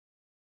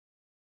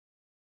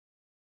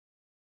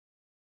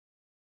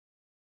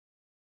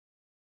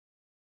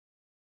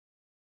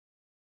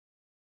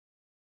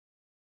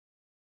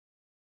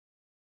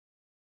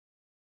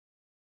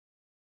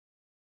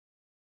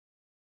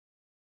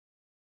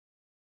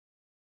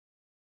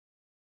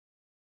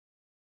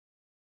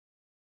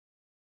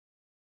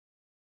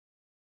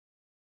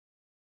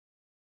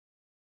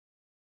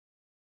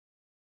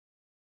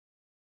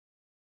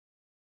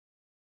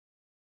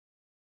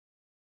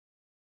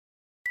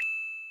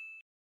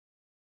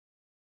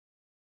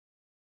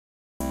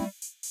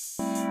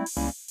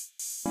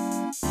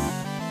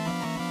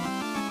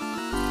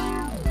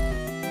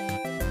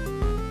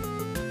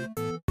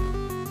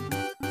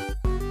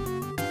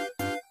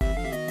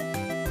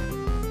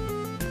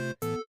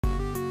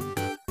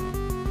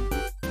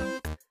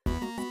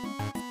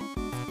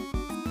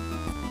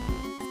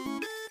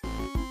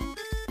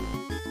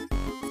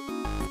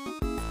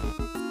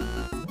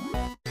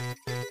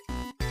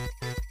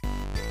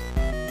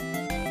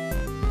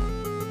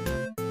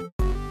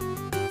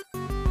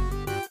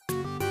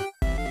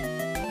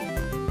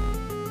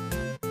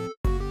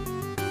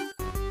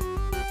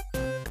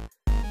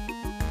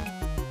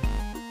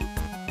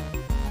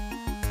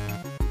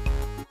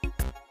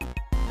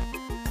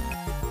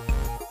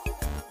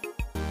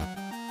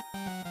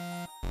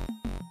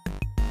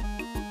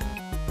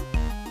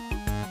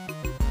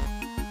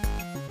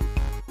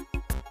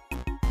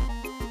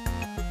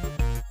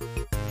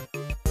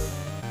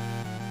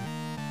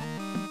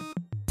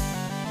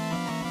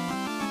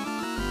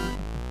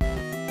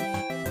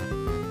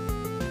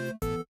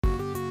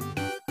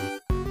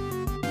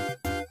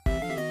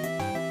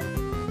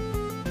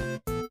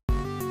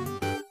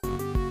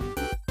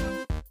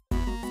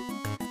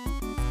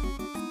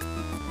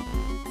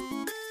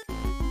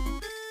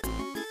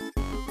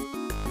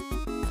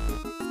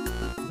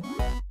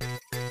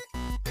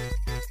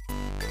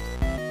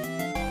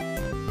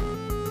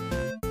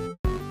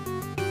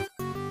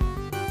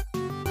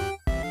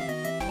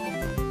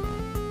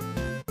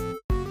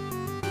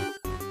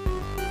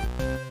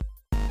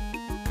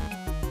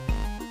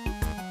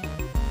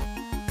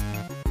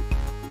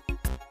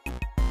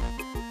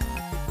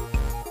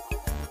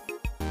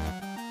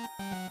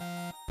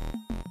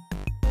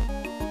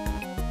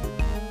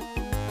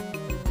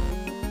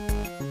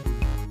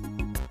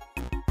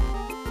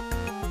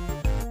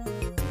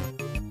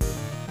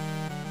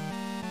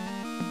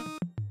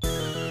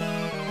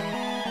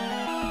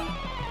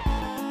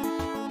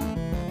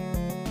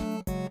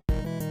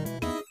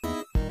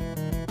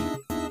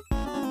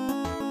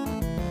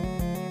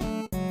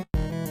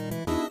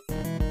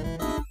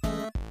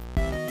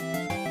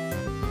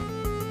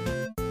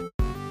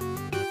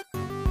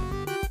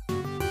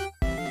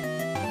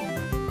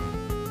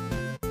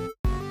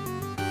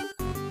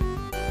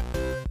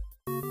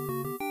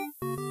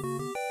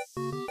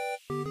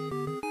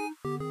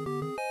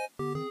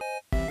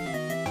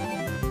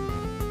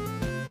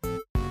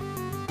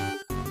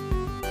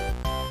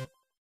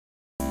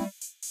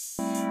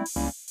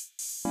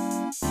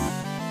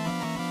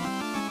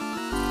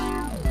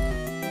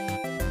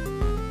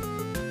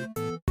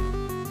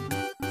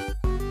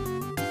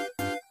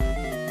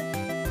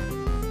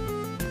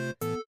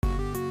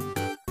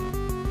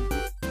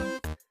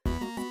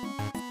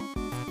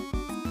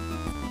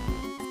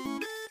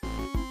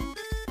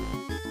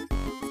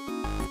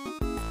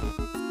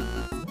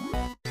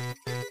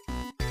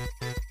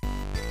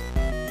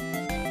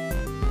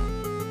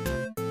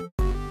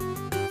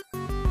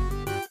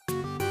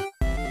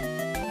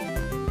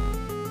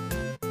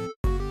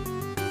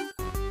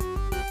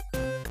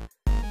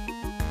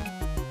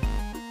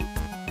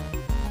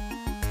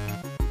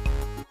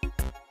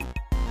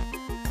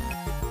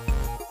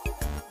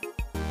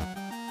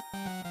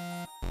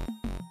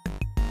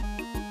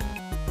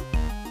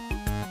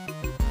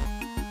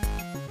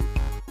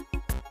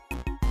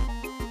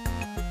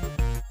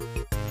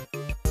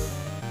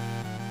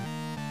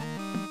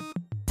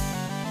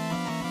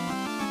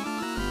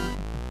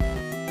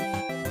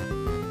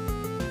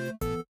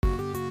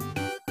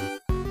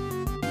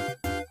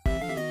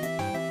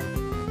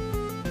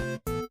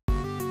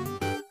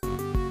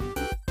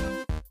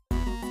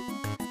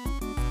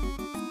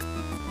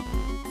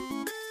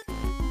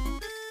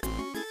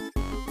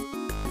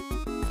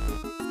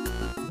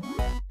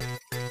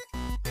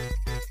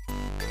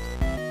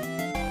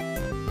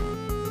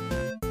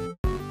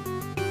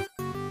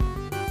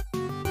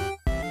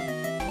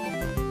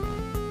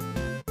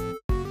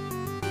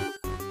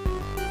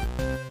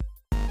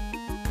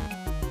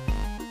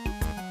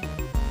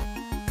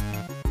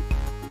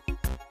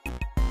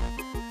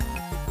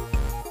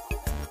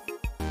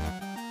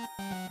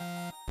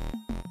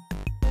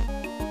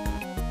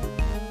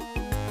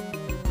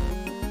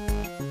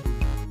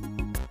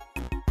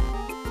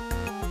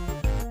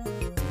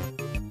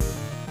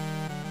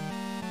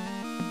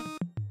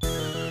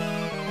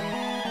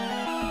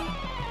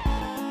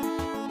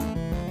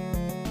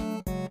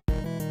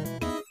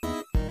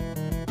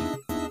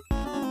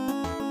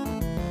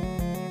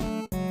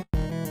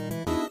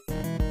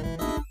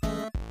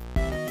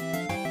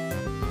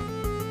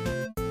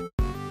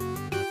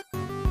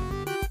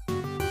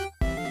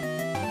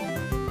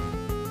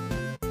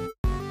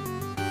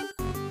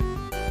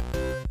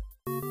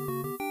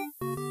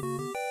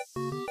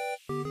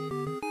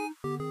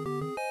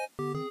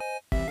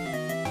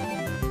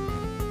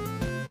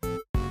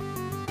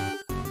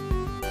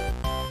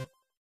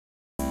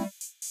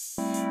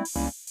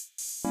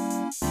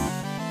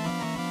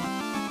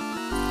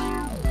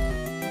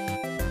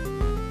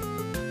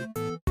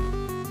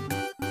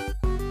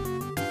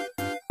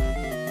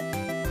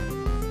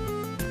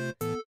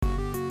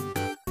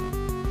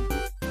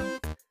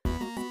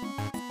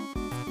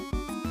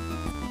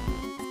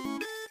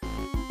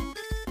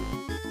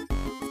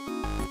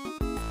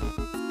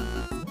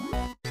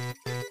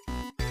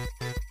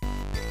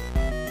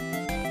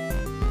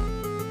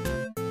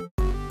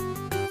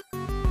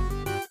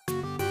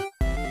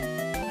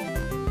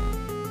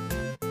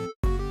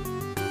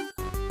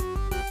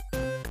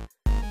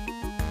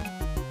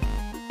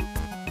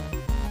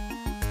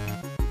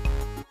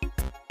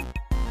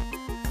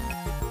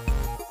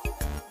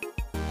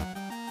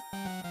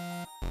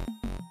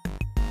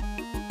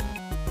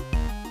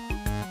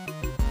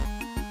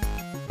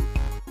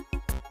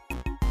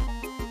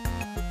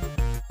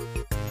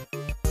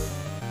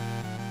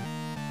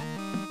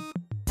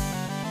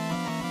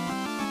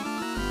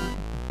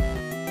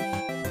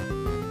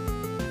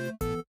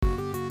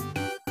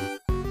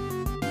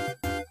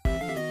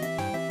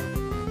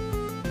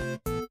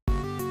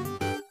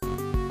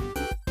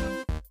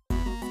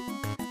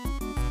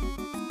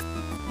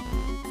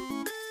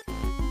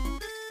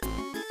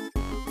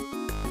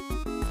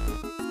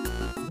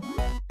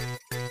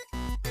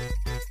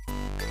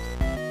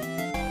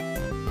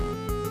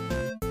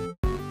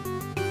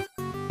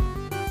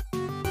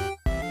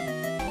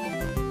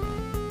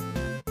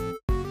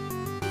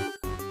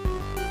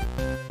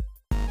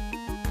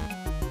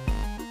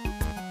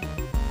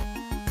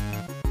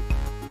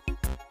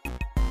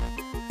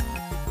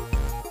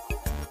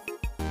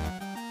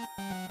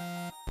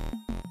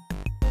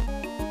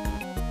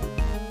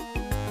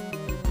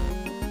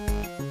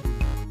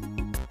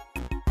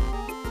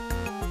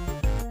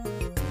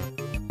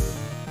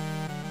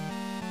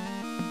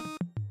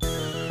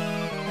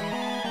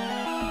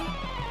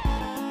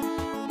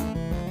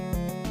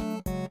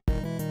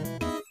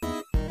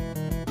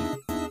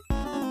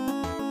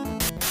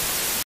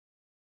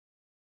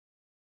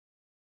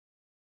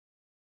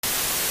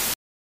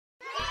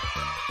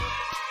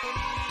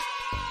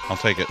I'll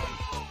take it.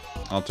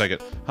 I'll take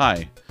it.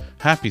 Hi.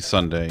 Happy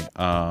Sunday.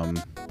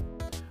 Elsie,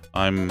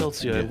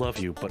 I love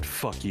you, but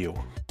fuck you.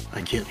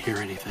 I can't hear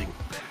anything.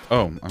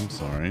 Oh, I'm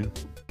sorry.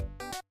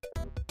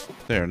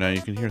 There, now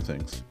you can hear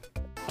things.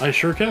 I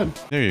sure can.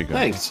 There you go.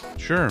 Thanks.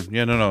 Sure.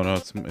 Yeah, no.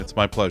 It's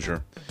my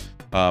pleasure.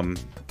 Okay,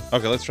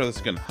 let's try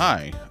this again.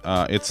 Hi.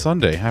 It's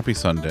Sunday. Happy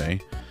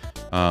Sunday.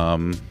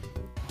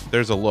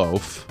 There's a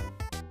loaf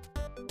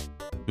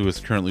who is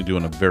currently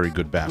doing a very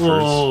good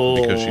baffers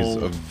because she's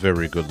a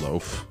very good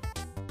loaf.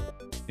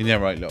 Isn't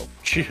that right, loaf?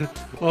 She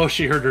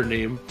heard her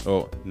name.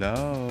 Oh,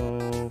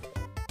 loaf.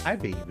 Hi,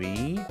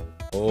 baby.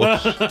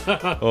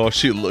 Oh,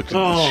 she looked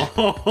at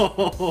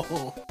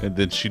and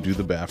then she do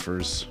the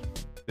baffers.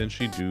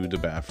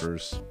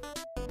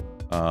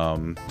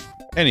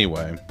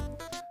 Anyway.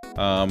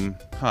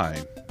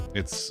 Hi.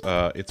 It's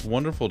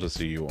wonderful to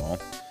see you all.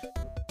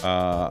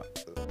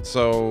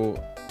 So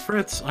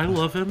Fritz, I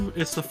love him.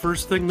 It's the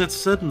first thing that's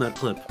said in that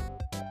clip.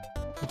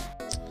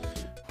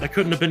 I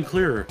couldn't have been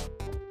clearer.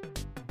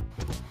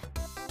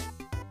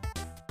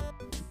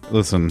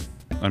 listen,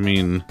 I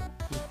mean,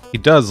 he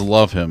does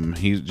love him.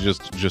 He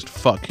just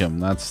fuck him.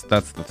 That's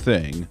the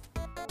thing.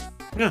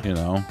 Yeah. You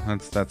know,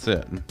 that's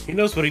it. He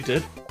knows what he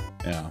did.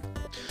 Yeah.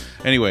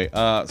 Anyway,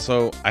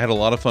 so I had a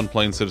lot of fun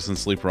playing Citizen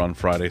Sleeper on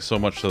Friday, so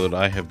much so that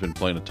I have been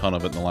playing a ton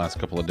of it in the last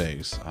couple of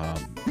days.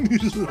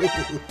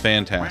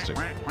 Fantastic.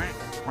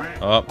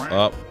 Up.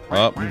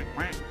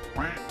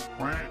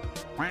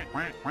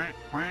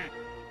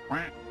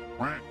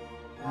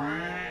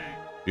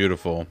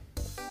 Beautiful.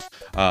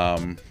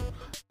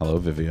 Hello,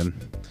 Vivian.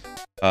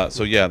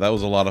 So yeah, that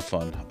was a lot of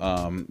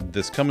fun.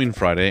 This coming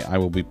Friday, I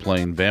will be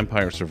playing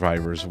Vampire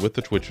Survivors with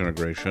the Twitch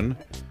integration.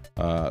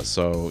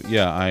 So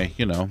yeah,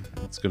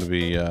 it's gonna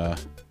be a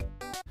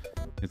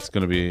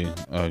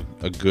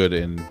good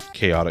and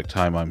chaotic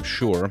time, I'm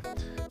sure.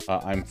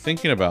 I'm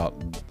thinking about,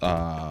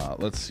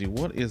 let's see,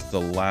 what is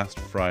the last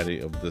Friday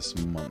of this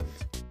month?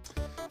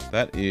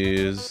 That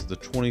is the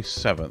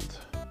 27th.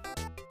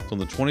 So on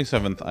the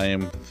 27th, I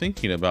am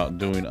thinking about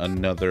doing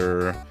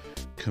another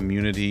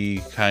community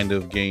kind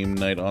of game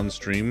night on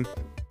stream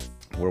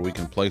where we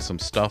can play some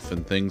stuff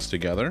and things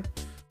together.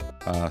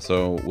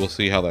 So we'll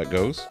see how that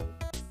goes.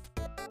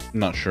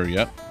 Not sure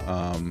yet,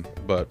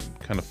 but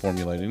kind of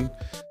formulating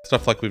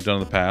stuff like we've done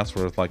in the past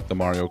with like the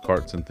Mario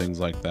Karts and things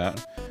like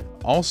that.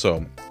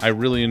 Also, I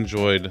really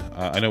enjoyed,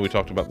 I know we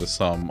talked about this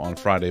some on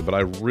Friday, but I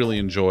really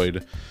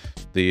enjoyed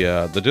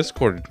the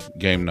Discord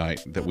game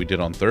night that we did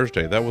on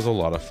Thursday. That was a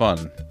lot of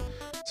fun.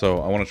 So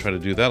I want to try to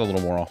do that a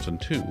little more often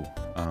too.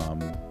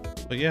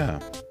 But yeah.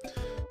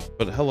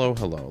 But hello.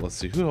 Let's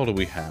see, who all do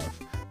we have?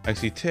 I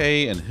see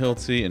Tay and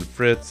Hilty and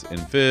Fritz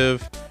and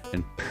Viv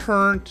and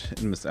Pernt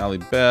and Miss Allie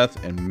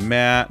Beth and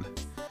Matt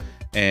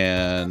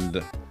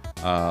and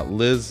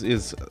Liz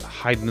is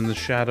hiding in the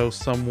shadows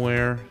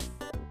somewhere.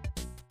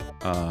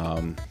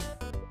 So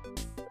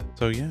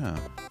yeah,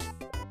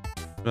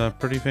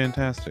 pretty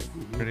fantastic,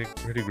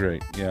 pretty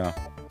great. Yeah,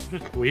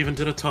 we even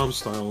did a Tom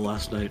style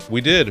last night. We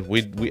did.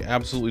 We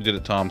absolutely did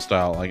it Tom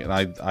style. Like, and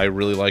I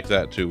really like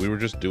that too. We were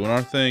just doing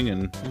our thing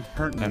and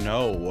Pernt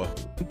no.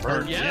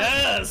 Pernt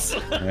yes.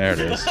 There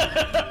it is.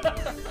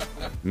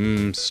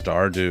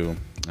 Stardew.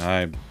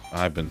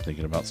 I've been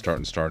thinking about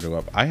starting Stardew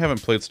up. I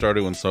haven't played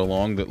Stardew in so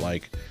long that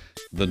like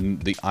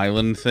the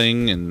island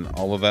thing and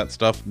all of that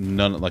stuff,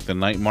 none, like the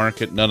night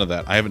market, none of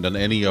that. I haven't done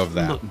any of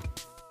that. Look,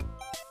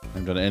 I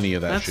haven't done any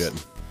of that shit.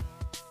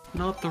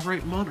 Not the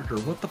right monitor.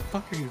 What the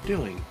fuck are you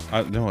doing?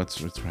 No,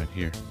 it's right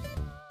here.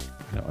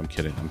 No, I'm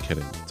kidding.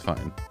 It's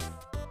fine.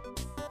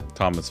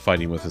 Tom is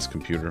fighting with his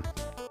computer.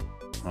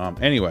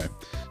 Anyway,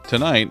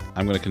 tonight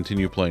I'm going to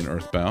continue playing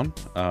Earthbound.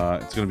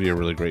 It's going to be a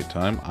really great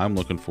time. I'm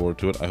looking forward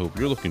to it. I hope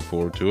you're looking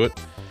forward to it.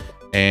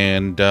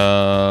 And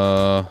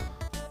oh,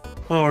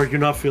 are you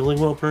not feeling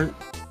well, Pernt?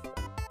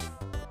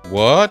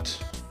 What?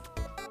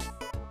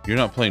 You're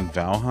not playing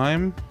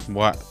Valheim?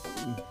 What?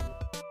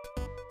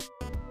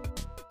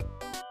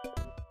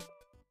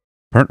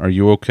 Pernt, are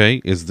you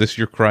okay? Is this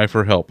your cry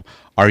for help?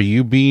 Are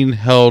you being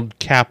held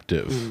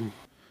captive?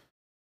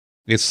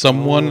 Is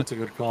someone? That's a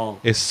good call.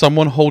 Is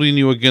someone holding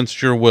you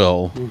against your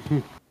will?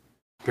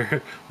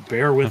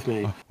 Bear with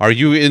me. Are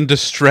you in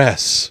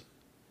distress?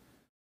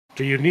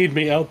 Do you need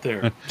me out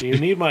there? Do you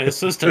need my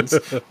assistance?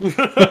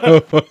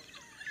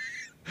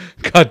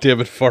 God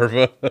damn it,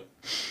 Farva.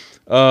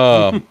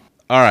 All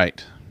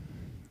right.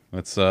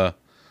 Let's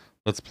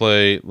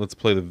play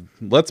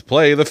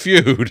the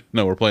feud.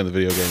 No, we're playing the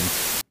video game.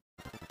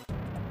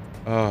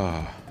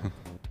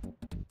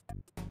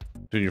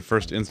 Doing your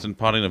first instant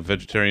potting of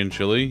vegetarian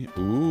chili.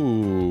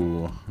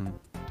 Ooh.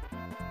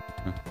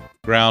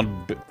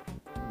 Ground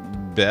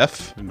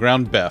beef.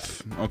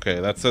 Okay,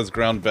 that says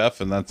ground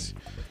beef, and that's,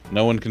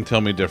 no one can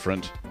tell me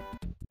different.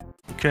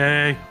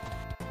 Okay.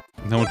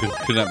 No one can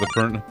kidnap the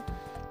Pernt.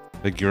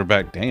 They give her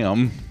back.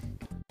 Damn.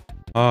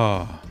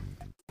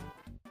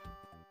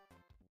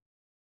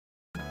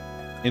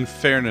 In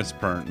fairness,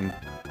 Pernt,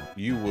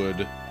 you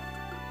would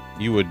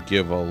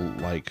give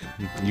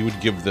you would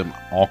give them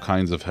all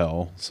kinds of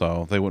hell,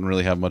 so they wouldn't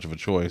really have much of a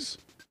choice.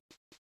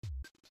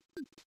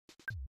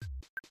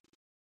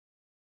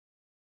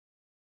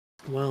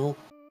 Well,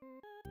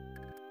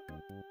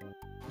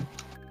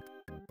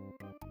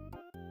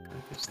 I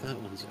guess that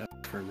one's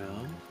out for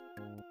now.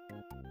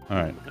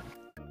 Alright.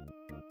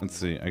 Let's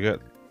see. I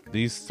got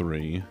these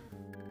 3.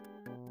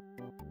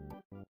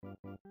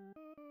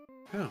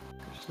 Oh,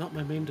 it's not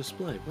my main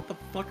display. What the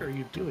fuck are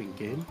you doing,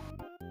 game?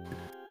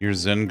 Your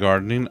Zen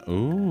gardening?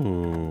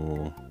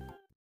 Ooh.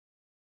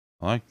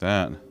 I like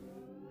that.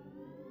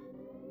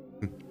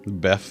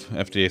 Beth,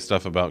 FDA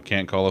stuff about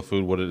can't call a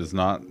food what it is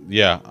not.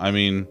 Yeah, I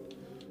mean,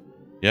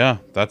 yeah,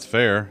 that's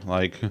fair.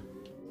 Like,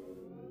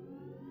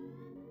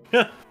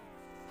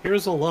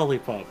 Here's a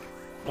lollipop.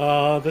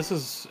 This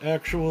is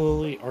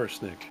actually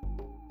arsenic.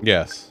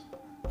 yes.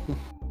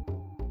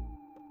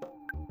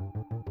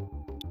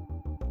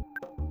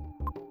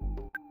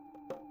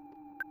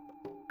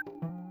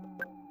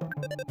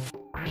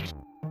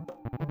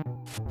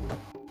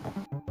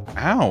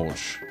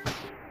 Ouch.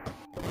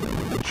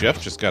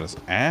 Jeff just got his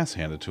ass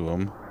handed to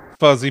him.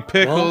 Fuzzy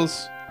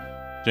Pickles!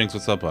 Well, Jinx,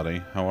 what's up,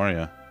 buddy? How are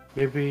you?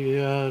 Maybe,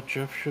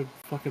 Jeff should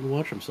fucking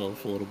watch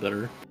himself a little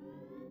better.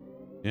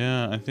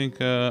 Yeah, I think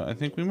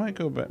we might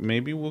go back.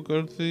 Maybe we'll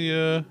go to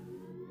the,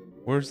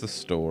 where's the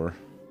store?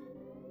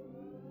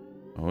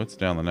 Oh, it's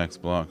down the next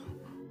block.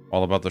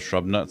 All about the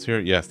shrub nuts here?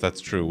 Yes, that's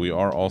true. We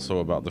are also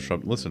about the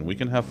shrub. Listen, we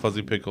can have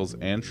Fuzzy Pickles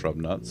and shrub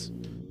nuts.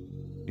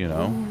 You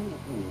know?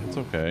 It's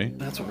okay.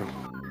 That's what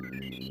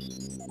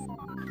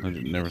I've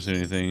never seen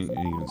anything.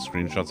 Any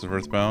screenshots of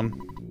Earthbound?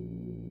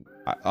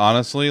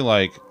 Honestly,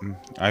 like,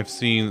 I've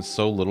seen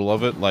so little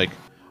of it. Like,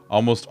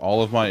 almost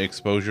all of my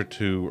exposure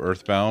to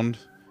Earthbound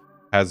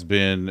has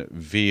been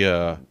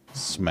via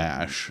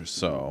Smash,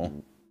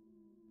 so.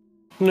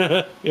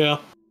 yeah.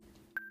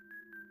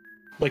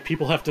 Like,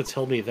 people have to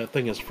tell me that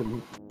thing is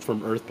from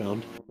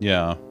Earthbound.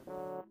 Yeah.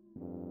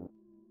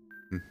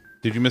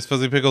 Did you miss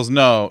Fuzzy Pickles?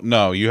 No,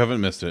 no, you haven't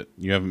missed it.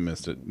 You haven't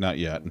missed it. Not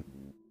yet.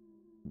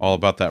 All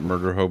about that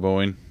murder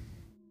hoboing.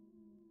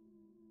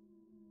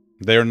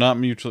 They are not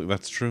mutually...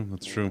 That's true,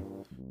 that's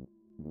true.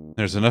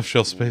 There's enough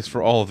shelf space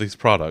for all of these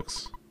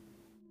products.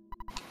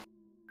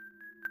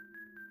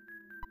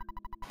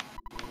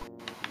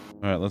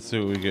 Alright, let's see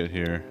what we get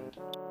here.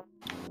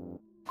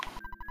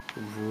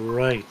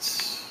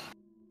 Right.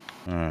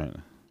 Alright.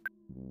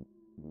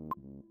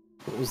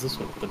 What was this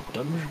one? The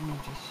Dungeon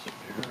of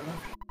Despair?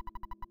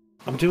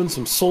 I'm doing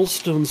some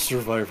Soulstone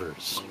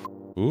Survivors.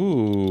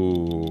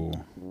 Ooh.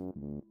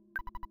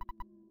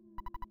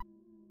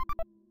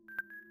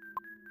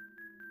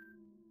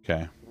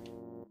 Okay.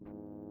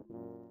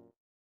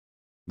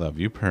 Love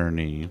you,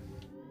 Perny.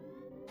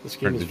 This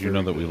game Did you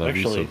know that we love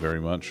you so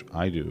very much?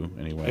 I do,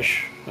 anyway.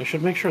 I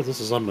should make sure this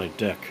is on my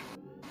deck.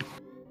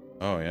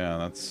 Oh, yeah,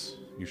 that's...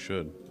 You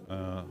should.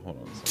 Hold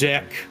on.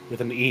 Deck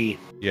with an E.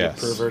 Yes.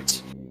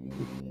 Perverts.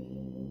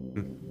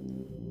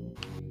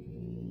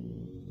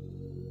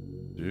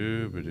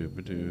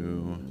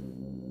 Doo-ba-doo-ba-doo.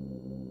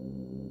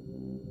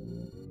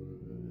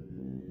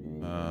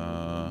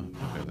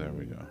 Okay, there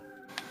we go.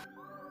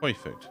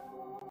 Perfect.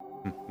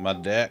 My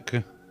deck.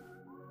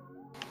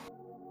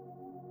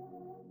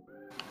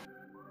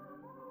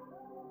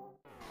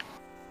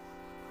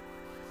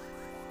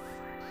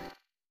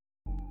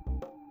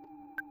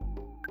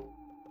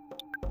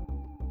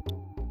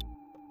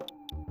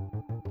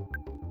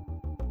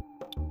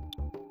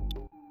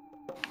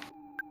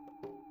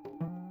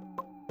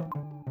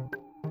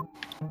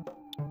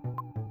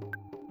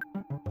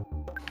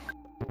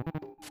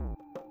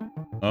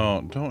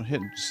 Oh, don't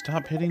hit...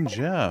 Stop hitting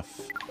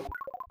Jeff.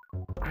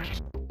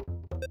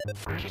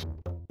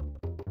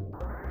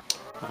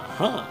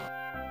 Uh-huh.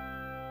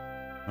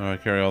 Oh, I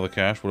carry all the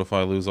cash. What if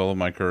I lose all of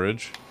my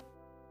courage?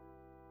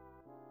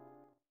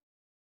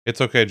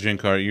 It's okay,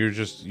 Jinkar.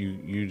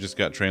 You just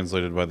got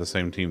translated by the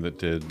same team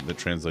that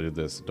translated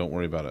this. Don't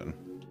worry about it.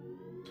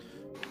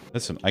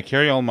 Listen, I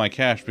carry all my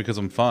cash because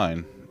I'm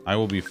fine. I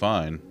will be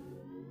fine.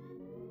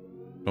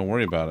 Don't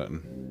worry about it.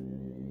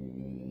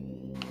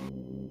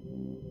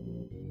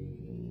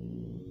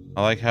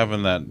 I like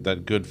having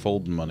that good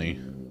folding money.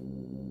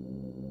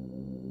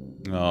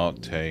 Oh,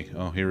 Tay.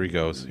 Oh, here he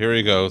goes. Here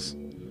he goes.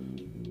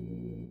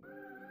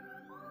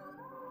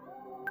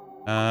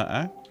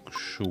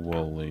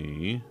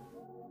 Actually,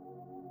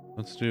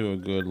 let's do a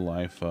good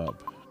life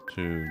up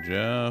to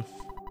Jeff.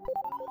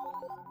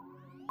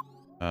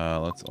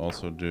 Let's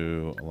also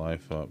do a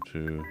life up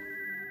to...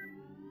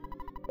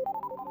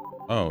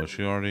 Oh, is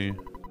she already...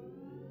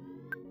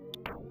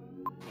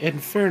 In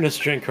fairness,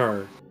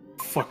 Jenkar,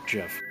 fuck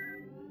Jeff.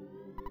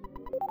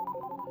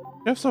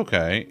 Jeff's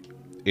okay.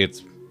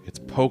 It's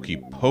Pokey.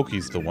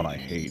 Pokey's the one I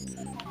hate.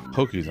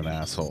 Pokey's an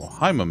asshole.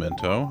 Hi,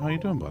 Memento. How you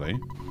doing, buddy?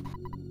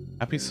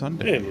 Happy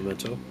Sunday. Hey,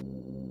 Memento.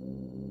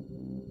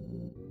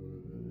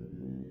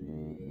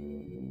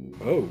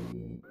 Oh.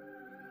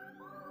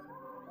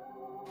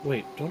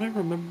 Wait, don't I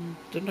remember...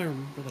 Didn't I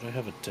remember that I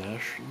have a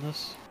dash in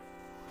this?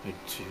 I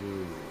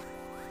do.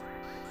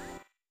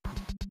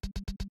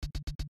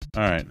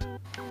 Alright.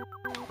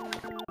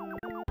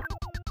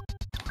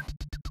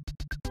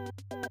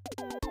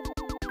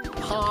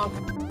 Honk!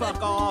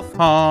 fuck off.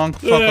 Honk,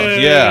 fuck off.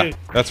 Yay. Yeah,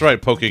 that's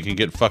right, Pokey can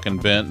get fucking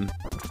bent.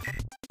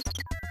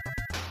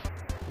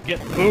 Get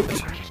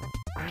pooped.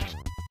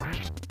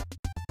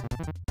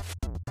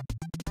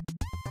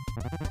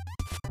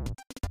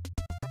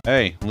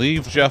 Hey,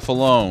 leave Jeff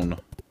alone.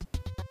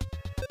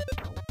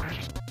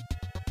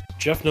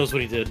 Jeff knows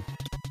what he did.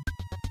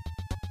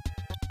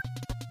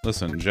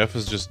 Listen,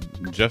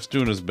 Jeff's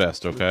doing his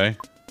best, okay?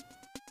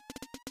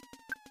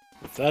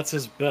 If that's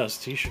his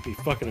best, he should be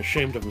fucking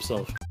ashamed of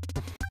himself.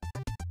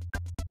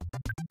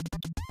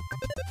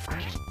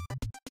 I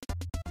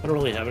don't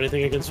really have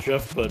anything against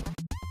Jeff, but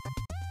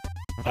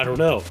I don't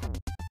know.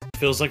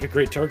 Feels like a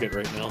great target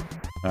right now.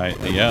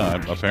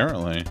 Yeah,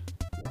 apparently.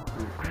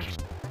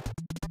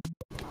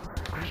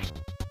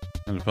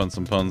 And to pun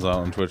some puns out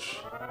on Twitch.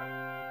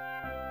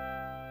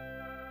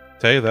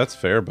 Tay, that's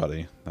fair,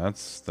 buddy.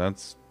 That's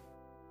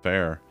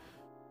fair.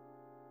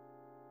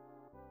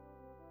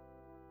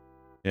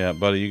 Yeah,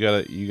 buddy, you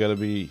gotta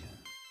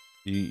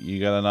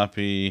not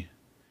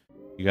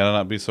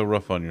be so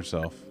rough on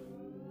yourself.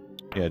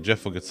 Yeah,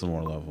 Jeff will get some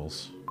more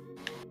levels.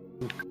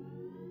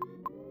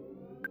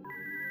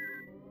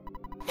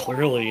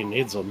 Clearly he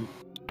needs them,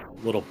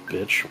 little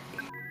bitch.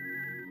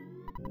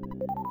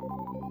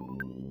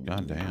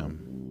 God damn.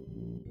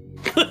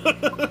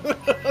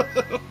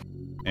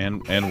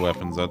 and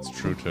weapons, that's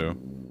true too.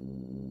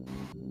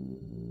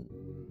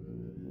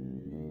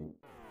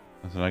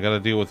 Listen, I gotta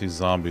deal with these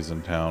zombies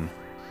in town.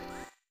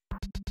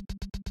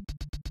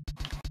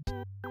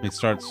 He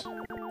starts...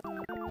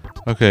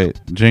 Okay,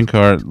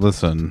 Jinkart,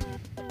 listen.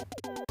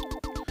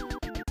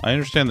 I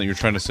understand that you're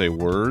trying to say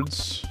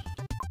words,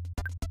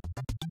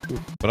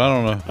 but I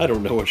don't know. I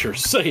don't know what you're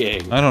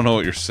saying. I don't know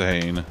what you're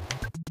saying.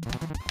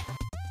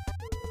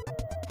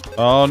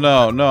 Oh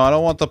no, I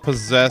don't want the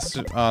possessed.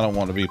 I don't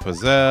want to be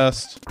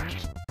possessed.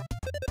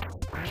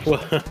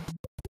 Well,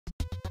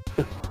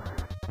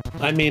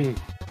 I mean,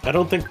 I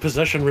don't think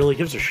possession really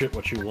gives a shit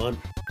what you want.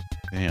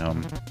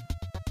 Damn.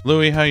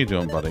 Louis, how you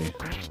doing, buddy?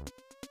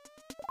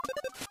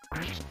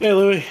 Hey,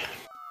 Louis.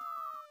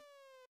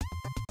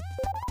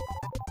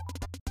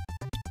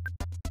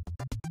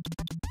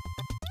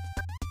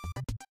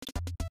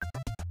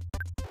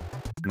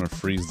 I'm gonna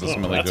freeze the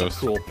smelly that's ghost. a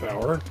cool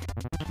power.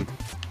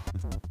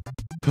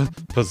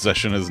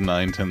 Possession is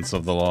 9/10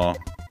 of the law.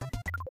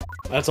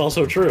 That's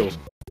also true.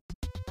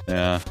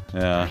 Yeah.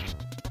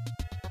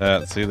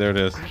 See, there it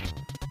is.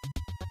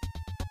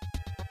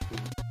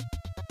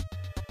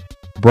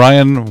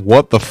 Brian,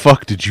 what the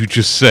fuck did you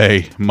just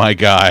say, my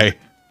guy?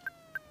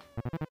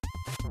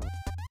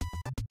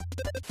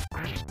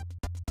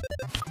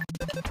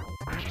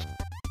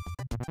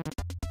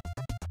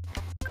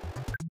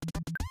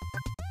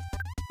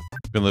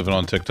 Been living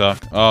on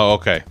TikTok? Oh,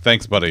 okay.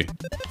 Thanks, buddy.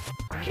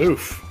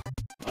 Oof.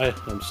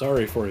 I'm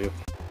sorry for you.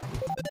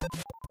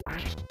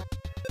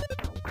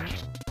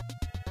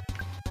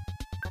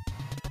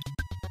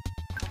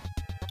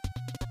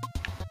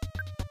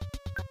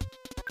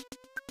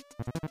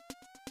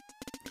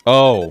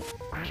 Oh.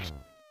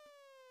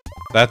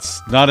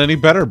 That's not any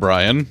better,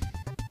 Brian.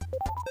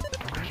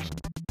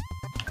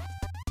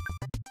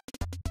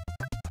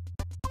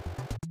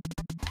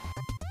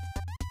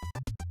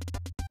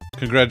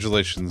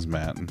 Congratulations,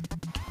 Matt.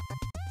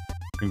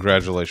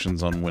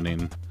 Congratulations on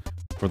winning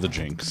for the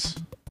Jinx.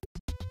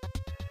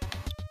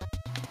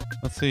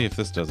 Let's see if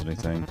this does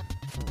anything.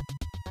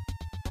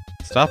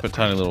 Stop it,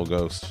 tiny little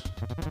ghost.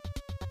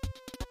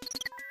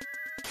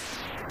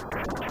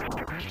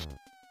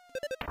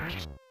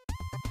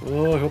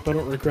 Oh, I hope I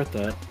don't regret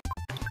that.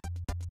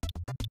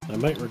 I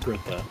might regret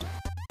that.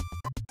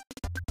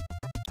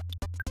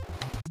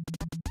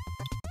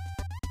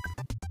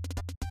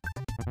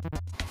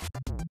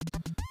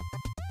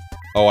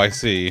 Oh, I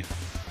see.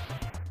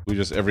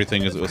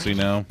 Everything is ussy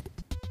now.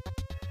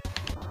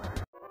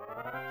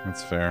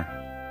 That's fair.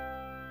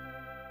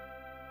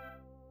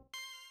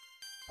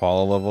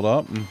 Paula leveled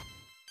up.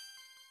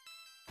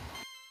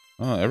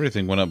 Oh,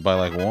 everything went up by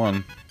like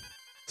 1.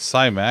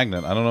 Psi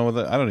Magnet. I don't know what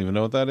that. I don't even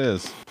know what that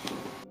is.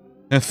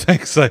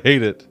 Thanks, I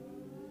hate it.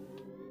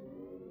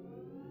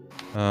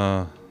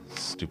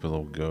 Stupid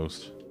little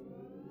ghost.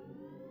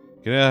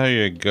 Get out of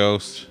here, you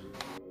ghost.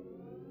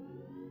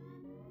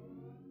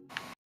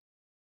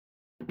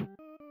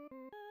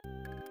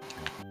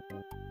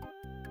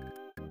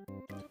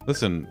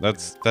 Listen,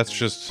 that's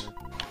just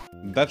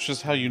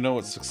how you know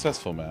it's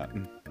successful, Matt.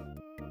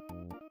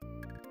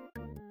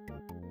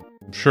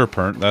 Sure,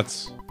 Pernt,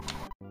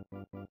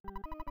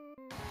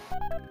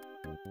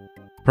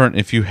 Pernt,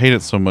 if you hate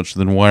it so much,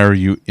 then why are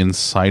you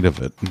inside of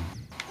it?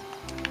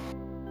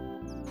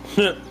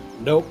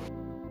 Nope.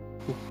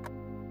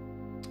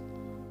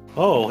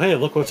 Oh, hey,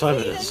 look what time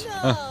it is.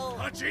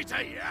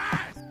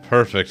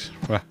 Perfect.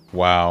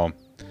 Wow.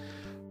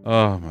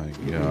 Oh my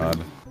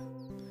god.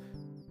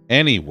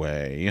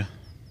 Anyway.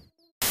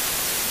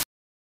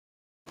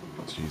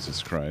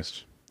 Jesus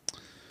Christ.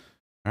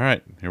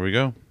 Alright, here we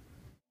go.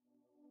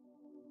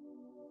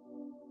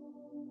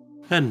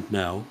 And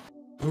now,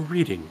 a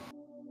reading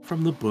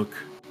from the Book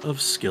of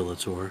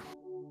Skeletor.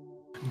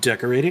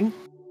 Decorating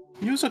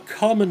Use a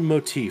common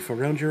motif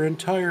around your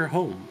entire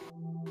home,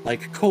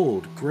 like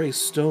cold, gray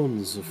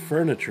stones of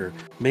furniture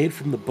made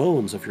from the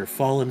bones of your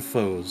fallen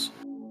foes.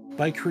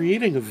 By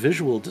creating a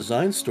visual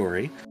design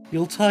story,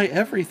 you'll tie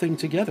everything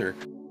together,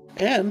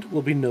 and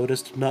will be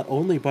noticed not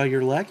only by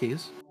your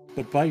lackeys,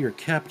 but by your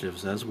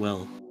captives as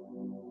well.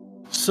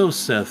 So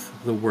saith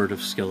the word of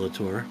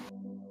Skeletor.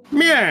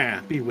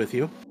 Meow be with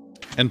you.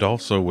 And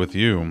also with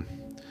you.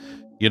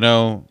 You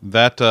know,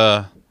 that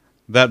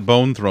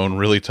bone throne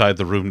really tied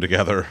the room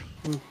together.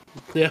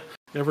 Yeah,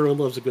 everyone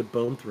loves a good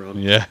bone throne.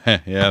 Yeah,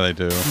 yeah, they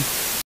do.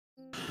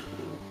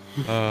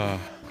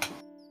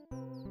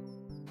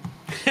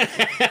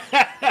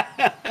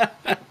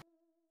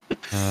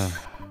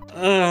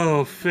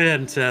 Oh,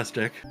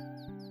 fantastic.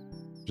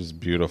 Just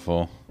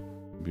beautiful.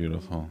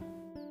 Beautiful.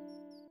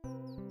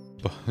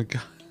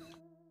 God.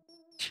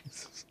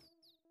 Jesus.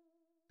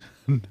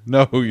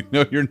 No,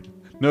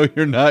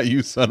 you're not,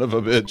 you son of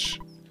a bitch.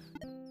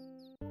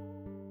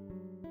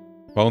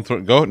 Bone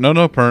throw. Go.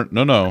 No, Pernt.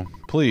 No.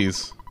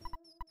 Please.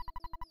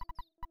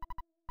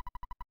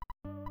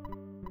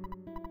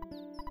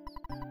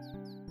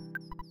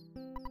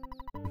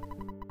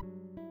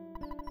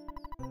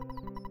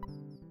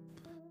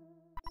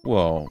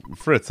 Well,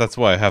 Fritz, that's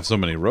why I have so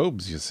many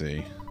robes, you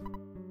see.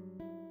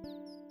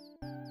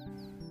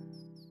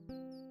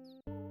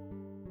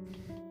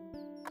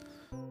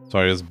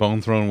 Sorry, is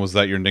Bone Throne, was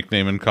that your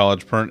nickname in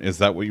college, Pernt? Is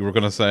that what you were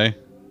gonna say?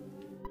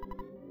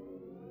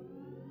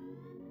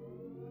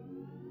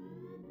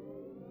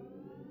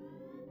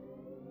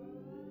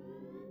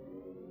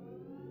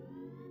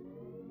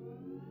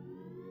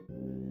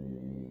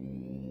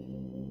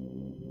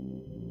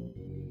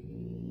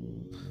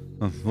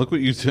 Look what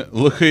you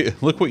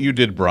look what you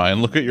did,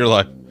 Brian. Look at your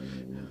life.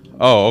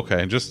 Oh,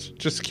 okay.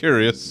 Just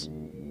curious.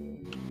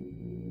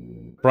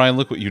 Brian,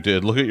 look what you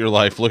did. Look at your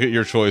life. Look at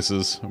your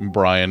choices.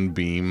 Brian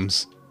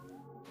beams.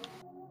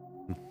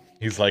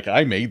 He's like,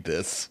 I made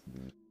this.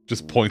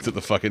 Just points at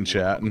the fucking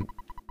chat. And...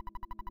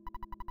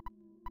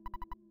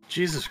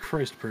 Jesus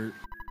Christ, Bert.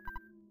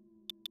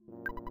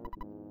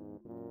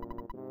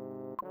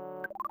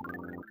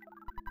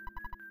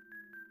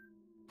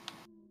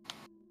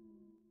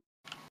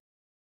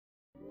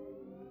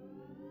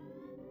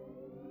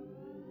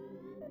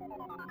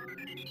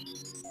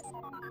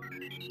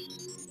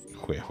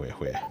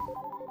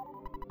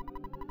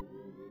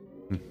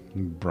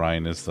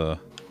 Brian is the...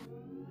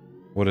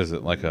 What is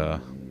it? Like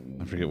a...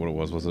 I forget what it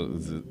was.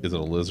 Is it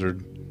a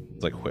lizard?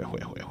 It's like... At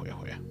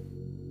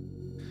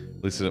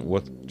least it...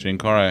 What...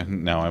 Jinkar,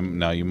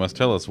 now you must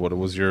tell us. What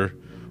was your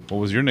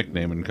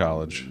nickname in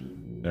college?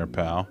 There,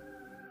 pal.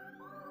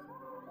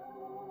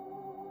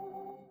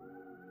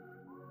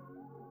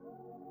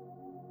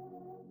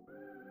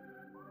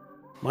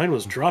 Mine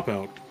was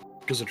Dropout.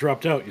 Because it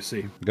dropped out, you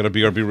see. Gotta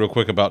BRB real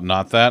quick about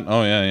not that.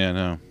 Oh, yeah,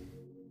 no.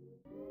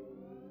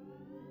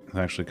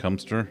 Actually,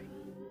 Cumster.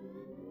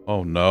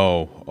 Oh,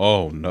 no.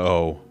 Oh,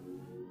 no.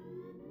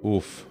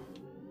 Oof.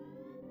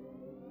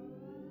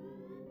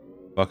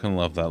 Fucking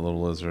love that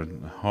little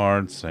lizard.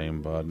 Hard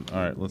same, bud.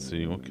 Alright, let's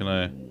see. What can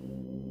I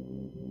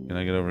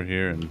get over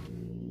here and...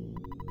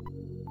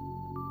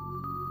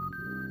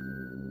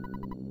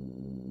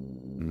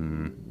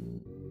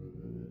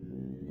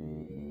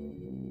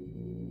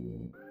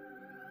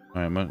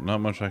 Alright, not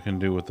much I can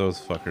do with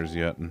those fuckers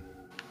yet.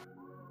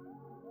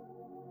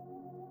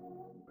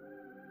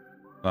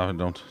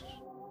 Don't...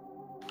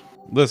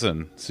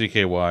 Listen,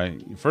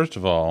 CKY, first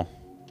of all,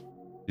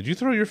 did you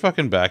throw your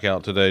fucking back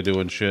out today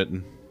doing shit?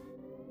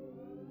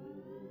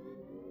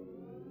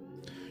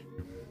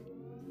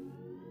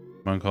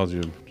 Mine calls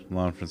you...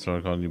 Lawn friend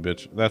started calling you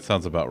bitch. That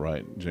sounds about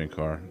right,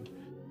 Jinkar.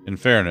 In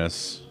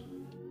fairness...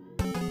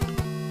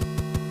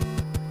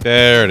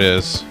 There it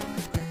is.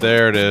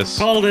 There it is.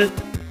 Called it.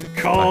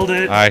 Called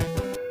it. I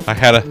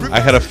had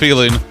a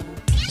feeling.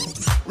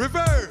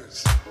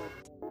 Reverse.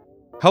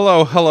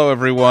 Hello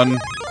everyone.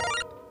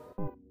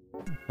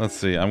 Let's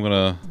see. I'm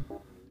gonna.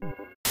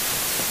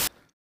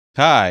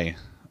 Hi.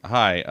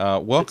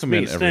 Welcome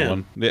in,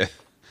 everyone. Yeah,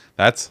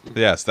 that's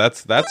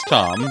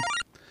Tom.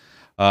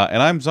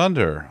 And I'm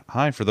Zunder.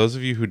 Hi, for those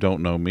of you who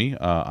don't know me,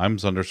 I'm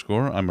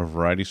Zunderscore. I'm a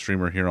variety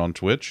streamer here on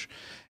Twitch,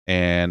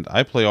 and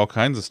I play all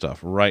kinds of stuff.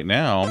 Right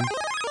now,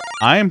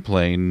 I'm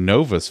playing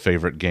Nova's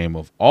favorite game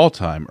of all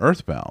time,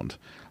 Earthbound.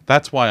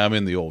 That's why I'm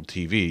in the old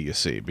TV, you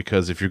see,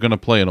 because if you're going to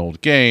play an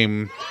old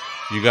game,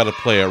 you got to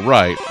play it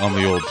right on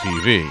the old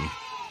TV.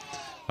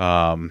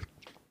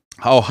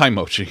 Oh, hi,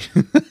 Mochi.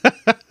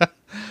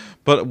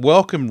 But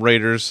welcome,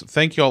 Raiders.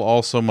 Thank you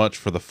all so much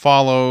for the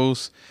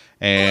follows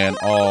and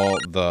all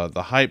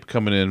the hype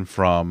coming in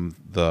from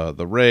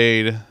the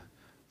raid.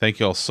 Thank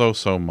you all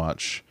so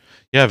much.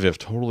 Yeah, Viv,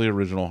 totally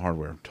original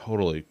hardware.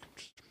 Totally.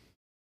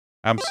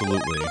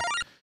 Absolutely.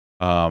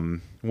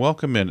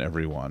 Welcome in,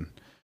 everyone.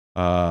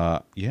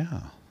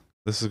 Yeah.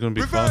 This is going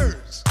to be fun.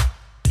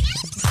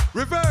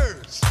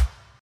 Reverse.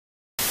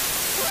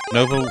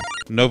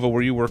 Nova,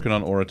 were you working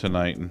on Aura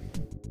tonight?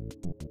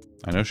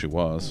 I know she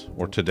was.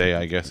 Or today,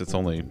 I guess. It's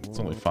only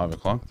 5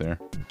 o'clock there.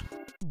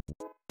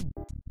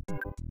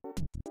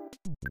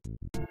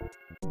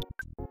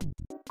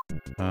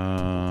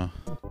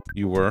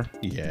 You were?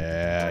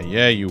 Yeah,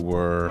 yeah, you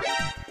were.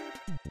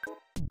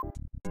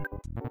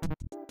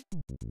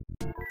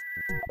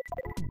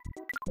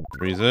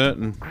 Freeze it.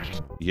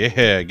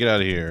 Yeah, get out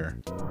of here.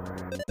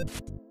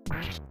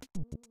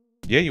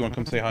 Yeah, you want to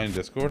come say hi in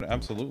Discord?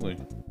 Absolutely.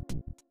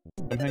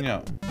 Come hang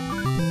out.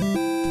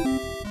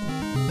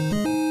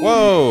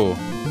 Whoa!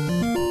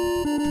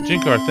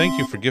 Jinkar, thank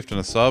you for gifting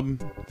a sub.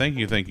 Thank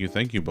you,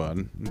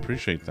 bud.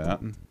 Appreciate that.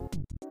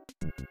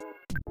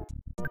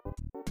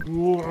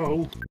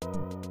 Whoa.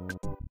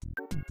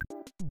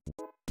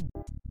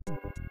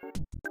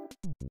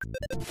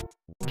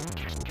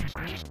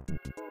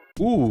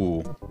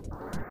 Ooh.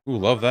 Ooh,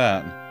 love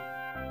that.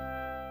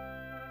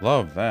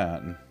 Love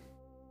that.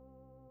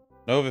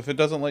 Nova, if it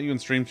doesn't let you in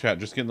stream chat,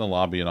 just get in the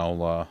lobby and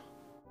I'll,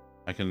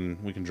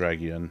 we can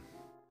drag you in.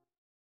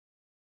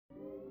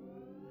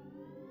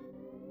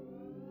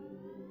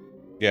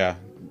 Yeah,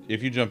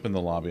 if you jump in the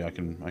lobby, I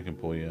can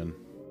pull you in.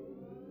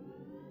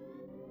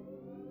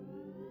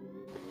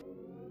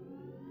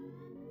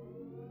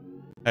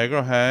 Hey,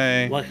 girl,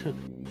 hey.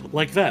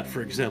 Like that,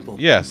 for example.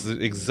 Yes,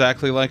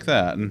 exactly like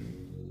that.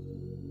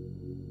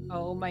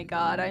 Oh my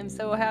god, I'm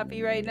so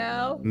happy right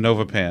now.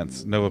 Nova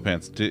Pants.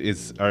 Do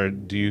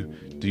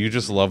you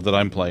just love that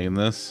I'm playing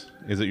this?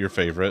 Is it your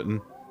favorite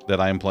that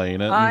I'm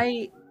playing it?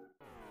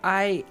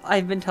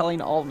 I've been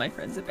telling all of my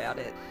friends about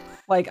it.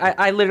 Like,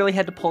 I literally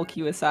had to pull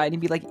Q aside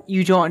and be like,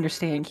 you don't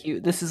understand, Q.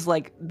 This is,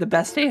 like, the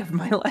best day of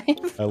my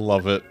life. I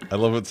love it. I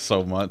love it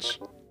so much.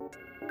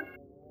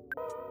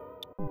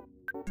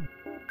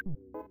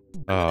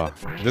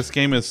 This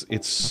game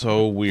it's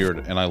so weird,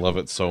 and I love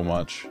it so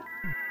much.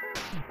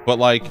 But,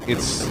 like,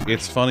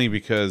 it's funny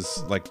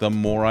because, like, the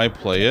more I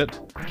play it,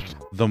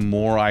 the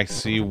more I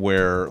see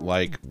where,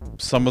 like,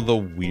 some of the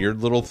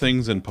weird little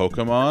things in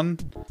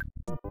Pokemon,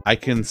 I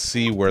can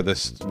see where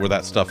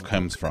that stuff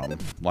comes from.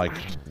 Like,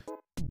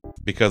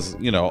 because,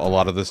 you know, a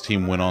lot of this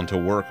team went on to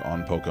work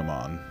on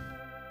Pokemon.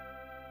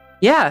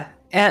 Yeah,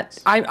 and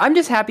I'm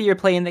just happy you're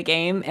playing the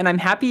game, and I'm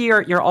happy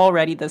you're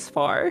already this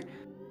far.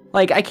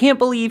 Like, I can't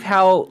believe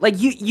how, like,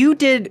 you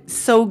did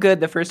so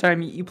good the first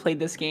time you played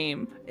this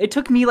game. It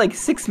took me, like,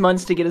 6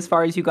 months to get as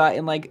far as you got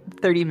in, like,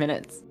 30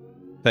 minutes.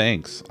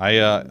 Thanks. I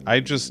don't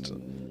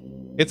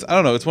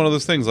know, it's one of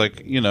those things,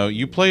 like, you know,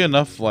 you play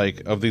enough,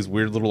 like, of these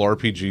weird little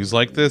RPGs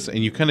like this, and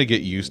you kind of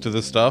get used to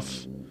this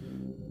stuff.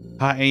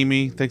 Hi,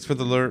 Amy. Thanks for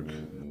the lurk.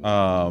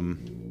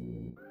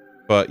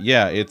 But,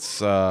 yeah,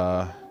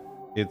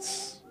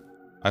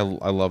 I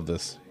love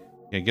this.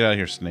 Yeah, get out of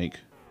here, Snake.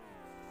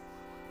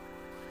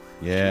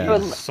 Yeah.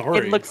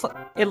 Sorry.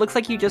 It looks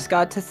like you just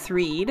got to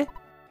Threed.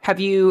 Have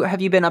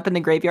you been up in the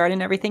graveyard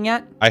and everything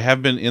yet? I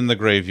have been in the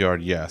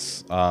graveyard,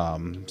 yes.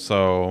 I've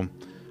been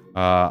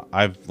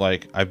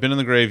in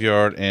the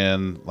graveyard,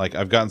 and like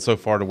I've gotten so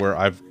far to where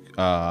I've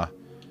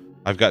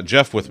got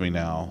Jeff with me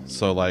now.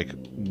 So like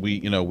we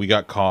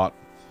got caught.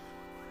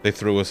 They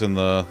threw us in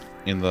the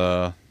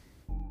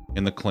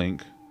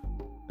clink,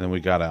 and then we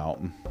got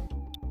out.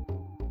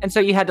 And so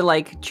you had to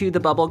like chew the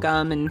bubble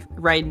gum and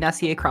ride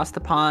Nessie across the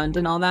pond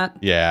and all that?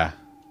 Yeah.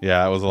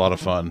 Yeah, it was a lot of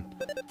fun.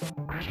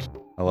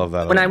 I love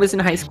that. When I was in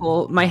high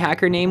school, my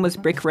hacker name was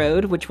Brick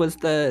Road, which was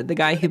the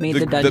guy who made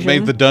the dungeon. That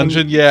made the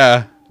dungeon,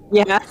 yeah.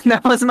 Yeah,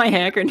 that was my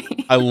hacker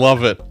name. I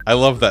love it. I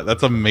love that.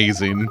 That's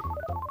amazing.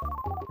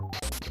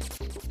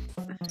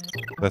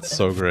 That's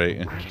so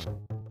great.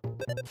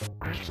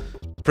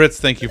 Fritz,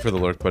 thank you for the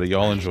lurk, buddy.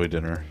 Y'all enjoy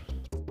dinner.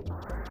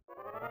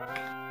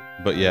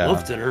 But yeah.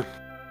 Love dinner.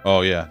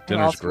 Oh yeah,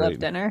 dinner's I also great. love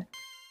dinner.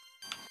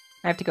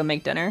 I have to go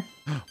make dinner.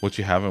 What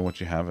you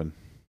having?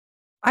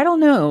 I don't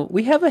know.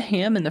 We have a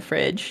ham in the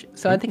fridge,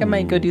 so I think I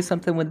might go do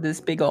something with this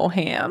big old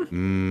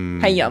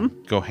ham. Ham.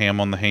 Go ham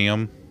on the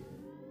ham.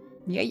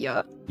 Yeah,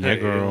 yeah. Yeah,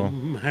 girl.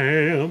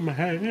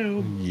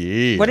 Ham.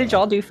 Yeah. What did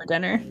y'all do for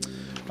dinner?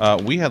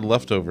 We had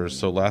leftovers,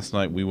 so last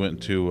night we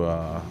went to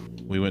a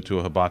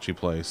hibachi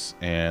place,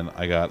 and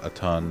I got a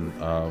ton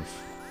of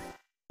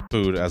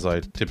food, as I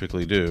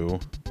typically do.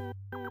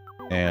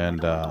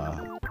 And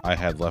I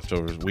had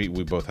leftovers. We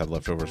both had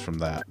leftovers from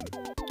that,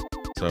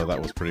 so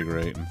that was pretty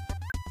great.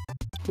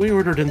 We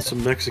ordered in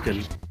some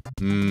Mexican.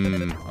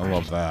 I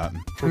love that.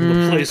 From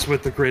the place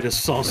with the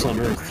greatest sauce on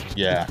earth.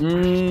 Yeah.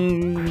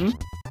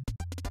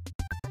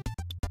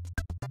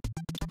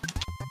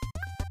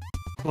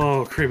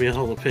 Oh, creamy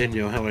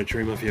jalapeno, how I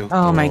dream of you.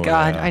 Oh my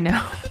god, yeah. I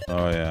know.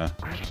 Oh yeah.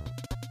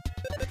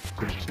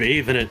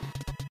 Bathe in it.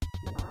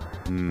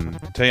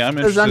 Tell you, I'm So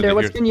interested Zunder, to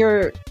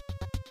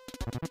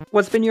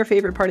what's been your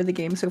favorite part of the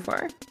game so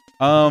far?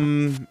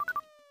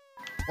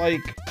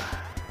 Like,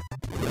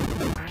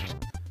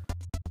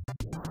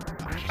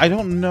 I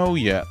don't know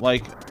yet.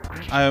 Like,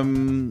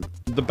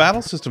 the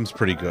battle system's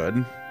pretty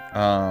good.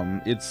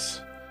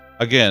 It's,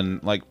 again,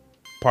 like,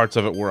 parts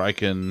of it where I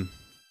can...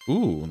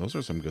 Ooh, those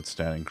are some good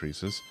stat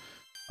increases.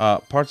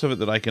 Parts of it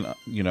that I can,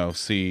 you know,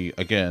 see,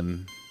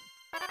 again,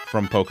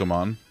 from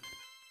Pokemon.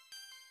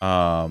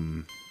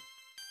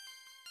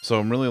 So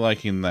I'm really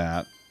liking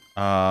that.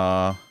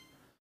 I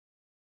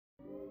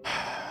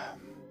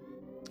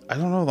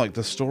don't know, like,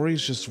 the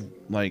story's just,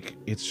 like,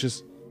 it's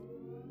just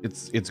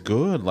it's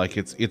good. Like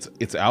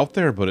it's out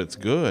there, but it's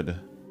good.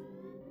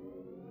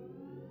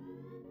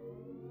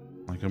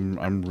 Like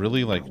I'm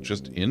really like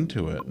just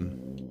into it.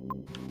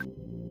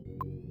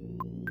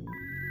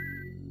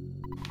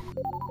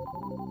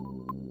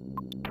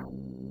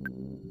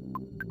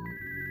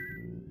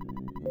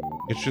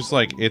 It's just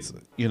like, it's,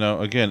 you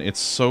know, again, it's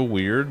so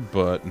weird,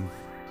 but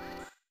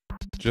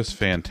just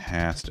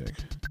fantastic.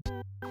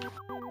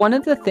 One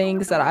of the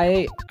things that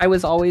I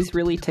was always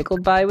really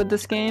tickled by with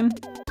this game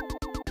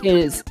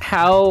is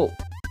how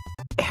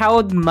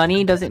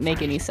money doesn't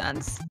make any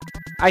sense.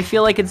 I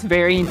feel like it's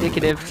very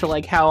indicative to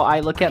like how I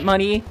look at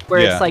money, where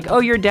it's like,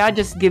 oh, your dad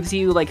just gives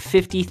you like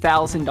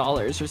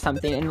 $50,000 or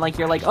something, and like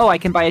you're like, oh, I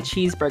can buy a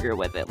cheeseburger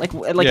with it. Like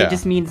it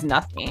just means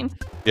nothing.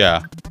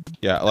 Yeah,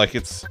 like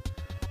it's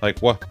like,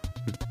 what?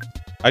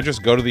 I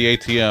just go to the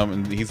ATM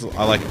and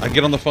I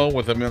get on the phone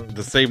with him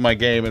to save my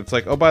game, and it's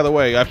like, oh, by the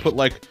way, I put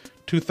like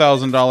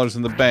 $2,000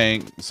 in the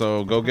bank,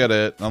 so go get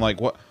it. And I'm like,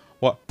 what?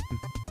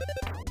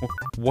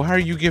 Why are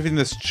you giving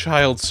this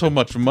child so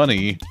much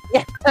money?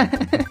 Yeah.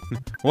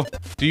 What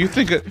do you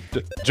think?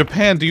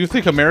 Japan? Do you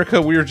think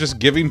America? We are just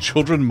giving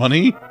children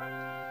money?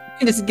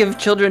 You just give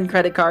children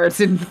credit cards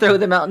and throw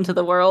them out into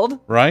the world,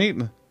 right?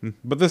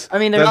 But this, I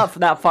mean, they're not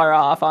that far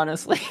off,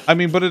 honestly. I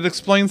mean, but it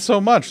explains so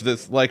much.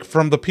 This, like,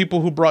 from the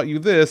people who brought you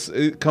this,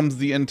 it comes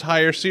the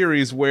entire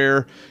series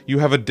where you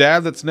have a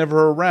dad that's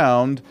never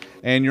around,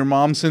 and your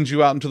mom sends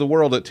you out into the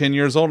world at 10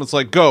 years old. It's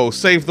like, go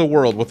save the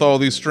world with all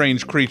these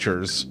strange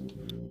creatures.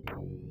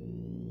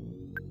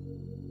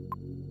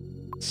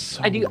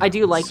 So, I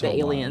do like the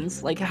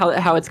aliens, like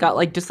how it's got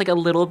like just like a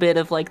little bit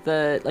of like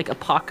the like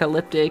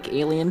apocalyptic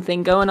alien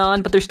thing going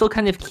on, but they're still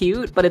kind of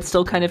cute, but it's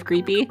still kind of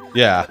creepy.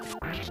 Yeah.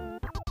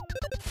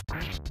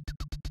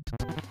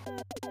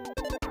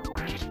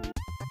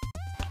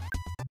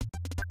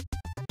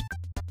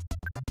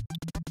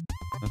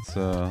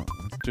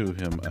 Let's do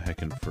him a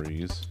heckin'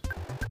 freeze.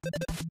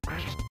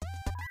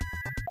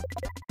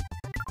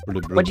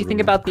 What do you think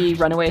about the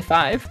Runaway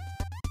 5?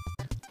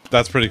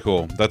 That's pretty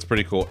cool. That's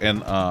pretty cool.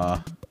 And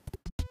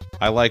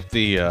I like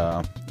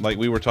the like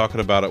we were talking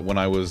about it when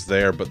I was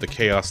there, but the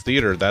Chaos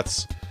Theater,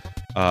 that's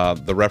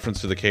the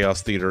reference to the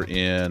Chaos Theater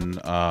in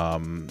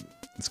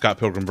Scott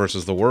Pilgrim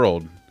versus the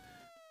World.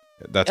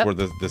 That's where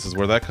this is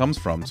where that comes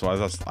from. So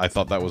I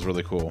thought that was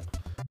really cool.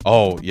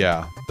 Oh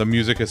yeah, the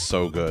music is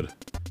so good.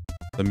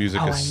 The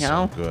music is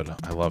so good.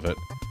 I love it.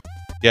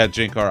 Yeah,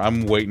 Jinkar,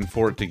 I'm waiting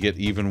for it to get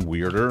even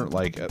weirder.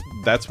 Like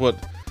that's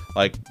what,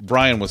 like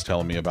Brian was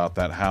telling me about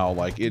that, how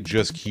like it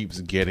just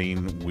keeps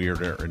getting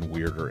weirder and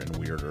weirder and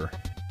weirder.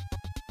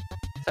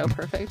 So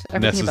perfect.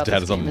 Everything Ness's about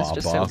dad this is a game mob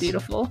is just boss. so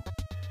beautiful.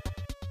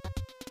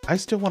 I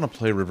still want to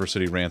play River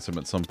City Ransom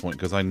at some point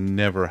because I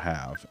never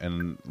have,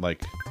 and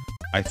like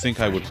I think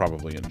I would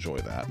probably enjoy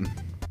that.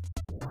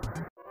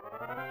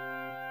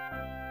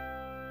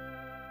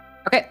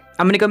 Okay,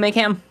 I'm gonna go make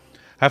ham.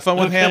 Have fun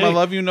with ham. I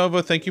love you,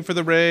 Nova. Thank you for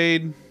the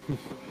raid.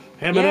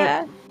 Ham it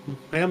up.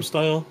 Ham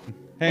style.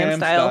 Ham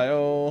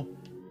style.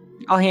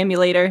 I'll ham you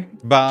later.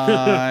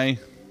 Bye.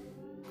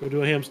 Go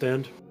do a ham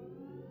stand.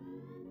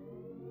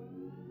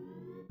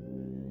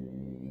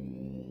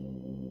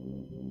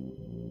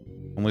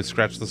 Only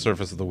scratched the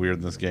surface of the weird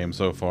in this game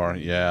so far.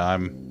 Yeah,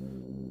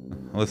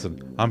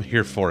 listen, I'm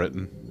here for it.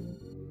 Come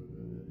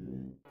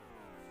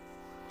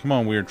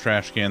on, weird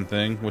trash can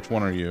thing. Which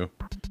one are you?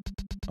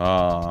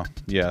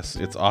 Yes,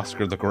 it's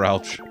Oscar the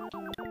Grouch.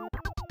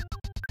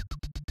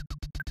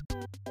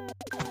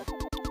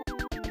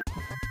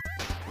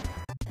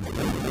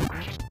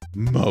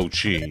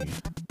 Mochi.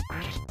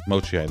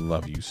 Mochi, I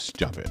love you.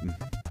 Stop it.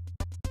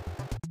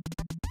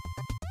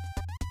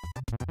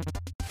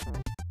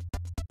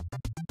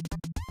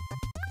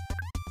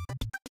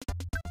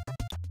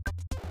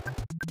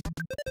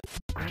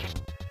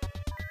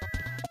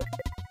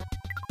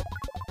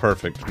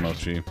 Perfect,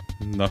 Mochi.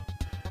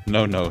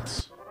 No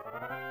notes.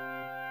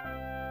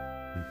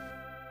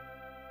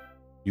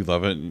 You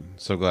love it.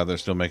 So glad they're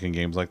still making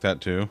games like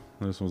that too.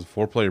 This was a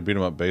 4-player beat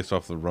 'em up based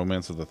off the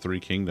Romance of the Three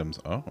Kingdoms.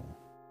 Oh.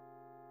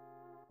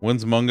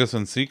 When's Among Us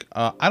and Seek?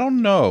 I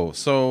don't know.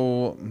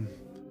 So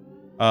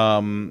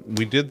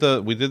we did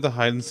the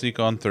hide and seek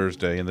on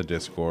Thursday in the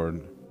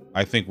Discord.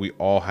 I think we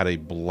all had a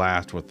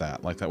blast with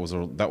that. Like that was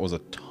a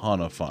ton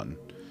of fun.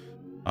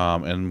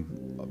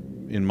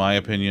 And in my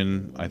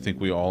opinion, I think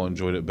we all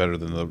enjoyed it better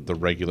than the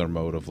regular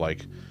mode of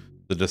like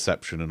the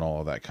deception and all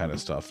of that kind of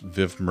stuff.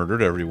 Viv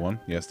murdered everyone.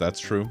 Yes, that's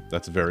true.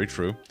 That's very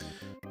true.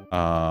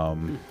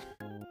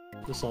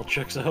 This all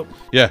checks out.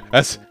 Yeah,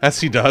 as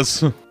he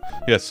does.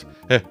 Yes,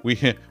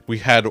 we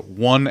had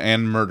one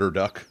and murder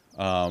duck.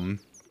 And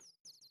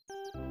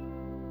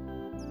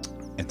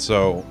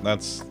so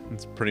that's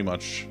pretty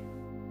much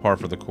par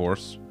for the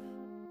course.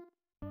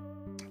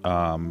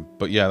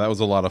 But yeah, that was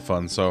a lot of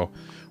fun. So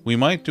we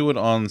might do it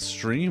on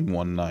stream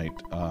one night.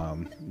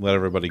 Let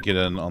everybody get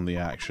in on the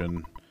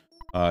action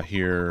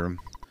here.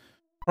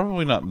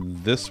 Probably not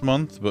this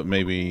month, but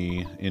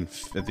maybe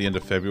at the end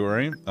of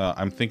February.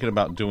 I'm thinking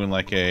about doing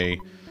like a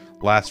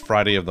last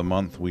Friday of the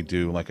month. We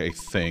do like a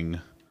thing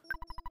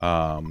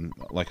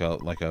like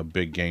a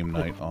big game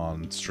night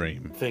on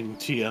stream. Thing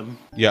TM.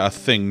 Yeah, a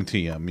thing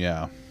TM.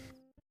 Yeah.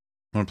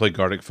 Want to play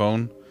Gartic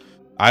Phone?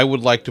 I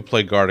would like to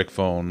play Gartic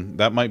Phone.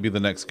 That might be the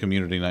next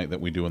community night that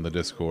we do in the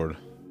Discord.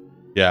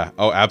 Yeah.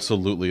 Oh,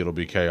 absolutely. It'll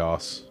be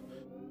chaos,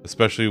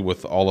 especially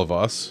with all of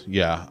us.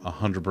 Yeah,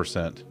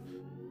 100%.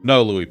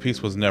 No, Louis,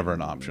 peace was never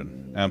an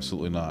option.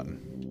 Absolutely not.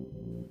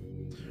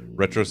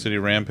 Retro City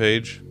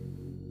Rampage.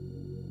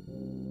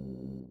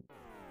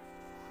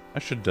 I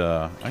could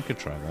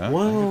try that.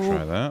 Well, I could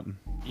try that.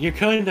 You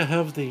kinda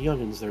have the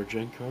youngins there,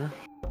 Jinkar.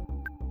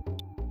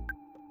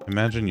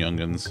 Imagine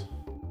youngins.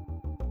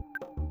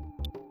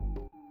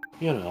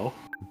 You know,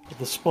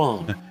 the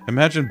spawn.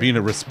 Imagine being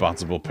a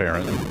responsible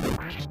parent.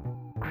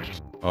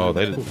 Oh,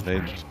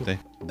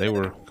 they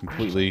were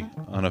completely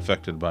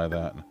unaffected by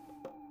that.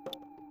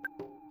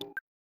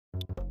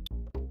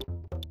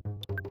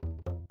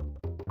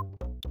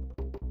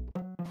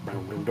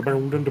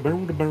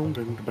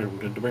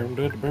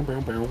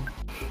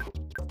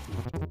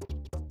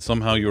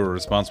 Somehow you were a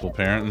responsible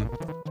parent.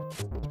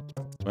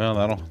 Well,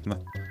 that'll...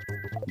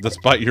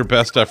 Despite your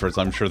best efforts,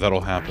 I'm sure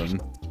that'll happen.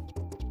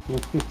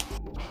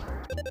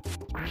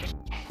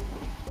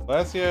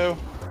 Bless you.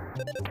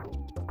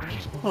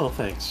 Oh,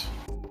 thanks.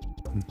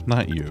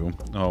 Not you.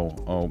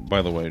 Oh,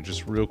 by the way,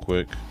 just real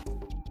quick.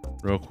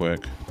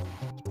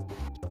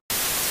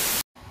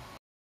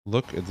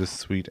 Look at this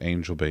sweet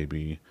angel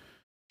baby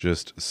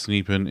just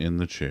sleeping in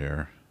the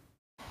chair.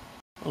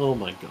 Oh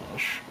my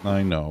gosh.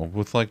 I know.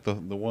 With like the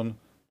one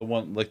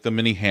like the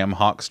mini ham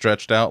hock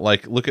stretched out.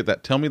 Like, look at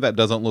that. Tell me that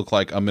doesn't look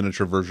like a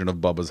miniature version of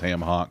Bubba's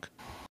ham hock.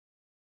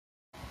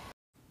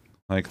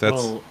 Like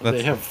that's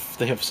they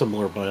have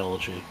similar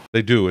biology.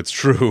 They do, it's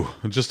true.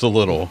 Just a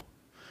little.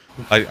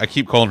 I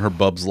keep calling her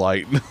Bub's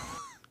Light.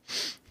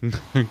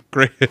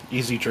 Great.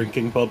 Easy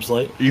drinking Bub's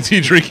Light.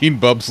 Easy drinking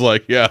Bub's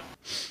Light, yeah.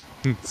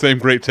 Same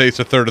great taste,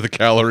 a third of the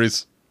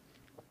calories.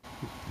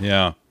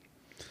 Yeah.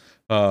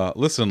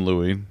 Listen,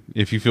 Louie,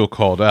 if you feel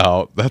called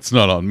out, that's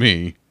not on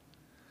me.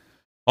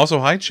 Also,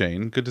 hi,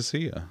 Shane. Good to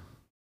see you.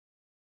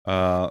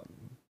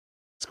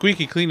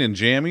 Squeaky clean and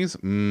jammies?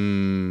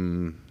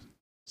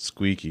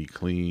 Squeaky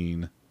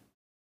clean.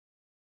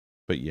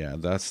 But yeah,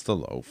 that's the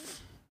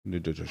loaf. I'm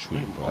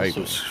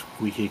also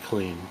squeaky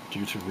clean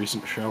due to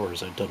recent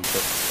showers I've done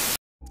for...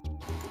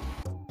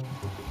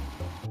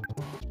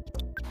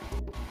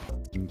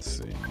 Let's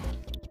see.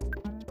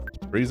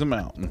 Breeze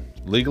Mountain.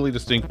 Legally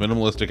distinct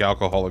minimalistic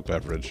alcoholic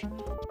beverage.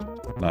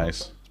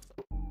 Nice.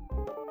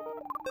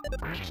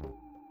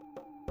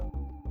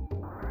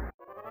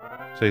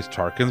 Today's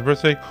Tarkin's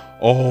birthday?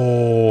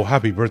 Oh,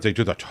 happy birthday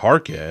to the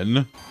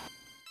Tarkin.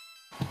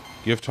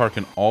 Give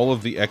Tarkin all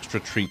of the extra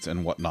treats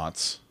and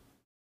whatnots.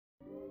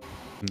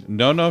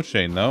 No,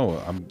 Shane,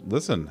 no.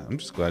 Listen, I'm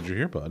just glad you're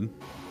here, bud.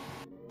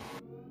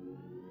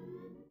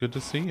 Good to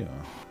see you.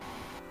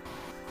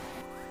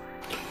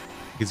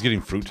 He's getting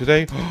fruit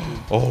today?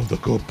 Oh, the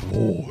good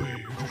boy.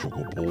 The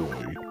good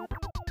boy.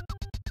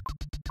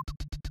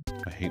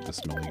 I hate the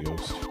smelly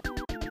ghost.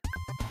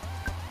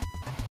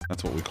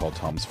 That's what we call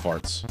Tom's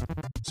farts.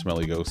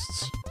 Smelly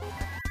ghosts.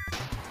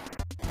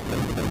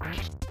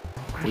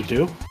 We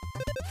do?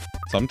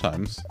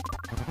 Sometimes.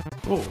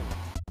 Oh.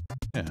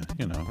 Yeah,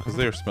 you know, because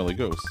they are smelly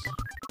ghosts.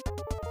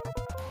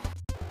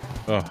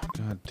 Oh,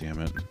 god damn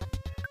it.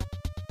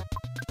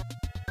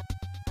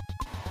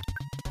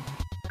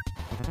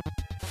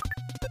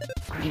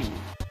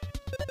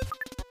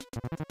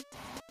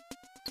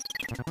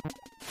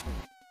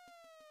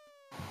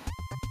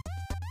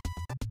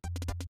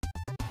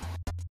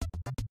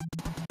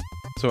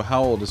 So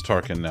how old is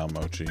Tarkin now,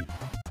 Mochi?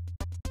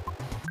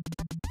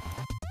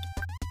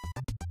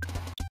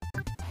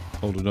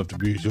 Old enough to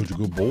be such a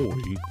good boy.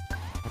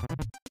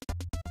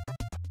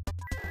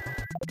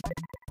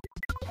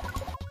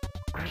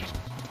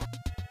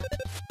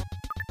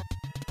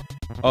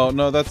 Oh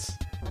no, that's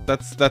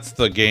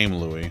the game,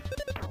 Louis.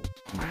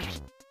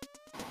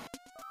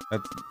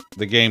 That's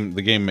the game.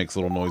 The game makes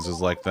little noises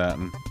like that.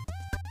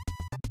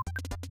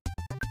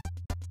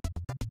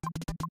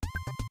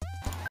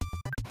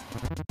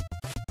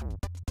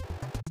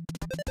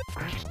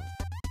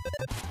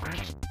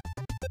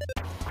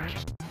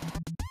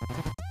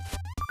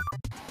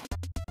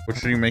 What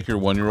should you make your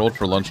 1-year-old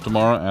for lunch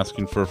tomorrow?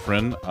 Asking for a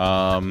friend.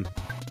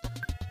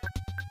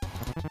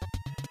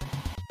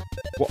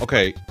 Well,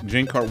 okay,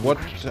 Jinkar,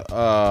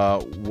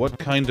 what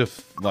kind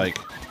of, like,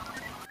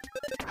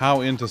 how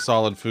into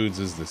solid foods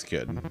is this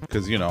kid?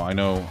 Because, you know, I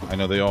know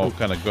they all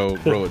kind of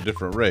grow at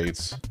different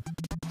rates.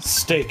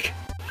 Steak.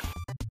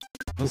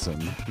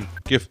 Listen,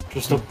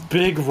 just a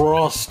big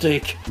raw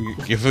steak.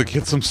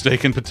 Get some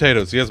steak and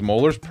potatoes. He has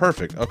molars?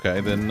 Perfect. Okay,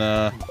 then,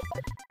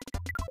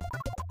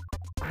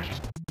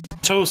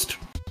 toast.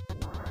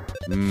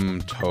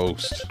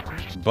 Toast.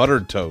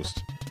 Buttered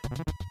toast.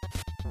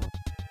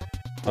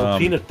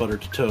 Peanut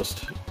buttered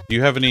toast. Do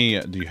you have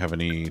any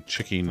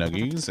chicky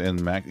nuggies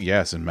and mac?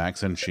 Yes, and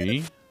max and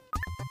cheese.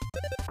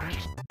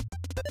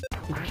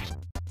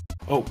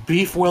 Oh,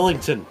 beef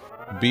Wellington.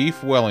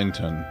 Beef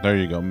Wellington. There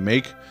you go.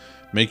 Make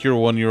Make your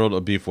 1-year-old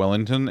a beef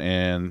Wellington,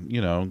 and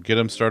you know, get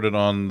him started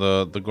on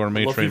the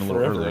gourmet Love train you a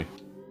little early.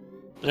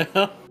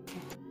 Yeah.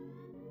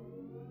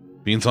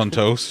 Beans on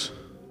toast.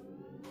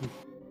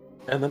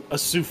 And then a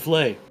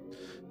souffle.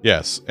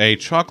 Yes, a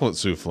chocolate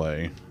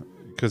souffle,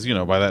 because you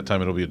know by that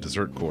time it'll be a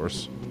dessert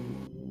course.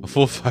 A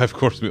full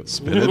 5-course meal,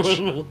 spinach.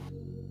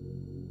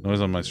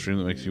 Noise on my stream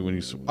that makes you when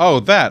you. Oh,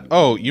 that.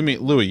 Oh, you mean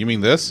Louis? You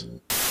mean this?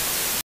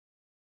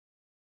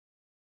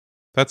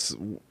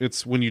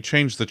 It's when you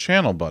change the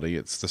channel, buddy.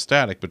 It's the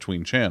static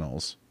between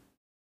channels.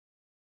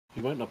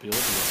 You might not be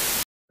looking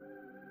at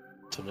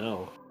to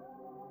know.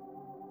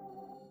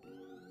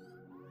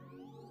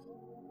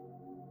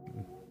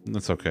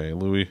 That's okay,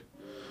 Louis.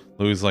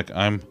 Louis like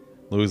I'm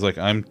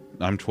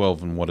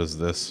 12, and what is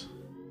this?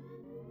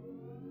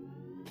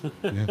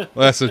 Yeah. Well,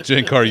 that's a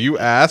Jinkar. You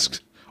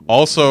asked.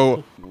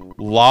 Also,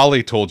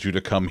 Lolly told you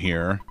to come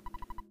here.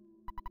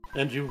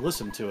 And you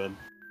listened to him.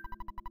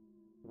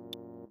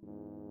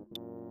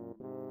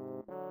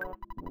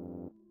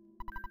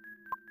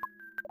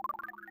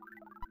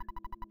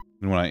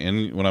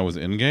 When I was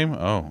in game?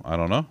 Oh, I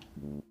don't know.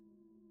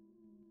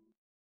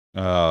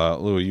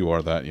 Louis, you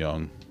are that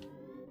young.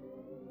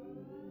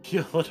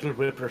 You little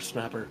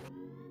whippersnapper.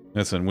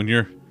 Listen, when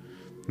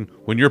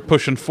you're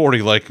pushing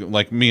 40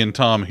 like me and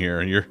Tom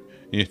here,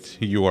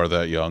 you are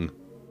that young.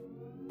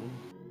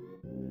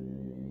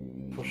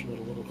 Pushing it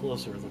a little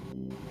closer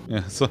than.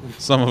 Yeah, so,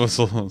 some of us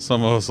a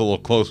little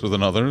closer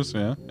than others.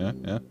 Yeah.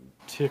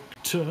 Tick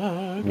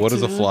tock. What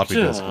is a floppy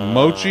disk?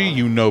 Mochi,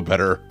 you know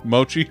better.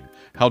 Mochi,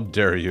 how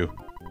dare you?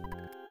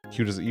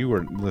 You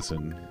were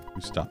listen.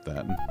 You stop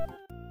that.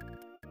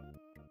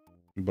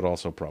 But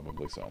also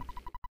probably so.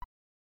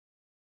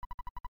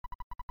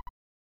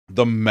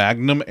 The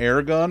Magnum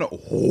air gun? Oh.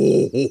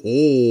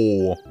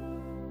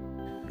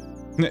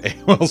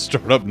 AOL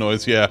startup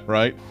noise, yeah,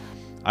 right?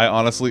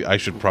 I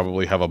should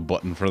probably have a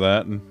button for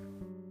that.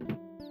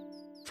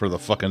 For the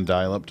fucking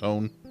dial-up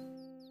tone.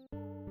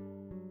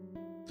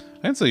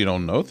 I didn't say you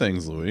don't know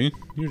things, Louis.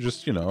 You're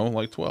just, you know,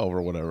 like 12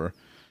 or whatever.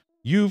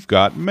 You've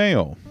got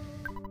mail.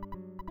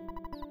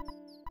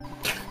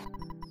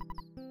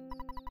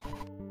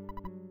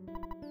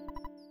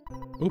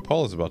 Ooh,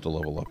 Paul is about to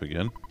level up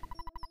again.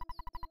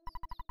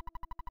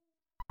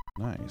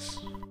 Nice.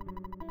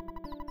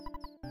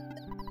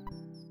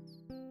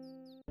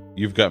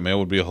 You've got mail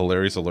would be a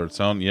hilarious alert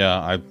sound.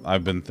 Yeah,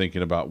 I've been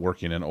thinking about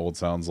working in old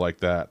sounds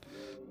like that.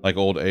 Like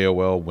old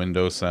AOL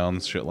Windows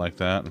sounds, shit like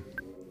that.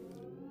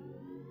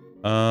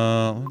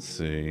 Let's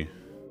see.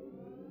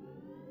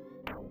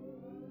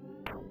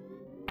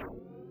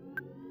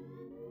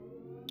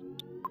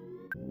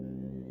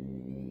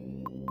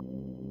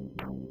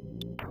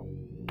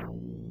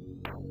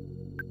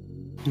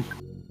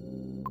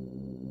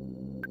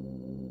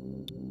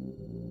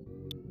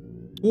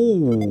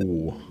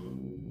 Ooh.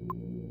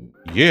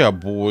 Yeah,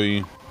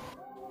 boy.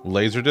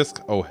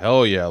 Laserdisc? Oh,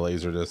 hell yeah,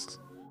 Laserdiscs.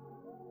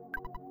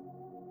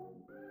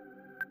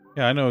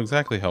 Yeah, I know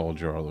exactly how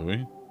old you are,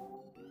 Louis.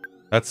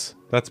 That's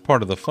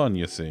part of the fun,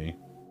 you see.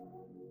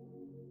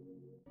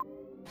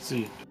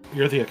 See,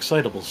 you're the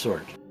excitable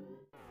sort.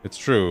 It's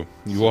true.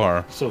 You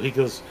are. So he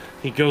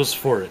goes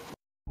for it.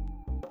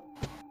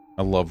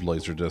 I loved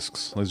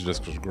Laserdiscs.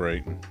 Laserdiscs was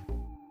great.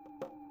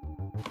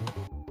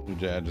 Your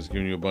dad just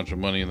giving you a bunch of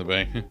money in the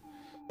bank.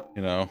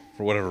 You know,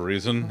 for whatever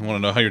reason. Want to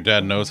know how your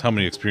dad knows how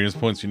many experience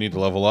points you need to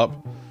level up?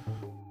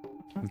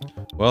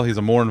 Well, he's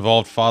a more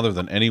involved father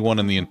than anyone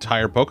in the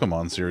entire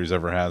Pokemon series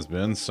ever has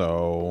been,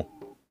 so...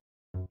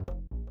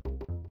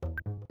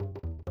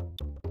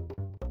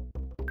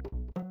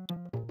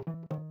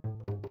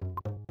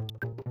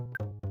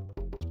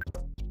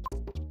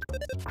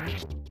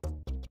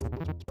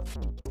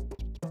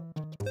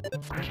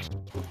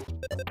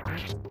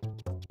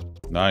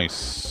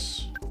 Nice.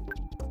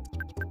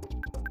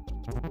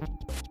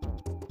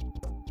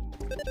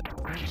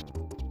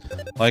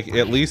 Like,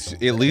 at least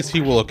he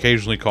will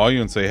occasionally call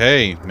you and say,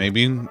 hey,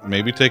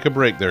 maybe take a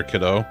break there,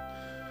 kiddo.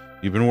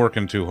 You've been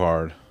working too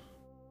hard.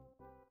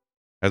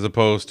 As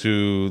opposed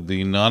to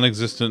the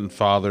non-existent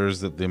fathers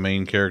that the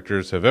main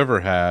characters have ever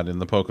had in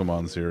the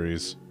Pokemon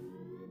series.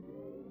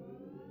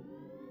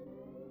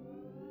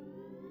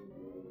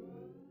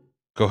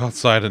 Go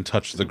outside and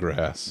touch the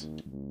grass.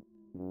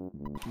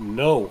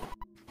 No.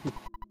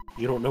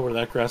 You don't know where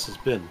that grass has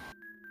been.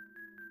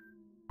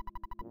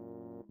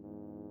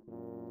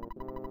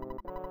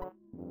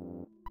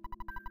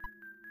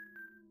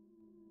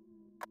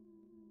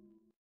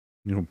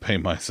 You don't pay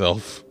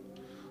myself.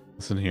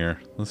 Listen here,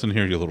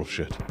 you little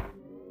shit.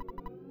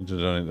 You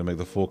don't need to make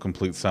the full,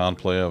 complete sound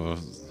play of a...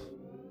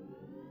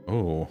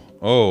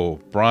 Oh,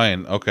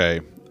 Brian. Okay,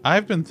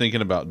 I've been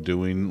thinking about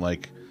doing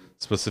like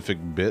specific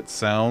bit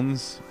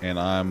sounds, and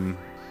I'm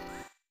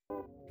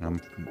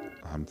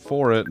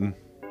for it. And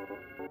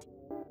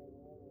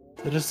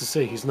that is to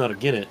say, he's not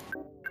against it.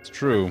 it's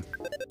true.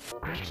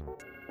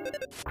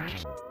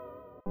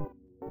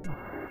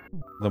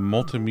 The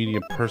multimedia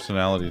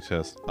personality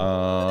test.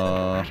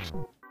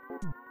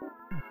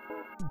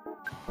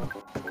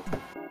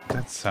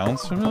 That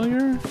sounds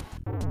familiar?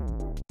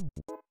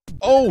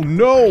 Oh,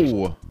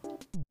 no!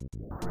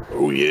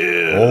 Oh,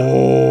 yeah!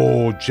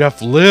 Oh,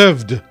 Jeff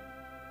lived!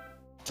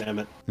 Damn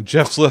it.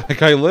 That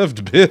guy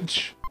lived,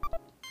 bitch!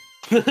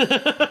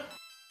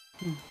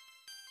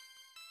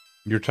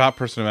 Your top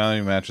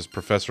personality match is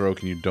Professor Oak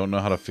and you don't know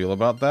how to feel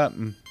about that?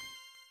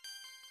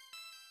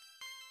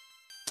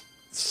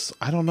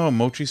 I don't know,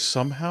 Mochi,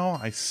 somehow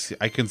I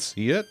can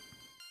see it.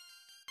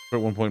 At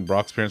one point,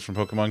 Brock's parents from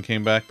Pokemon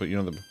came back, but you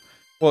know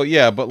well,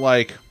 yeah, but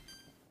like,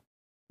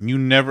 you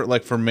never,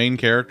 like, for main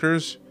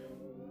characters,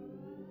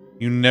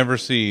 you never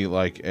see,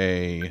 like,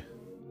 I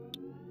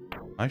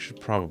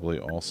should probably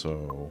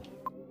also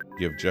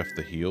give Jeff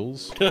the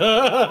heals.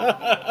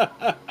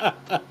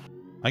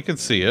 I can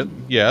see it.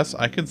 Yes,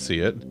 I can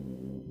see it.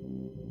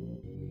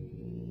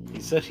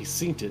 He said he's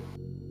seen it.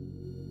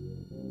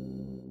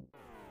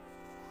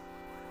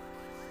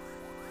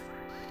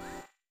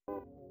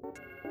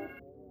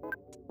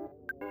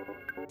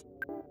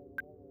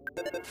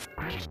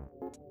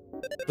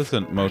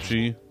 Listen,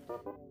 Mochi.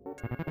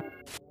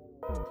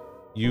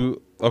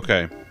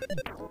 Okay.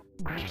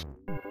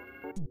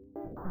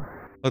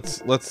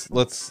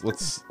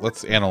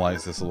 Let's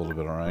analyze this a little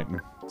bit, all right?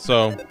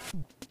 So,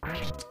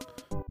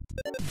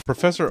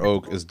 Professor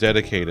Oak is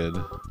dedicated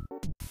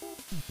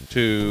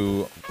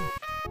to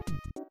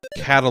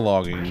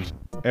cataloging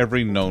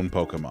every known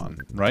Pokemon,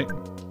 right?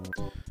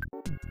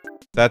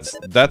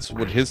 That's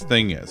what his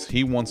thing is.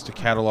 He wants to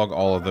catalog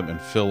all of them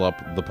and fill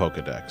up the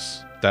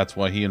Pokedex. That's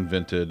why he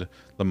invented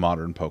the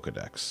modern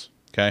Pokedex.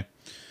 Okay?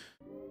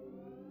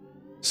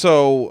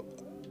 So,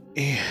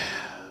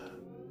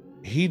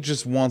 he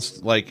just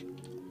wants, like...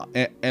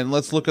 And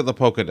let's look at the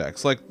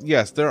Pokedex. Like,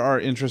 yes, there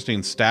are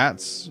interesting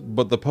stats,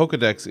 but the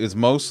Pokedex is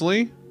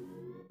mostly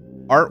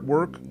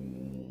artwork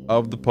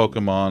of the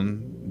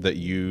Pokemon that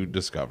you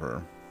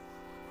discover.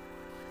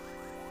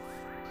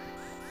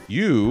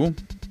 You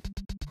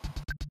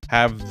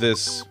have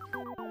this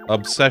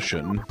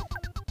obsession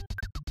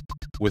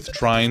with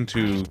trying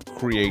to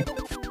create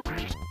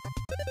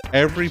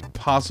every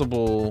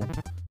possible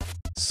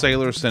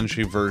Sailor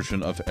Senshi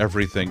version of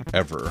everything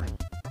ever.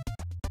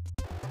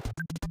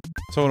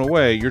 So in a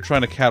way, you're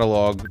trying to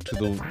catalog to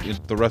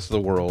the rest of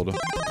the world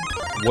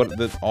what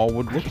that all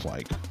would look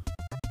like.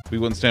 We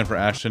wouldn't stand for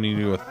Ashton, you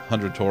knew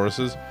 100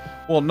 Tauruses.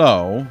 Well,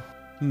 no.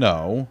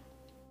 No.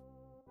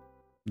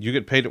 You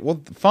get paid...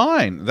 Well,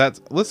 fine.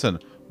 Listen,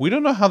 we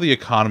don't know how the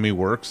economy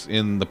works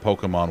in the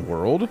Pokemon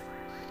world.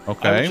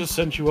 Okay? I just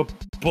sent you a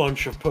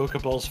bunch of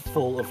Pokeballs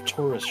full of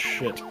tourist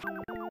shit.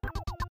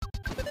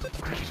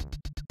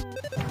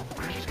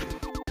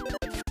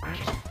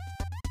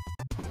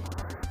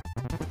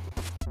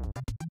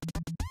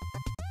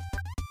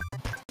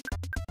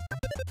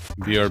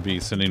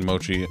 BRB sending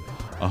Mochi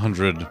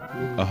 100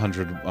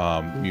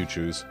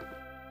 Mewtwo's.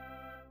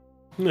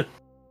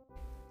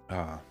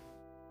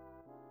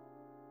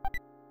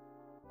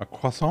 A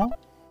croissant?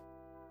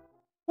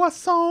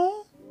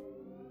 Croissant?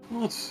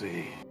 Let's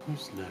see.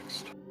 Who's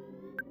next?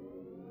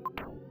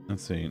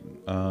 Let's see.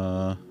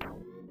 Oh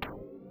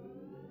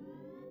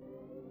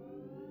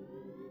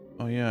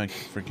yeah, I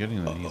keep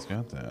forgetting that he's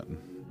got that.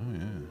 Oh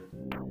yeah.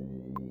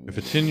 If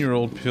a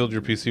 10-year-old filled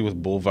your PC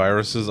with bull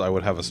viruses, I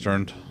would have a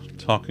stern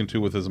talking to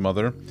with his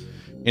mother.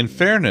 In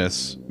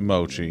fairness,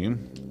 Mochi,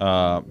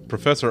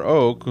 Professor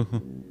Oak,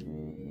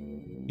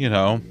 you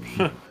know,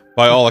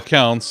 by all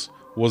accounts,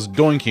 was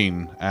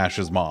doinking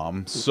Ash's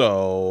mom,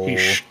 so... He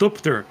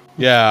stooped her.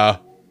 Yeah.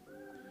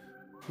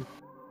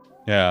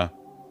 Yeah.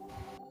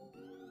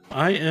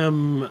 I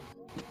am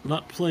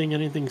not playing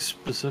anything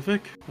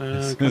specific.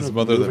 It's kind his of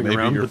mother that moving maybe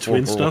around you're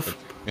between forward. stuff.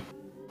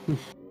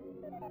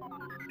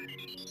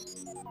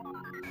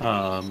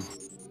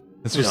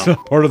 This was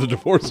not part of the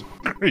divorce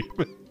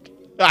agreement.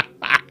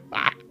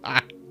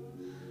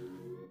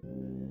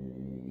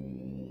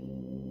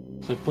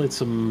 So I played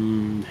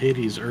some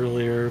Hades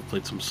earlier,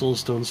 played some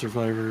Soulstone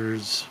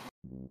Survivors,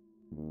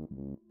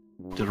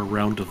 did a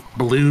round of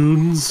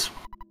Balloons.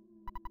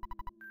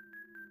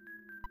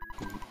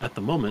 At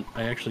the moment,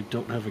 I actually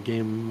don't have a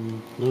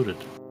game loaded.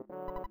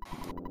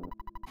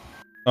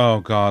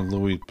 Oh god,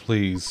 Louis,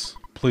 please.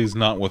 Please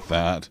not with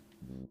that.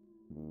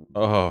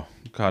 Oh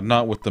god,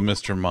 not with the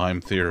Mr.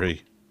 Mime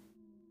theory.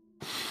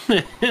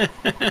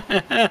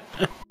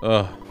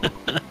 Ugh.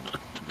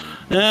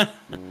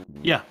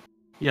 Yeah.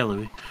 Yeah,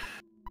 Louis.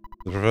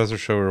 The professor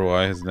showed her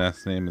why his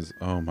last name is...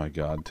 Oh my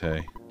god,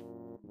 Tay.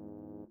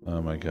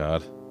 Oh my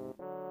god.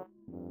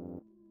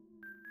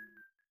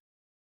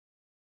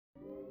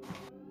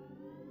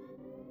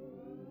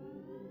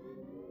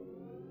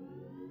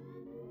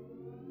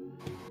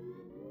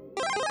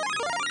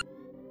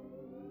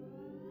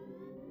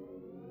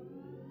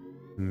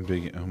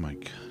 Big... Oh my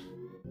god.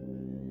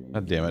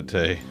 God damn it,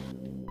 Tay.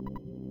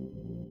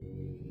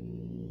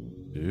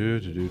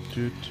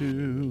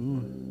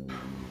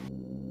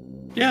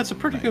 Yeah, it's a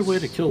pretty Nice. good way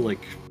to kill,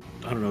 like,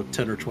 I don't know,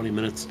 10 or 20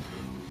 minutes.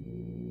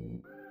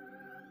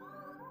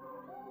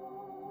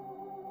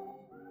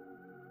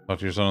 Talk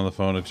to your son on the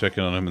phone and check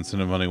in on him and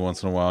send him money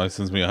once in a while. He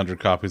sends me 100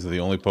 copies of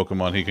the only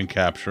Pokemon he can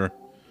capture.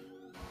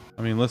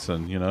 I mean,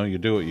 listen, you know, you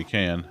do what you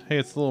can. Hey,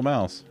 it's the little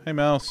mouse. Hey,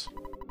 mouse.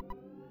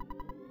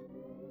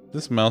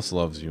 This mouse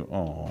loves you.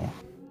 Aw.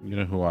 You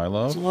know who I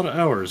love? It's a lot of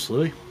hours,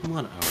 Louie. A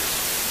lot of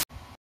hours.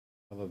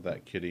 I love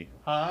that kitty.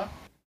 Huh?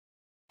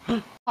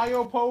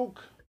 Hi-yo,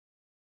 poke.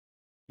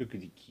 Look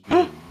at the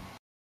kitty.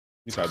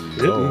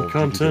 Hidden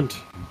content.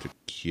 The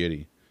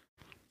kitty.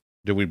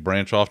 Did we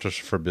branch off to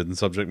forbidden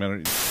subject matter?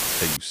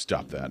 Hey, you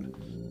stop that.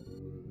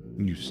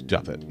 You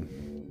stop it.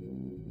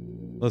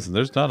 Listen,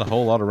 there's not a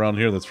whole lot around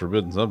here that's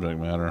forbidden subject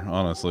matter,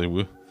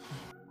 honestly.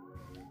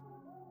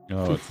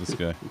 Oh, it's this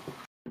guy.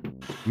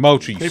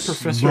 Mochi. Hey,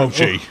 Professor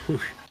Mochi.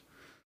 Oak.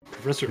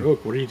 Professor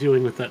Oak, what are you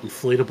doing with that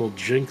inflatable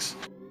Jinx?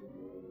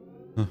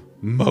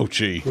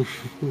 Mochi.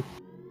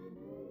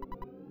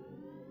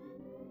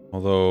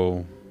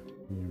 Although,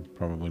 you're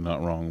probably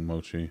not wrong,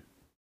 Mochi.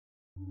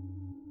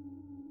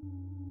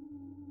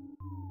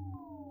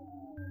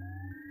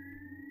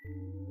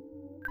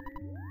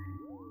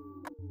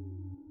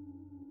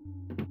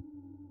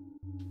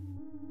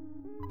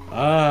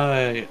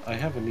 I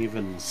haven't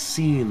even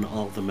seen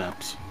all the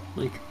maps.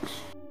 Like,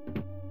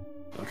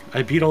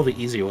 I beat all the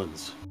easy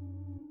ones.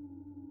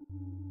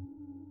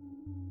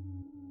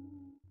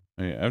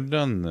 Hey, I've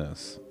done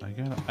this. I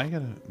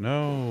gotta.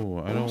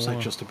 No, I don't. What was I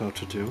want... just about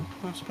to do?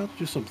 I was about to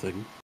do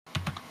something.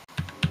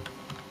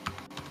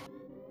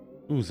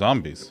 Ooh,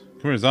 zombies!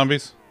 Come here,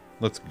 zombies.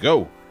 Let's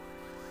go.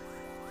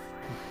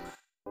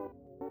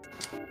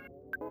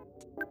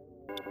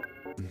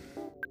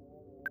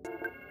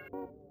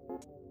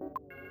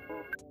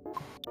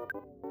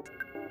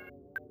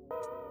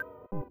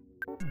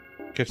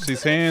 Catch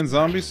these hands,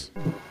 zombies.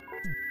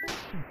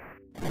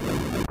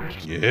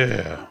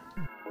 Yeah.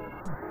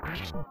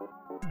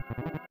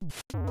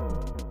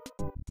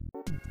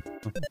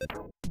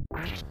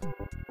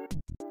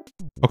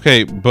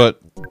 Okay,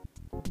 but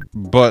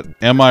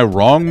am I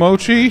wrong,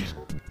 Mochi?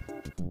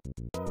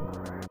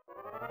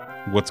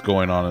 What's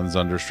going on in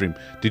Zunderstream?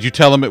 Did you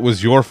tell him it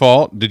was your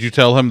fault? Did you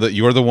tell him that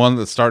you're the one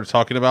that started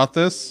talking about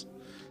this?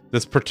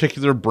 This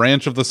particular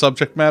branch of the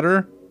subject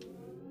matter?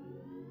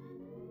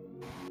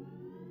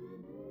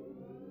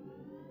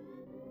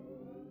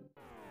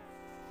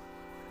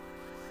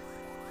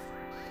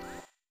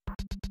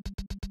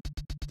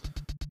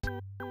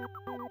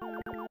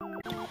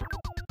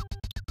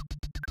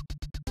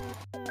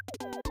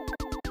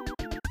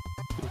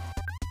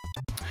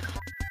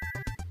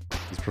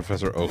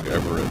 Professor Oak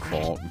ever at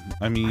fault?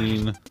 I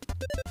mean...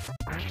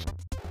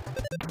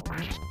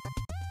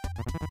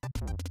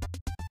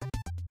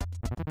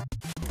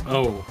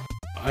 Oh,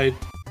 I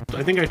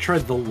think I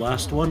tried the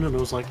last one and I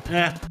was like,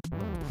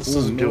 this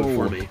doesn't do it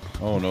for me.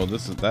 Oh no,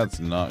 that's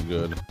not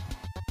good.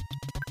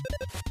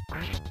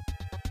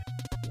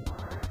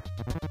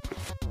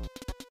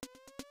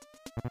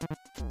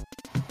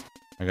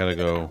 I gotta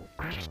go.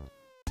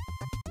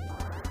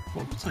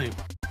 What was I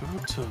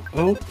about to...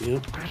 Oh, yeah.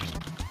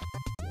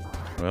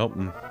 Well,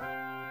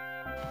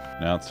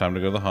 now it's time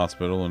to go to the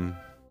hospital and,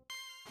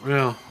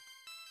 Yeah.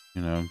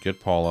 you know, get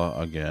Paula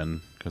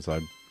again, because I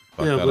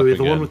fucked Yeah, that Louis, up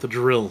the again. one with the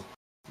drill.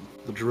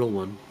 The drill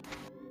one.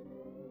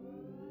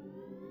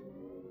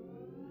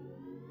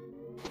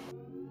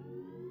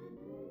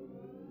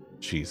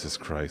 Jesus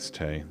Christ,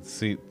 hey.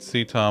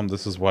 See, Tom,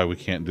 this is why we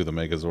can't do the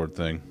Megazord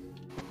thing.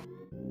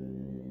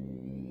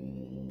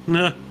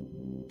 Nah.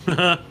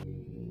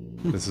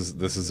 This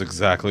is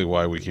exactly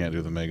why we can't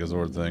do the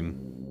Megazord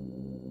thing.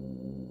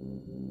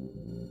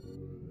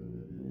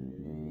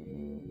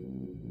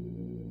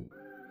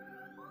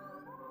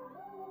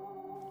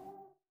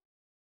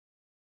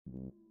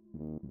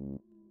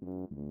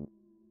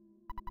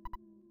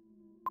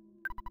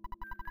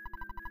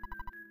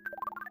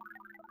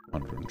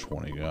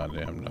 $120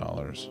 goddamn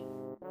dollars.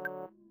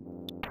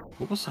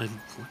 What was I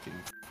looking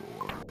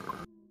for?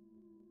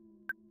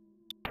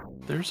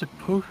 There's a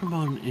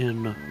Pokemon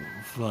in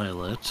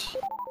Violet.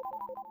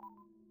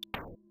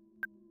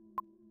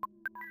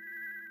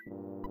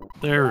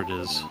 There it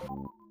is.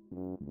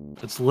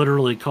 It's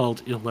literally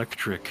called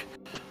Electric.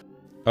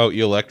 Oh,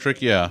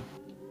 electric, yeah.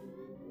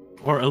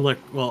 Or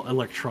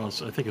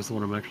Electros, I think is the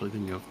one I'm actually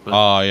thinking of. But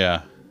Oh,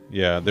 yeah.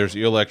 Yeah, there's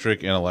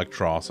Electric and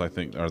Electros, I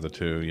think, are the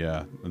two,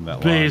 yeah, in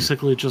that line.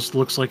 basically just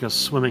looks like a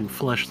swimming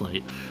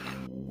fleshlight.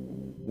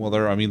 Well,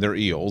 they're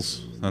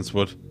eels. That's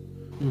what,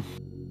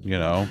 you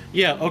know.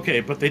 Yeah, okay,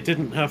 but they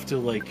didn't have to,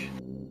 like...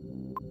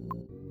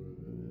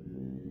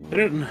 They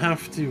didn't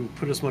have to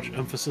put as much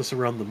emphasis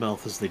around the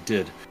mouth as they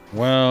did.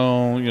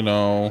 Well, you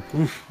know.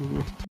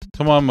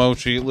 Come on,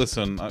 Mochi,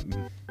 listen. God,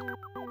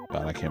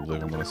 I can't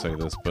believe I'm going to say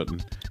this, but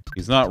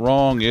he's not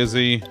wrong, is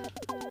he?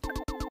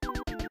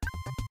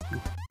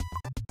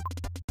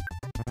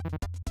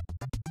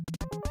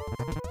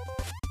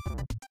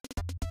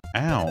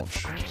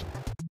 Ouch.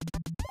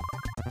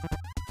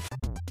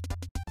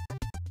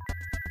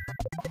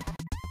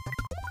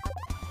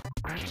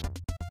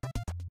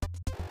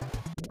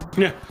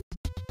 Yeah.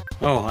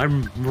 Oh,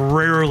 I'm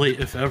rarely,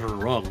 if ever,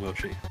 wrong,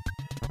 Mochi.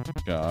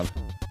 God.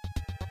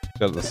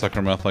 Got the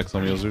sucker mouth like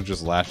some who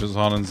just lashes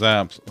on and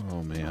zaps.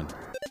 Oh, man.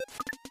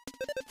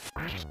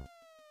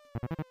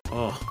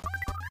 Oh.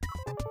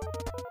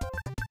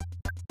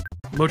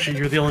 Mochi,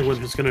 you're the only one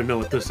who's gonna know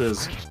what this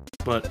is,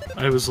 but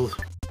I was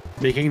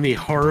making the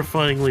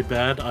horrifyingly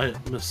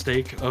bad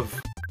mistake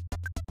of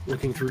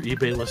looking through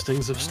eBay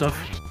listings of stuff,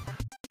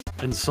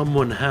 and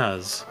someone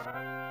has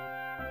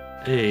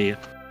a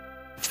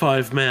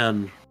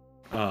 5-man,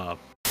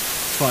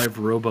 5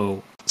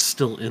 robo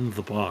still in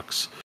the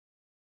box.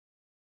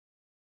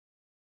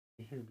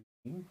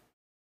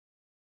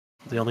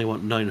 They only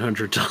want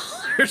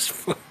 $900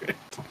 for it.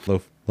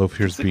 Loaf,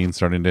 here's Bean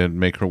starting to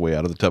make her way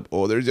out of the tub.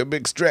 Oh, there's a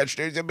big stretch.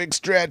 There's a big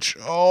stretch.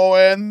 Oh,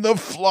 and the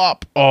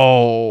flop.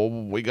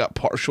 Oh, we got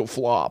partial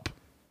flop.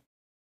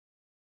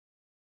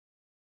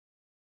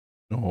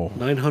 Oh,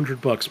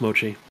 $900,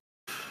 Mochi.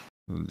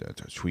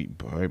 that's a sweet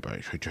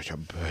bye-bye. Such a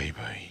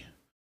bye-bye.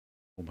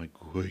 Oh, my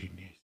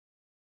goodness.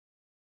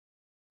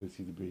 Let's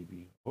see the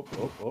baby. Oh,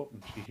 oh, oh.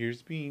 She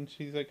hears Bean.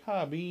 She's like,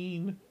 hi,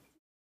 Bean.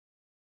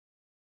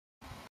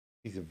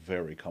 She's a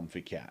very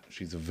comfy cat.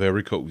 She's a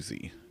very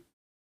cozy.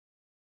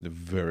 A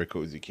very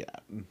cozy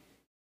cat.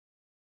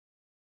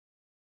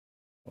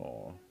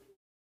 Oh.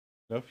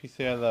 Love, you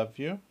say I love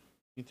you?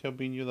 You tell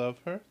Bean you love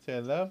her? Say I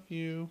love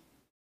you.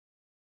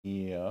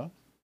 Yeah.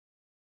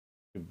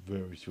 You're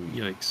very sweet.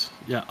 Yikes.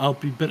 Yeah, I'd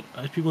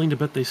be willing to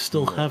bet they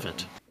still have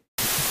it.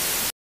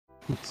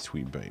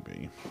 Sweet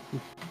baby.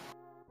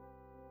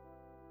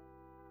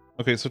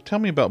 Okay, so tell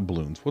me about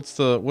balloons. What's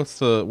the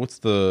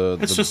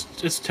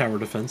It's tower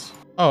defense.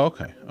 Oh,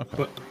 okay. Okay.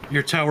 But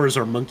your towers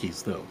are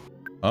monkeys though.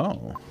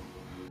 Oh.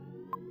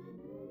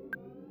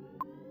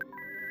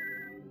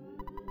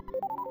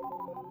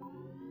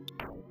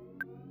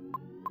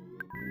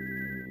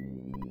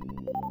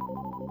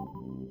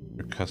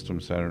 Your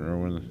custom Saturn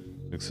Irwin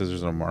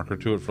scissors and a marker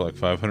to it for like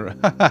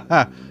 500.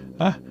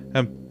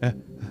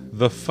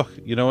 The fuck,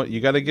 you know what? You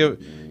gotta give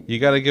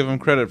him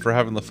credit for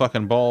having the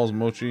fucking balls,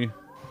 Mochi.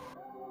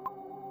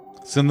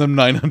 Send them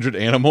 900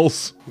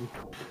 animals.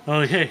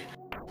 Oh, hey,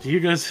 do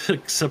you guys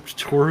accept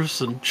tours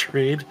and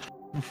trade?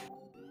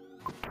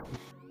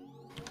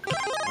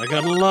 I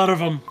got a lot of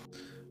them.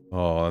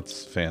 Oh,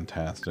 that's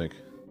fantastic.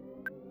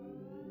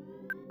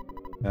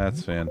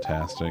 That's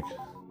fantastic.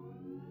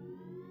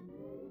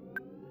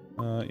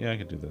 Yeah, I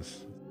could do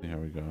this. Here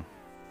we go.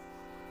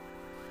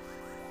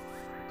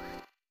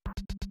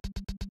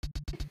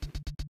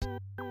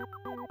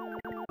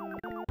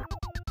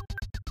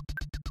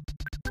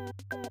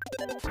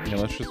 Yeah,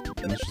 let's just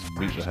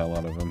beat the hell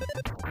out of him.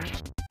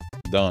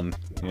 Done.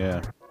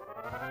 Yeah.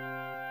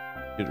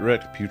 Get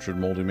wrecked, putrid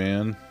moldy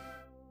man.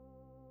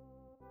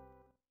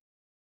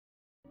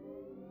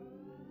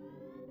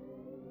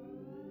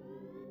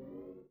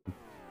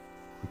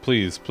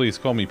 Please, please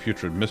call me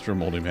putrid. Mr.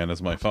 Moldy Man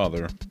is my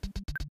father.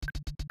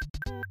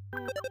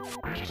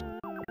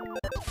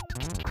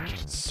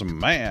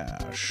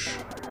 Smash!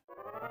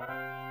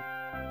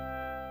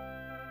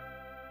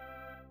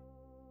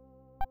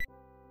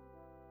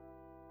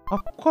 A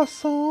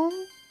croissant?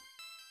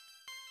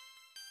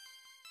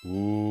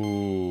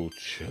 Ooh,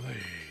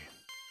 chili.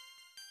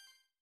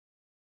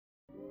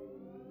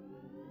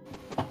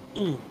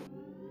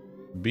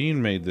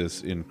 Bean made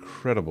this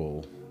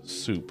incredible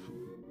soup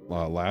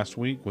last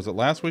week. Was it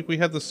last week we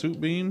had the soup,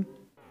 Bean?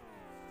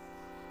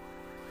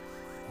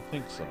 I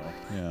think so,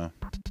 yeah.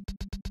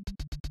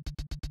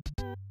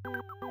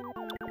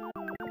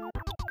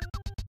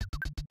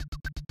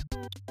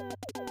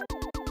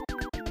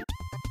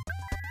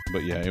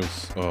 But yeah, it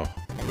was, oh,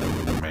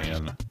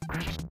 man.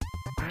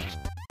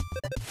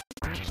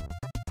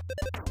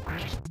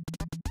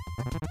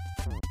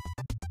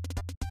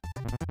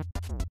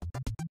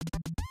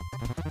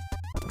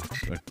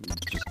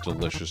 Just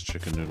delicious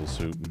chicken noodle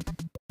soup.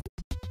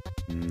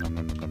 Nom,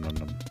 nom, nom, nom,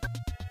 nom.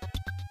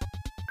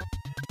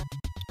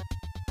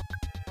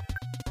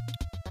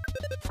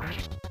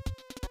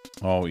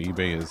 Oh,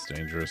 eBay is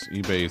dangerous.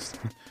 eBay's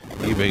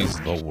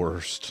the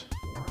worst.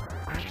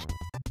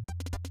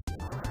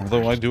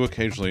 Although I do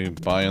occasionally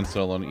buy and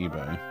sell on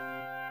eBay.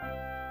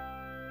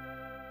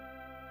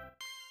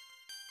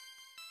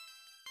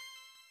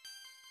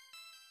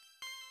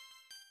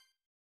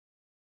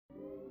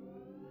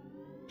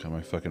 Got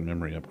my fucking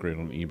memory upgrade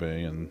on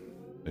eBay and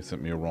they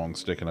sent me a wrong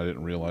stick and I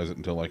didn't realize it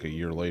until like a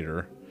year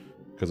later.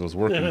 Because it was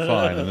working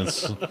fine and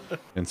then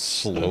and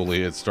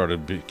slowly it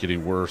started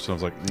getting worse. And I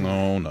was like,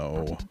 no,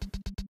 no.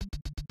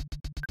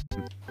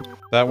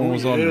 That one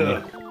was on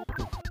me.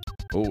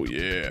 Oh,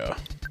 yeah.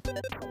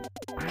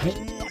 Oh,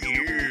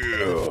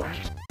 yeah.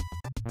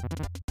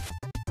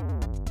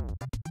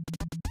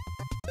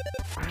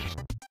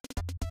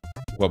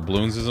 What,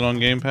 Bloons isn't on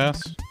Game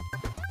Pass?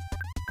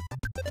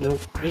 No,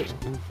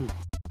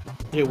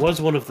 it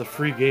was one of the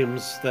free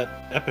games that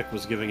Epic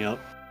was giving out.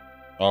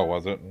 Oh,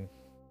 was it?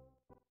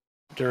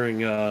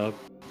 During, when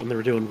they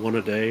were doing one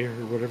a day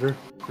or whatever.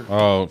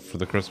 Oh, for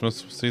the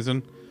Christmas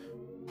season?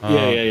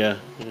 Yeah.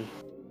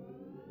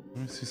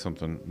 Let me see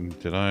something.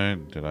 Did I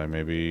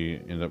maybe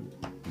end up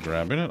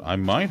grabbing it? I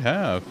might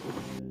have.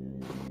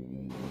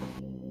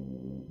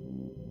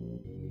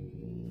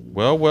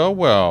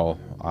 Well.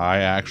 I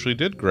actually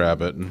did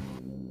grab it.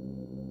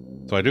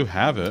 So I do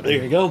have it.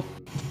 There you go.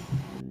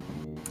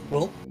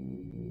 Well,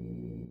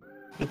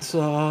 It's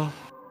a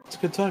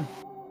good time.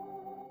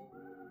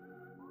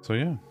 So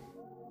yeah.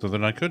 So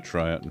then I could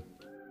try it.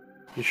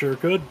 You sure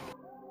could.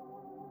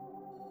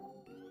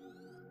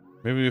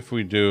 Maybe if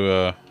we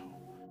do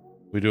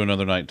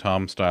another night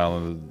Tom style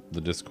in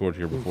the Discord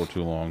here before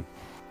too long.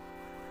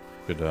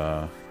 Could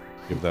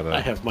give that a... I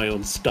have my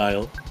own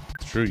style.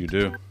 It's true, you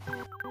do.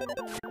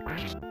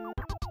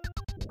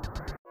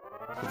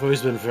 I've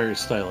always been very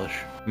stylish.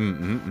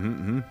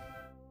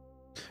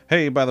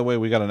 Hey, by the way,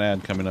 we got an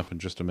ad coming up in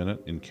just a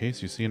minute. In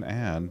case you see an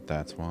ad,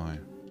 that's why.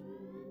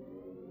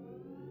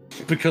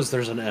 Because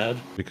there's an ad?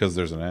 Because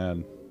there's an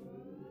ad.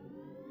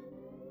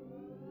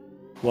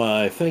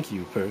 Why, thank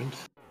you, Parent.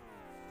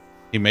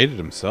 He made it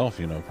himself,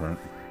 you know, Parent.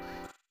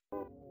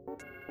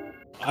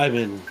 I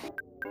mean,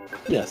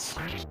 yes.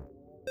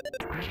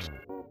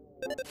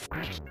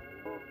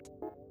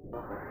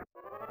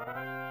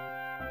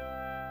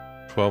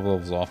 $12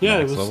 levels off. Yeah, it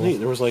max was level. neat.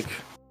 There was like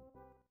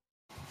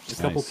a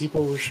couple Nice.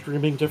 people were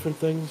streaming different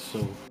things,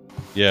 so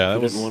Yeah, if that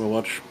you was. didn't want to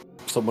watch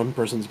one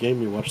person's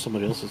game, you watch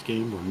somebody else's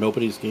game or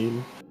nobody's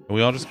game.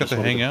 We all just got Just to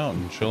wanted hang to out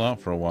and chill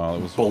out for a while.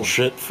 It was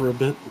Bullshit for a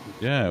bit.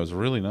 Yeah, it was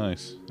really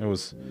nice. It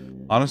was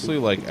honestly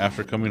like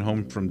after coming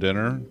home from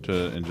dinner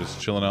and just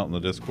chilling out in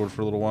the Discord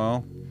for a little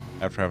while,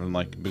 after having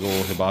like big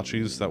old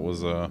hibachis. That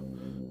was a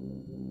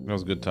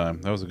good time.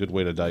 That was a good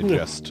way to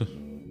digest.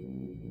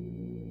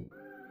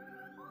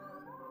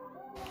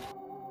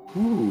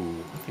 Ooh,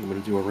 I think I'm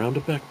gonna do a round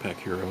of Backpack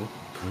Hero.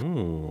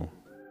 Ooh.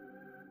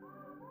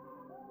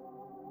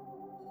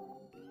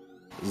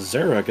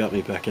 Zara got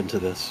me back into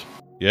this.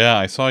 Yeah,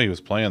 I saw he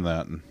was playing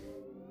that.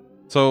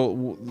 So,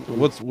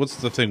 what's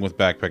the thing with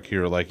Backpack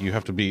Hero? Like, you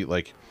have to be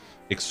like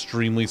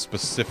extremely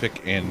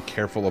specific and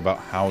careful about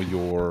how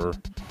you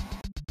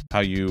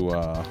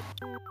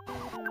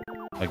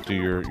like do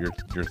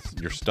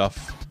your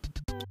stuff,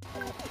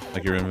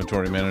 like your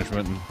inventory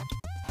management.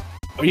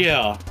 Oh,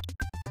 yeah.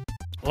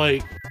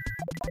 Like,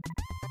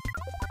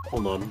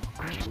 hold on.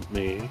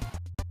 Me.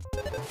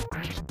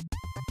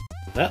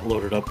 That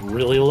loaded up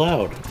really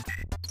loud.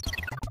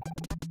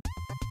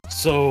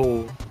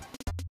 So,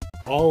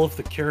 all of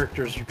the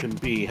characters you can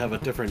be have a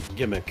different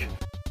gimmick.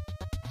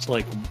 It's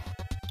like,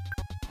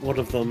 one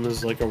of them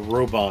is like a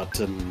robot,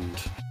 and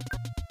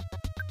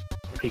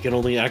he can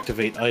only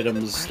activate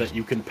items that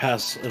you can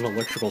pass an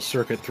electrical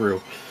circuit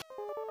through.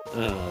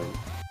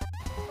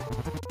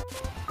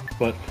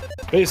 But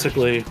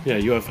basically, yeah,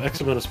 you have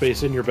X amount of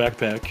space in your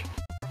backpack,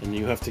 and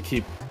you have to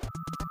keep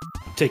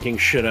taking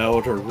shit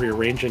out or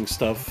rearranging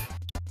stuff,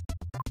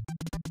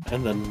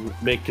 and then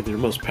make your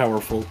most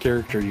powerful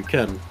character you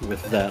can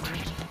with that.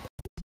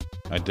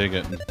 I dig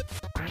it.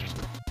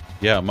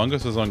 Yeah, Among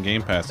Us is on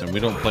Game Pass, and we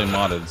don't play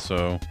modded,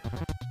 so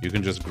you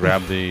can just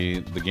grab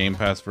the Game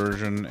Pass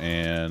version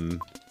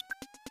and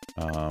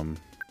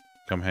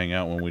come hang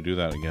out when we do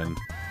that again.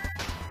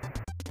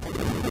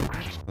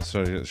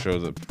 So it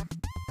shows that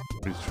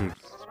pretty true.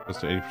 Close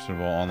to 80%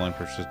 of all online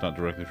purchases not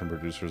directly from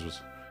producers was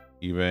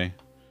eBay,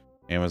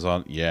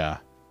 Amazon. Yeah.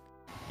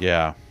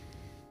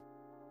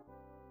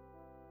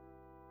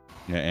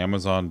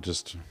 Amazon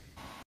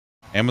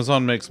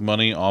makes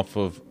money off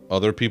of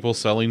other people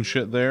selling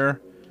shit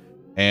there,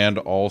 and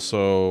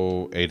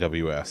also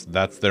AWS.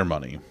 That's their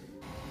money.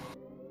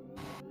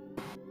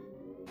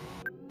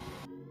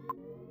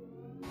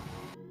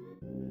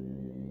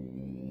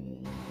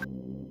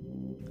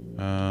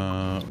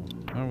 How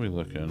are we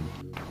looking?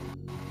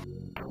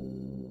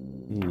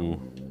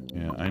 Ooh,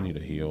 yeah, I need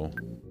a heal.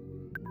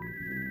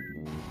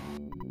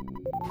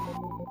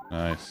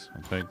 Nice,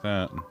 I'll take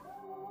that.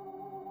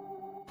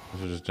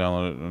 So just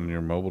download it on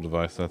your mobile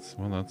device.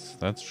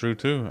 That's true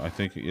too. I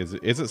think is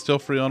it still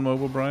free on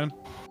mobile, Brian?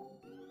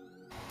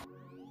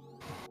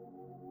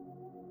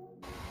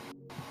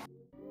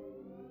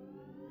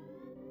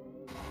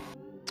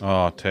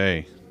 Oh,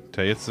 Tay,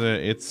 it's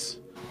the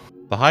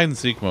hide and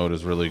seek mode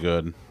is really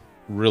good.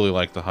 Really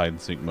like the hide and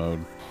seek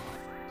mode.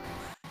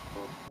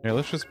 Here,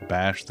 let's just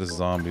bash this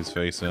zombie's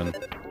face in.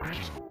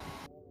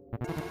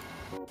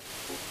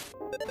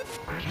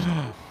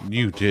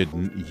 You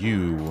didn't,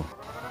 you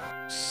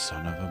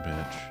son of a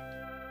bitch.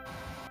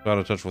 Out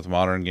of touch with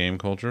modern game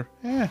culture?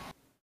 Eh.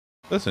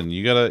 Listen,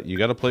 you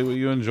gotta play what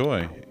you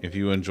enjoy. If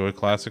you enjoy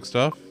classic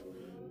stuff,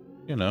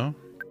 you know,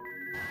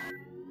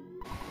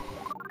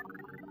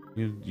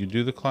 you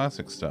do the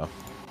classic stuff.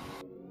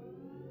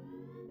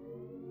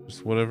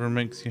 Just whatever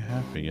makes you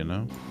happy, you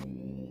know?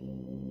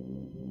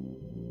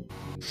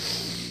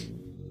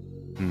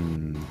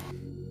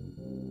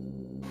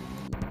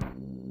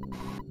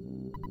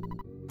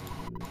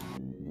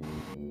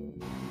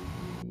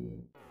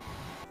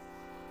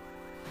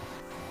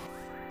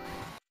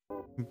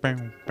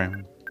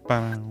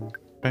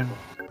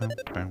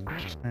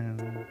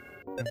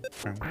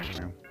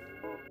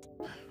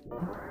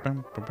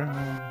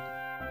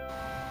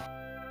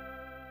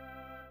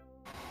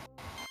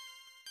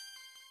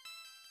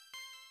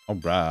 All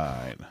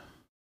right.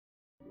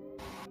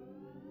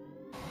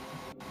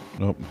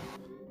 Nope.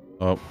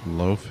 Oh,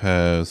 Loaf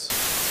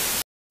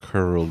has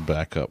curled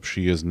back up.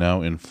 She is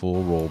now in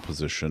full roll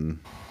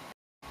position.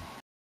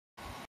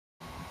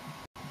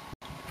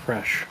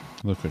 fresh.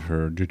 Look at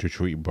her,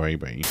 sweet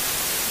baby.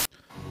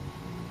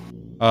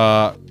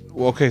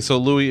 Okay, so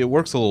Louis, it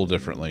works a little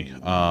differently.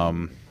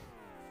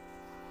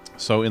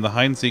 So in the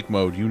hide and seek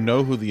mode, you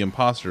know who the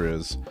imposter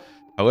is.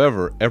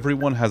 However,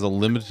 everyone has a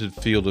limited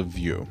field of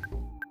view.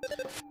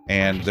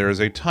 And there is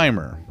a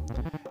timer.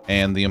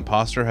 And the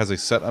imposter has a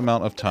set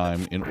amount of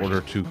time in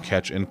order to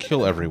catch and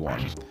kill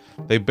everyone.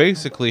 They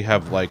basically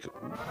have, like,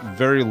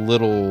 very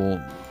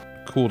little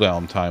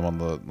cooldown time on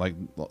the, like,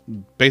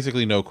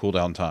 basically no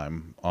cooldown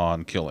time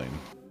on killing.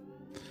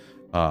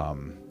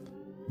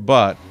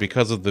 But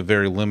because of the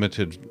very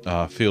limited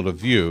field of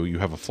view, you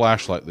have a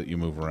flashlight that you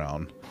move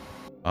around.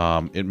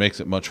 It makes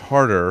it much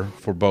harder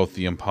for both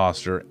the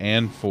imposter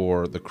and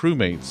for the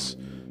crewmates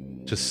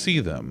to see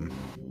them.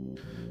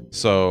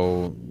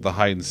 So the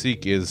hide and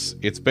seek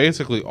it's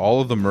basically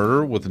all of the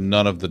murder with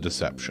none of the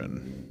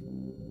deception.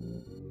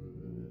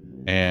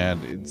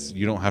 And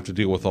you don't have to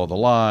deal with all the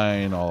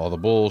lying, all the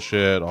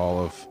bullshit,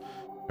 all of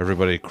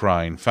everybody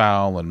crying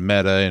foul and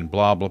meta and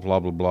blah blah blah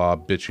blah blah,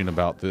 bitching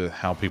about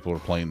how people are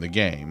playing the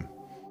game.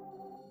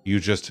 You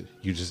just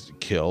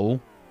kill,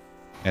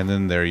 and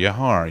then there you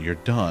are. You're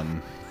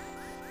done.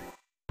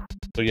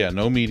 So yeah,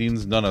 no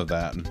meetings, none of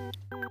that.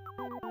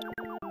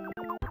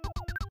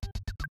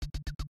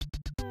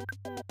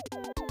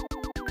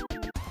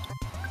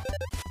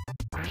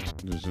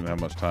 Just didn't have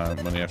much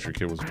time. Money after your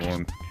kid was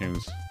born.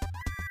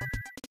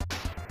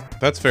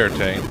 That's fair,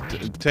 Tay.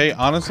 Tay,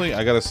 honestly,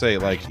 I gotta say,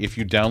 like, if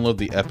you download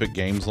the Epic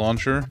Games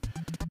Launcher,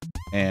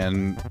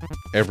 and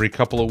every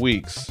couple of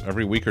weeks,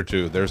 every week or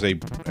two, there is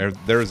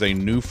a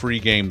new free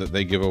game that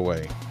they give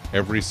away.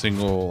 Every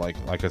single,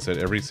 like I said,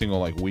 every single,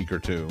 like, week or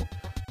two.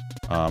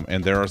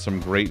 And there are some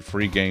great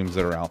free games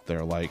that are out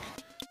there, like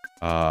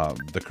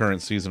the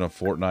current season of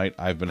Fortnite.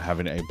 I've been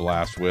having a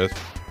blast with.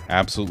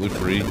 Absolutely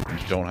free. You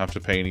don't have to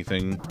pay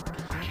anything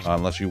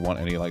unless you want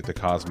any, like, the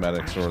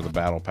cosmetics or the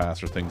battle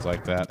pass or things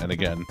like that. And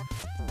again,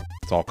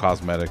 it's all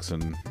cosmetics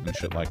and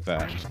shit like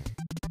that.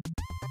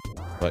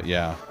 But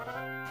yeah.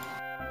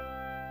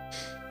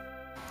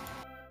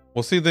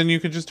 Well, see, then you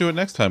could just do it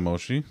next time,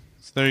 Moshi.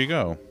 So there you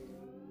go.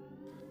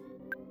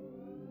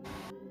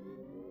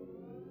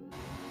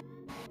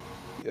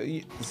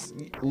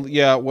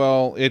 Yeah,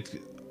 well,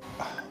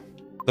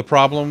 the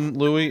problem,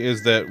 Louis,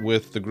 is that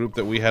with the group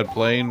that we had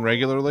playing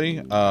regularly,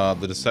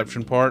 the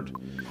deception part,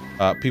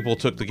 people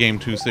took the game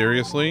too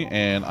seriously,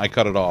 and I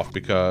cut it off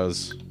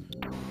because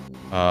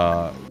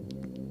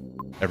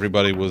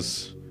everybody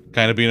was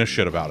kind of being a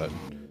shit about it,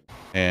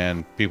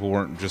 and people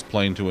weren't just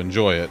playing to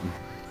enjoy it.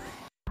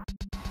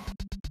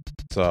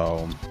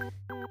 So,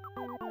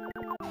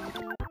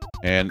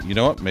 and you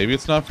know what? Maybe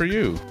it's not for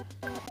you.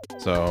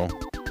 So,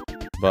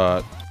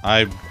 but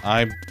I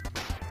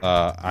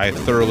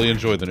thoroughly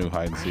enjoy the new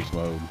hide and seek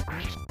mode.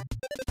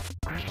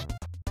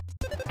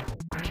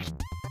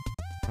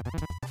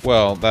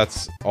 Well,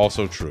 that's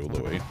also true,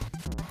 Louis.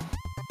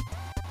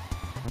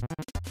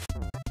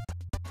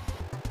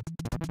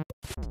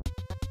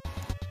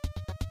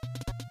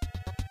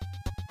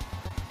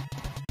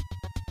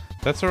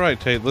 That's alright,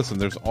 Tate. Listen,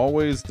 there's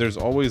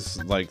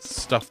always like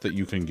stuff that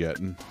you can get.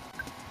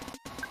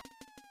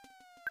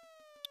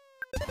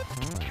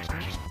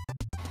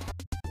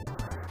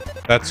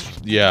 That's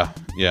yeah.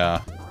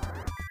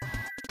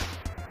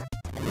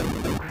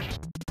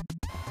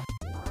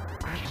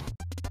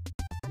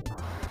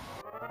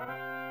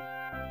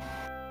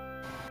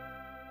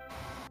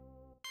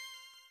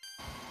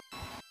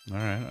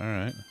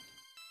 Alright.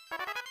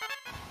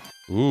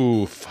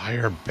 Ooh,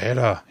 fire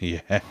beta.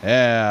 Yeah.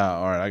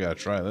 Alright, I gotta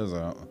try this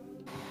out.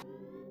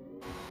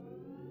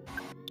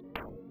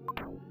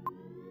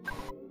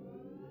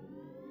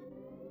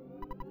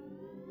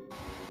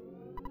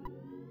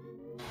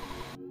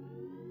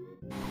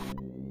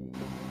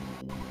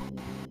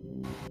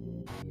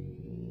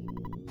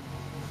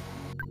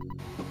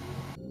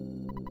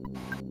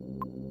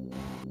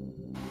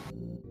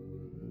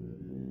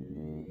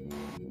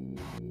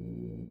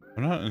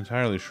 I'm not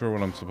entirely sure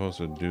what I'm supposed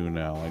to do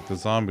now. Like, the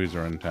zombies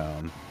are in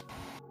town.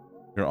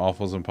 Your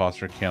awful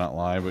imposter cannot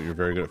lie, but you're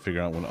very good at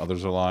figuring out when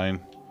others are lying.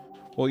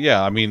 Well,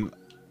 yeah, I mean,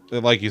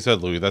 like you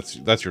said, Louis,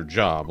 that's your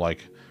job.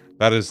 Like,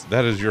 that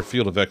is your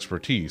field of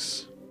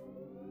expertise.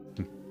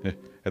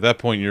 At that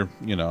point,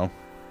 you know,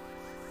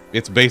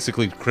 it's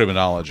basically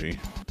criminology.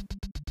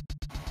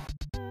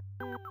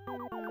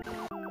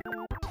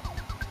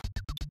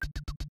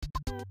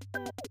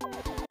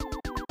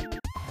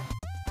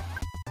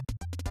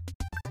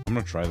 I'm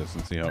gonna try this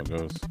and see how it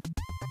goes.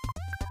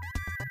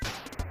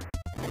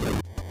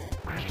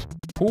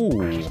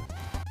 Ooh.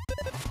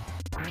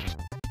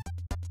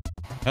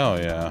 Hell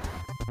yeah.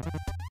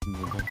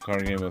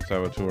 Card game of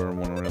saboteur and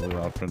one really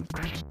loud friend.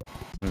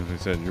 As I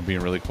said, you're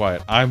being really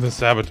quiet. I'm the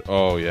saboteur.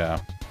 Oh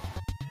yeah.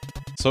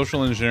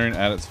 Social engineering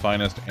at its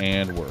finest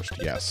and worst.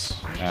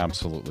 Yes.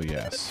 Absolutely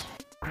yes.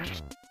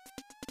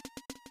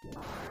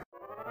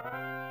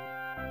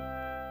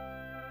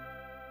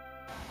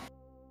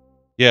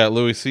 Yeah,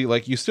 Louis, see,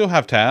 like, you still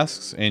have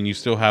tasks, and you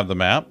still have the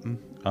map.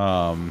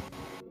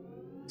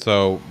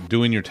 So,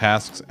 doing your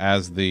tasks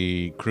as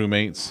the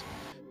crewmates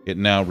it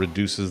now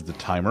reduces the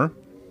timer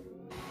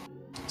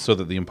so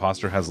that the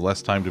imposter has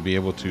less time to be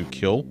able to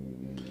kill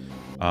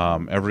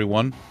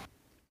everyone.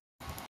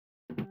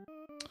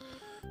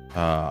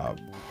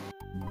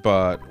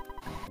 But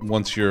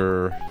once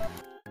you're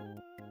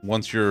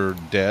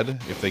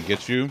dead, if they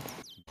get you,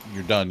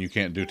 you're done. You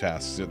can't do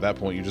tasks. At that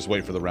point, you just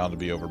wait for the round to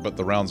be over. But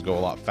the rounds go a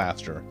lot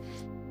faster.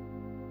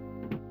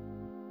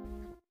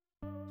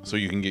 So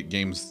you can get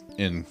games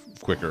in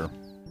quicker.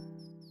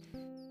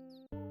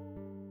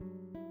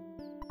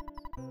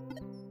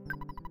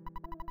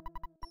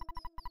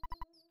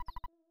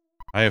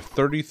 I have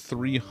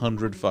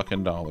 $3,300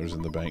 fucking dollars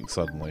in the bank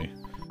suddenly.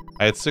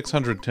 I had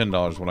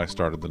 $610 when I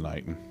started the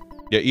night.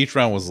 Yeah, each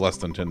round was less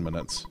than 10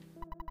 minutes.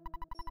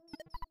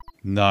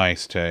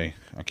 Nice, Tay.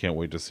 I can't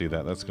wait to see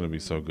that. That's going to be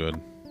so good.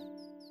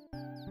 I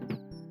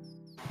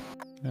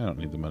don't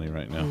need the money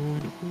right now.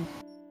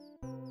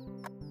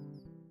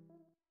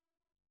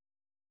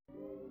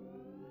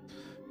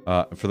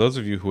 For those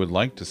of you who would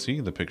like to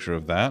see the picture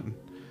of that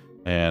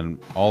and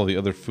all the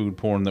other food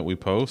porn that we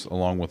post,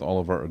 along with all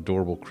of our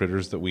adorable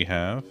critters that we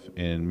have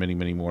and many,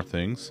 many more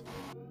things,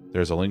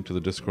 there's a link to the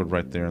Discord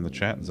right there in the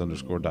chat,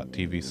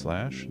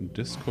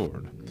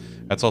 zunderstream.tv/Discord.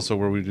 That's also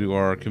where we do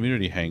our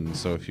community hangs,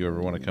 so if you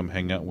ever want to come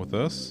hang out with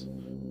us,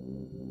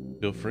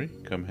 feel free,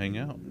 come hang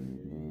out.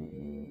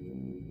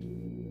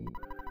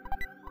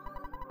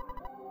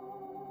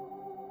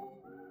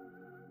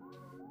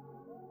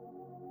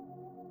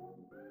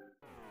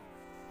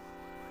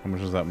 How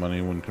much is that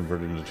money when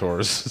converted into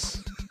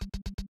Taurus?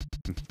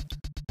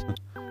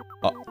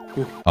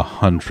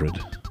 100.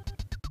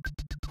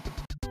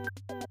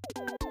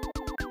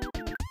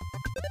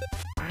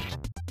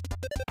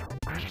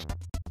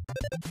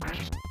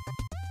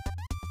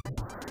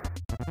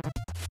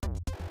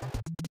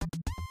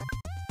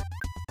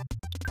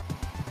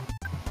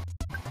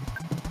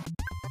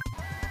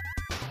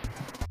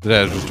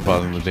 Dad was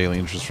depositing the daily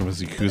interest from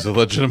his Yakuza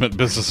legitimate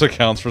business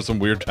accounts for some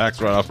weird tax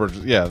write-off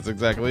purchase. Yeah, that's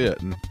exactly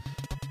it. And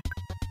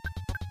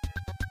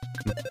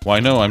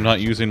why no, I'm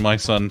not using my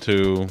son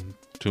to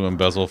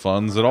embezzle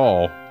funds at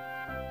all.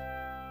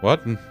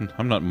 What?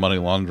 I'm not money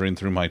laundering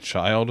through my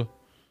child.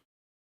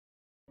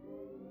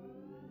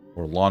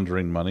 Or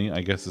laundering money, I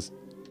guess it's...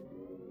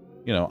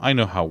 You know, I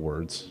know how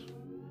words.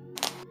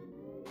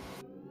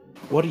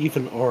 What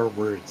even are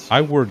words?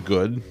 I word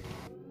good.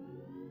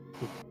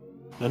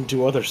 And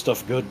do other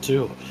stuff good,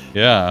 too.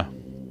 Yeah.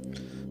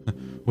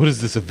 What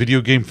is this, a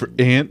video game for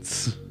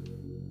ants?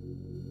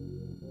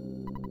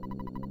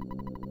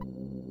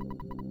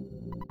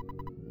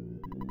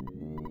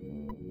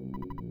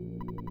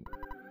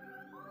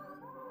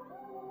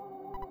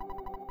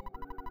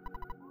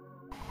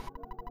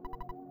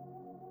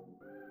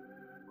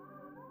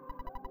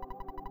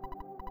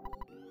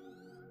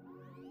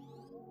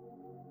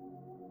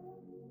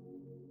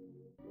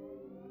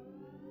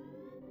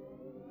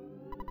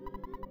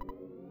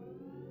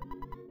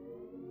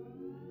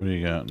 What do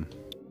you got?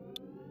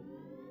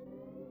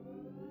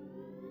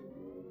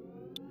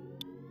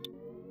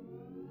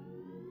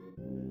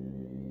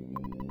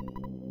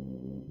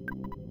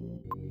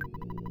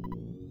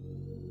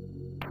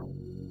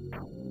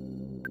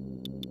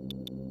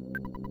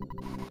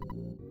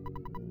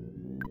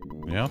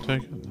 Yeah, I'll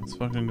take it. Let's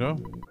fucking go.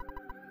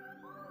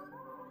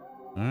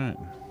 Alright.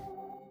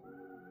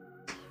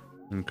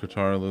 And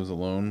Kotaro lives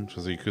alone, which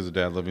is a Yakuza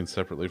dad living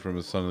separately from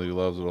his son that he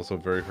loves. It also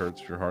very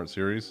hurts your heart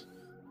series.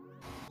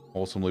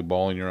 Wholesomely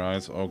bawling your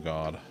eyes. Oh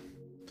god.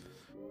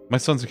 My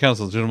son's account is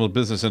a legitimate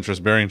business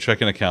interest bearing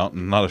checking account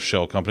and not a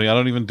shell company. I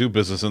don't even do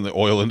business in the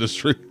oil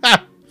industry.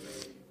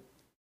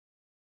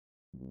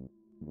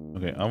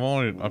 Okay,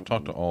 I've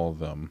talked to all of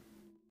them.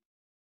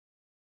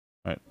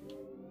 Alright.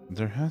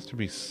 There has to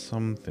be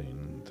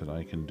something that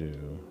I can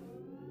do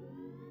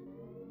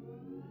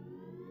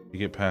to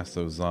get past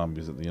those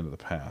zombies at the end of the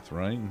path,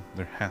 right?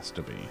 There has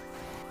to be.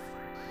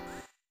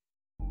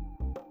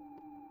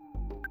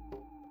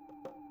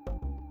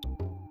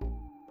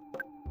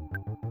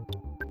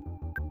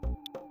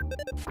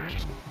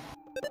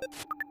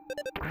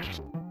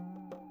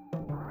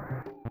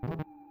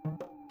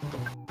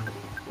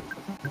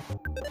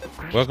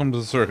 Welcome to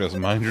the circus.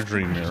 Mind your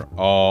dream here.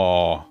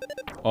 Oh,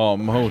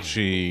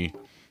 Mochi.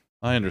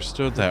 I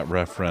understood that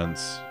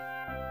reference.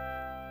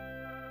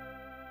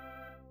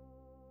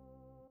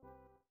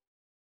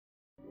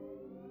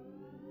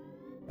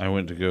 I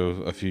went to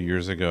go a few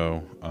years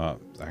ago.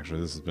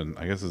 Actually, this has been,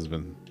 I guess this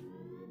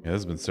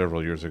has been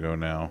several years ago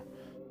now.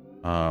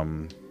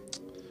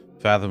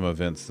 Fathom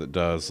Events that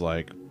does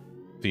like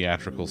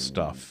theatrical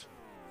stuff.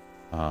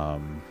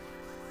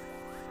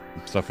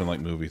 Stuff in like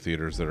movie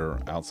theaters that are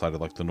outside of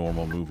like the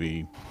normal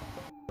movie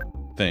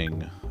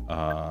thing.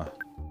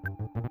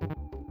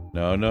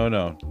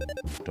 No.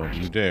 Don't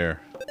you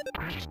dare.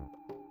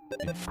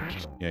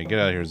 Yeah, get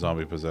out of here,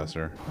 zombie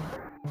possessor.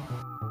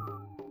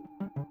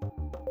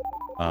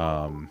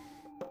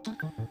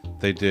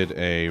 They did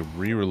a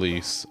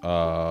re-release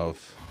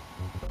of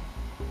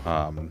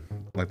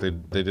like they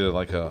did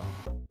like a,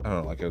 I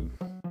don't know, like an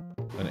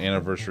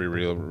anniversary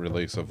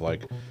release of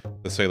like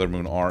the Sailor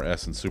Moon R,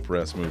 S, and Super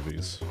S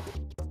movies.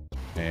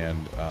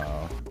 And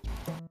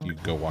you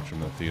go watch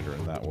them in the theater,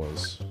 and that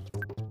was...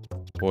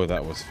 Boy,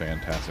 that was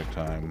fantastic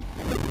time.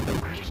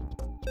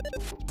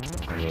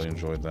 I really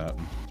enjoyed that.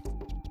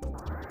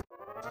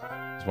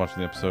 I was watching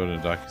the episode in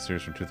a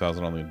docuseries from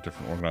 2000 on the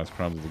different organized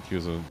crimes of the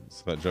Yakuza,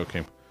 so that joke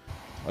came...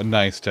 A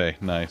nice day,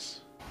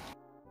 nice.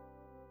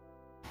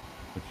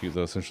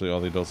 Yakuza, essentially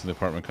all the adults in the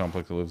apartment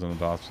complex that lives in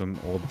Dawson.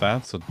 Well,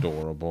 that's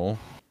adorable.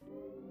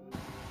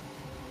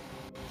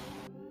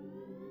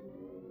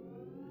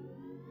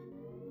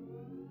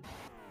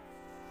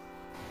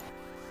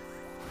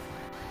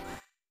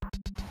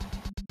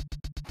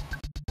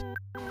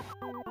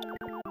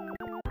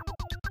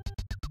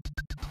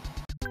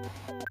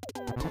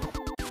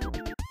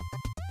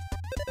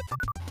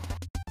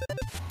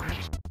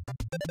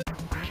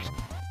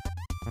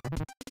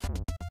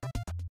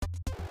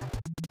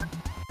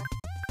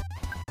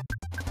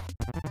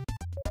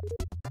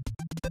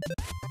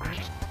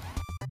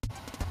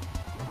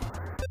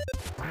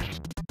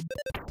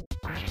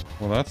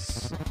 Well,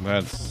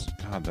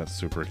 God, that's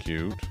super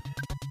cute.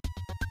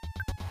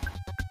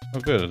 Oh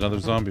good, another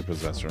zombie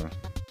possessor.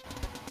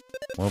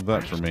 Love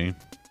that for me.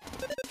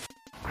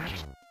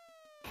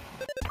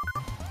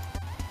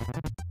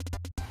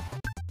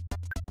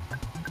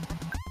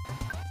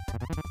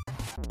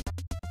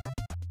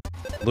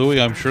 Louis,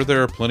 I'm sure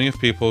there are plenty of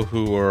people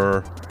who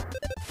are...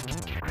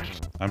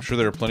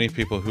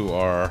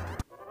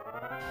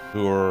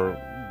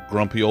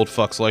 grumpy old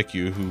fucks like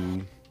you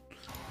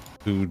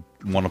who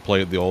want to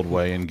play it the old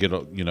way and get,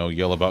 you know,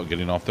 yell about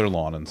getting off their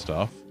lawn and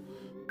stuff.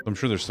 I'm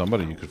sure there's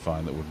somebody you could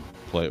find that would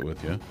play it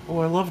with you. Oh,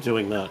 I love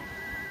doing that.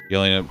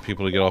 Yelling at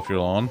people to get off your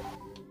lawn?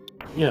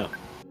 Yeah.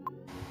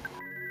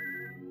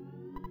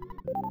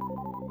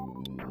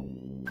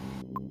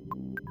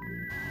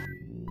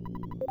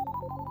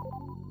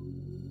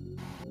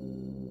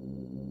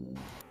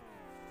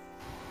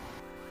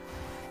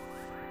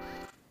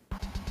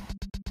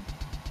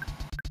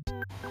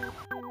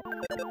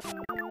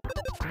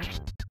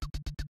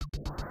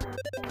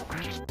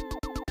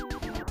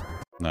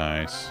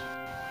 Nice.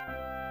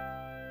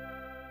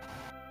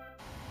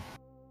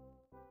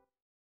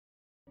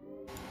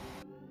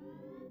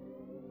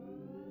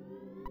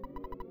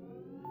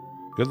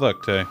 Good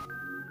luck, Tay.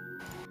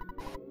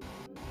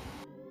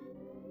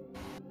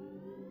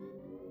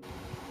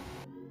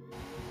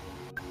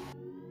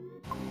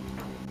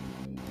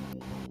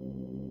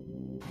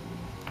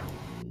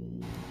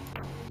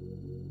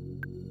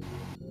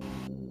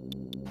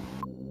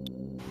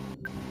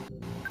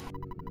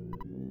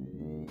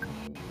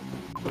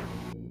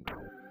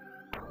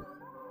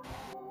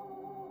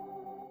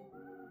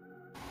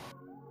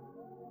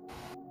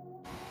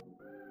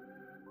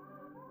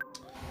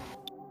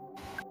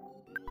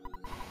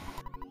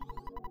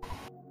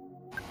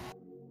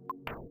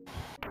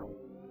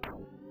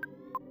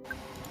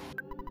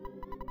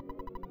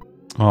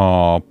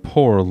 Oh,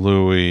 poor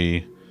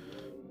Louis.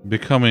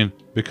 Becoming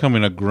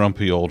a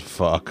grumpy old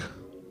fuck.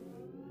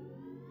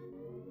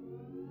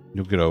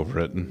 You'll get over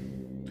it.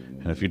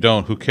 And if you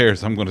don't, who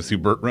cares? I'm going to see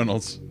Burt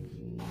Reynolds.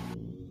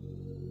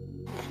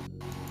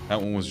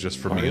 That one was just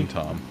for me and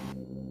Tom.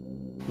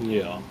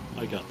 Yeah,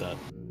 I got that.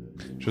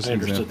 Just I an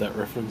understood example. that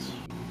reference.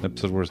 An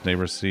episode where his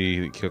neighbors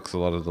see he cooks a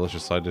lot of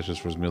delicious side dishes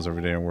for his meals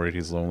every day and worried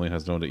he's lonely and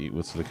has no one to eat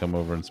with, so they come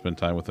over and spend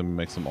time with him and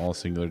makes them all a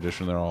singular dish,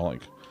 and they're all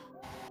like...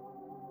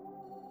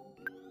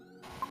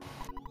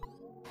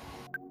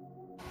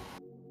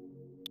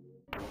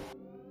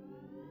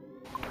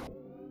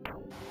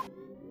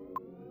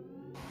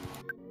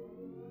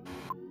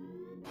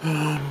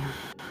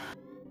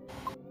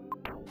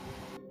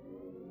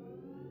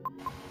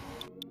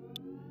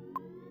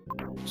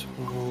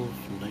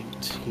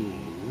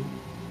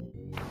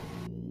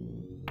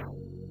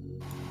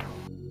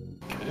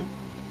 Okay.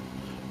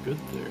 Good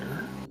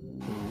there.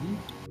 Boom.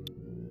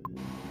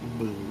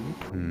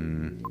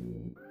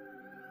 Boom.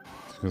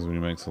 It's because when he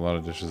makes a lot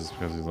of dishes, it's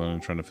because he's only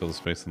trying to fill the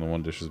space in the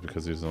one dish is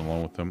because he's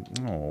alone with them.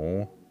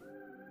 Oh.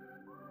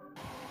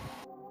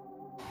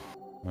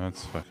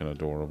 That's fucking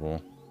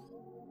adorable.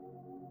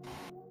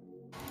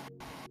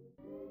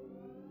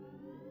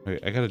 Wait,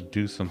 I gotta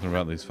do something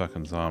about these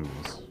fucking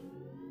zombies.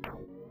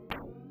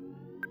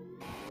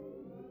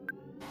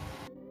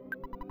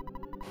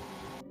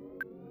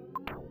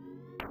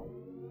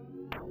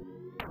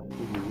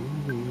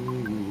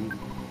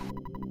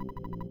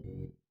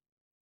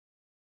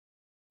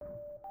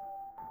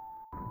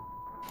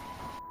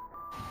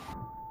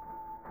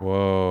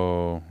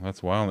 Whoa,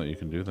 that's wild that you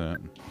can do that.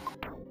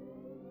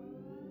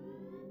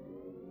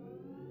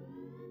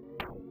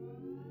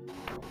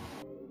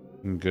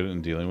 I'm good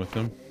in dealing with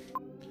them.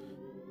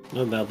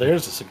 Oh, now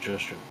there's a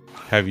suggestion.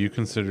 Have you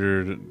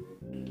considered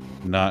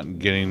not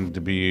getting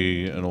to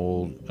be an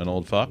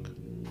old fuck?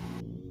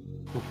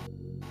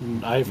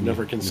 I've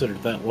never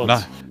considered that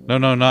once.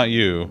 Not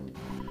you.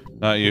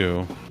 Not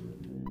you.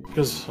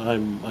 Because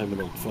I'm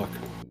an old fuck.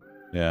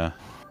 Yeah.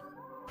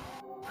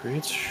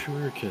 Creates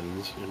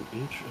shurikens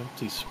in each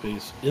empty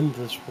space in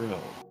this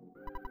row.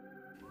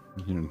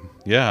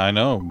 Yeah, I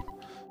know.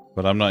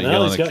 But I'm not Well,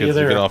 yelling he's at got you kids to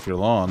there. get off your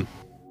lawn.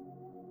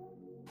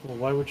 Well,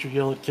 why would you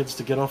yell at kids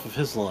to get off of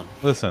his lawn?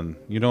 Listen,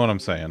 you know what I'm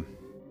saying.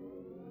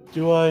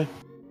 Do I?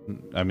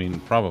 I mean,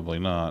 probably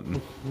not.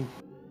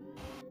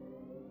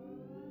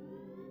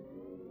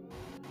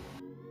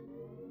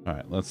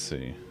 Alright, let's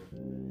see.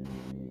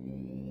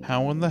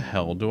 How in the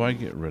hell do I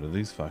get rid of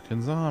these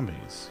fucking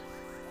zombies?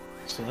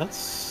 So that's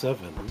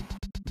 7.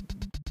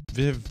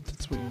 Viv,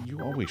 that's what you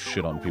always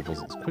shit on people's...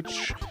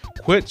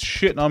 Quit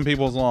shitting on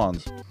people's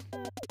lawns.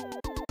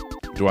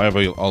 Do I have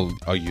a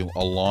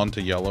lawn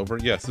to yell over?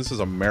 Yes, this is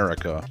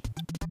America.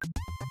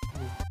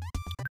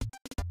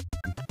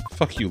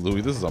 Fuck you,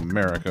 Louie. This is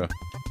America.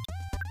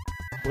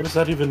 What does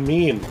that even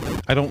mean?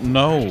 I don't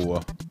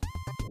know.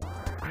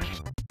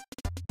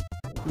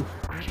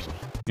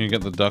 Can you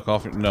get the duck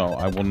off your... No,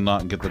 I will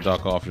not get the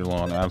duck off your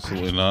lawn.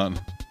 Absolutely not.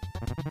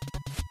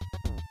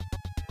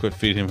 Quit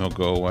feeding him, he'll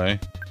go away.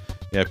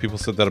 Yeah, people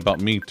said that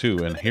about me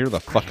too, and here the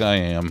fuck I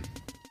am.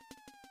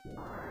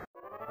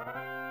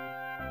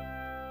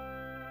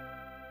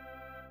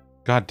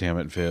 God damn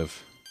it,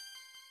 Viv.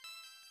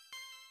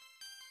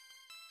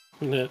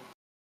 Yeah.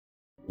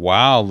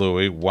 Wow,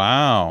 Louie.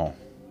 Wow.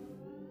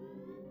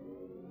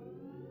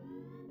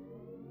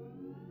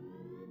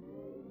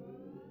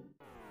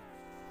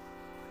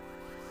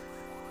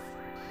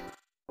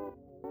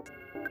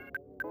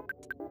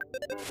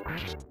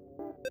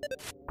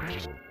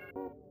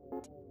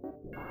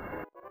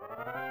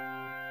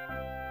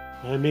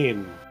 I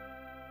mean,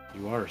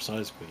 you are a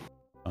size queen.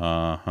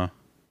 Uh-huh.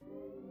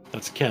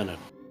 That's canon.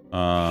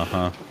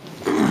 Uh-huh.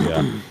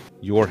 Yeah.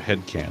 Your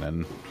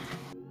headcanon.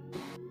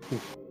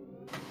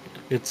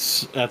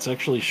 That's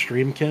actually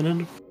stream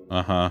canon.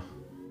 Uh-huh.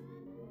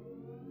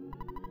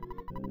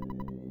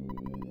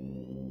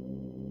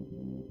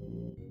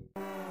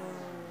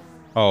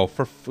 Oh,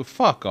 for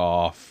fuck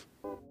off.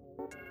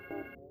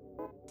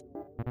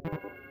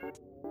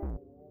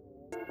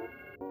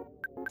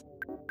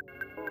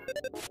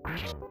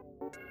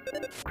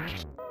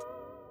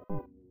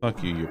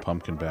 Fuck you, you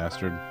pumpkin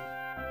bastard.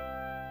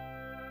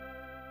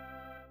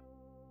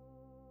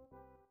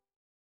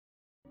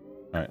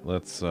 Alright,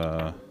 let's,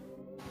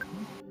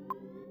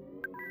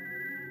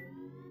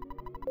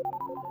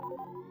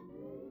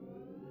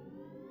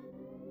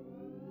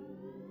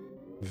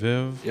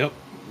 Viv? Yep.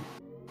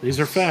 These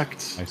are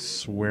facts. I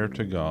swear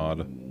to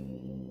God.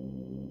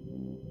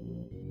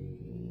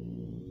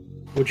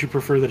 Would you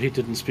prefer that he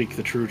didn't speak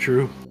the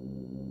true?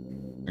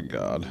 My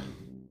God.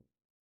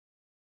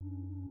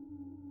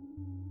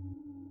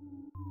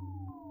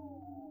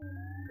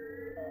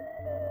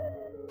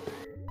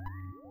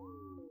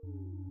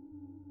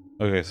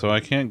 Okay, so I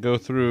can't go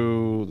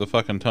through the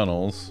fucking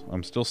tunnels.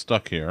 I'm still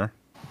stuck here.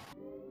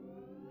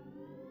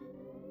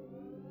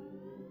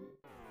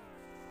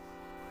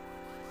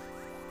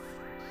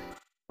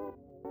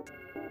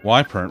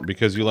 Why, Pernt?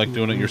 Because you like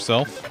doing it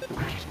yourself?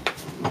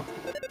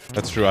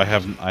 That's true. I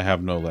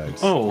have no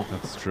legs. Oh,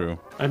 that's true.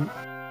 I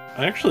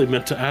actually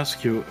meant to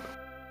ask you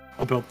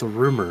about the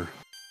rumor.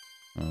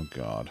 Oh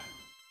God.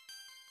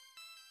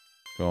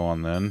 Go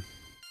on then.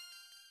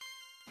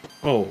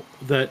 Oh,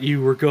 that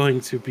you were going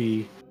to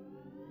be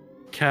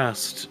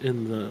cast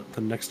in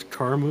the next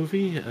Cars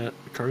movie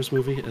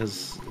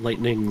as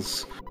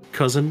Lightning's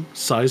cousin,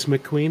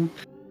 Seismic Queen.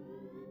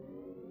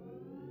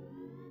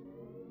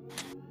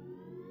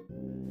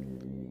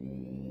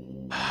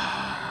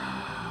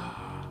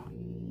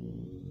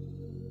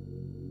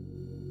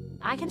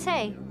 I can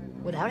say,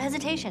 without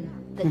hesitation,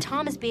 that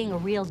Tom is being a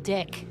real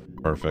dick.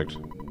 Perfect.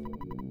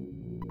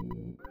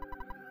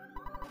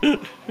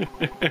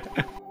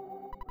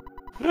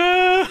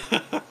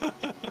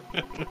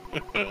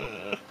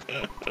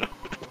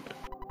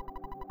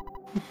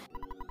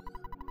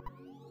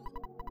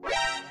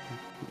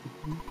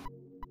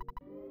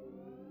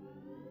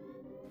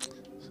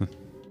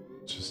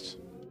 Just...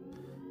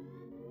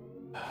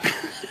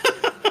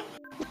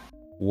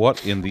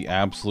 What in the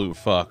absolute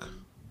fuck?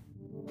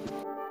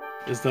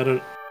 Is that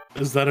a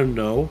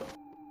no?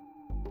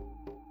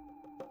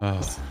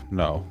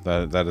 No.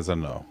 That is a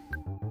no.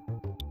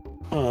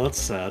 Oh, that's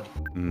sad.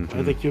 Mm-hmm.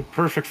 I think you're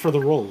perfect for the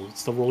role.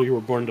 It's the role you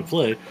were born to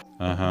play.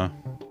 Uh-huh.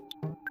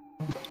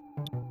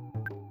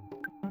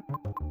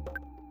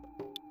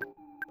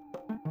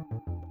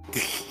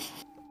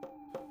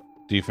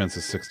 Defense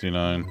is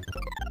 69.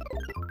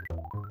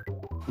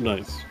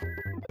 Nice.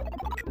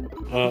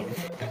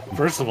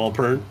 First of all,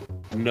 Pert,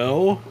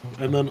 no,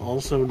 and then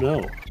also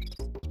no.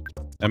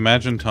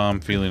 Imagine Tom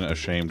feeling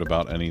ashamed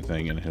about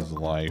anything in his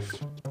life.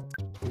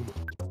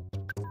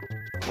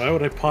 Why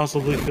would I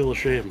possibly feel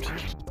ashamed?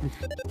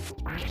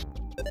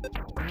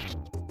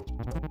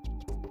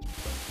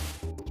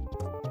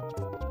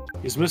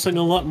 He's missing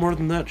a lot more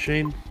than that,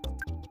 Shane.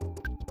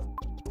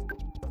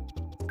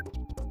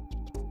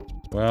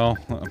 Well,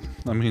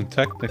 I mean,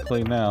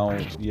 technically now,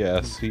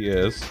 yes, he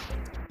is.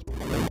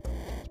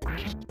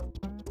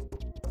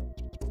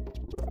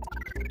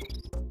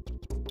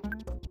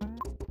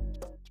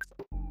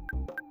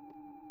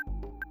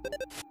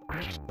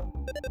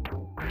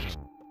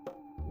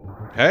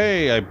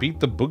 Hey, I beat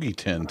the boogie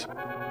tent.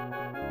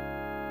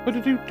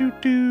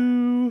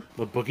 Ba-da-doo-doo-doo.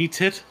 The boogie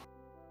tit?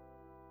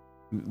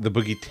 The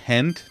boogie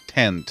tent?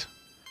 Tent.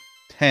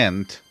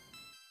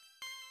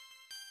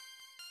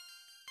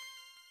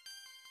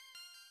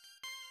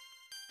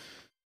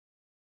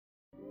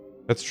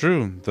 That's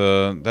true.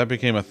 That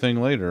became a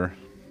thing later.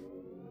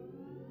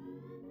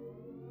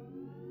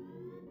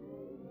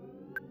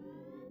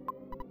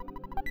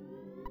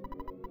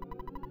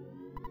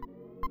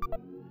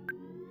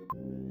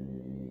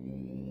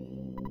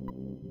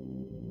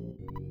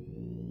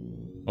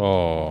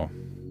 Oh,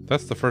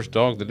 that's the first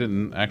dog that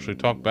didn't actually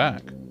talk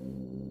back.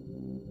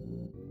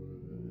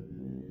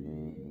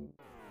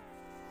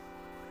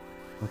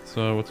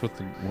 What's with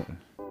the... What?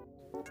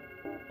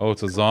 Oh,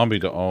 it's a zombie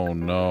to... Oh,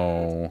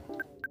 no.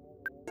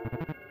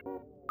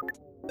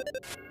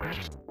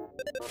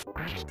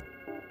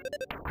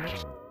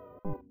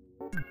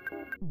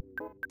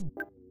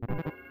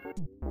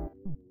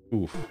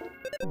 Oof.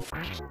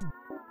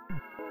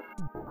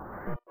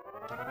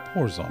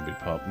 Poor zombie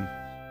pup.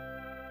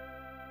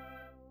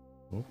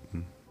 Oh,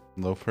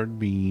 loaf-herd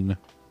bean.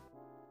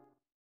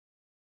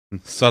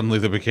 Suddenly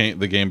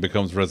the game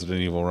becomes Resident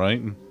Evil,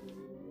 right?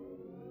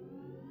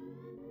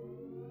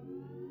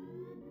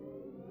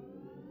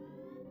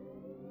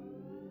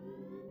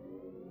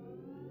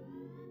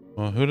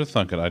 Well, who'd have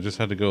thunk it? I just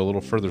had to go a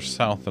little further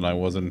south than I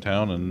was in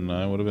town, and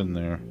I would have been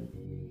there.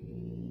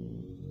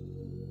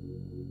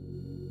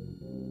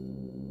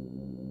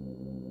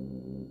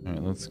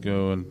 Alright, let's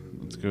go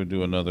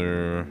do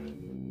another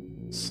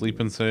sleep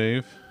and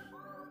save.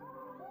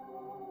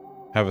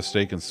 Have a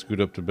steak and scoot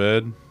up to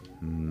bed.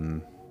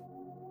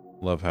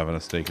 Love having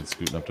a steak and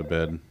scooting up to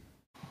bed.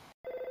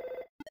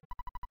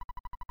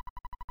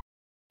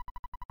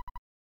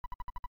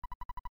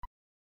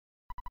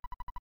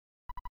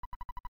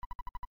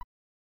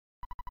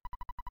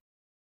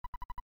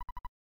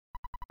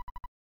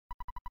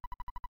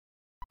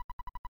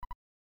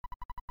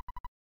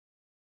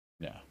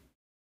 Yeah.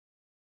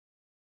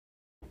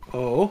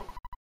 Oh?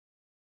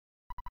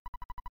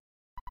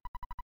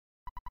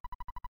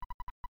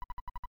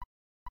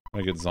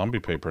 I get zombie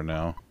paper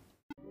now.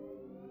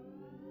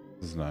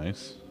 This is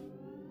nice.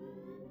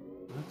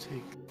 That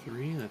take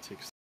 3, that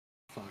takes...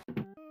 Fuck.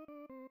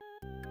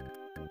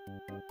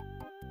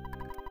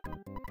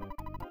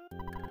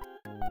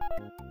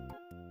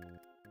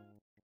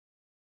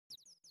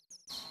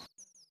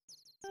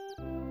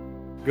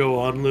 Go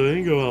on,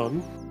 Louis, go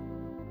on.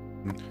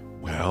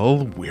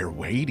 Well, we're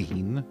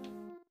waiting.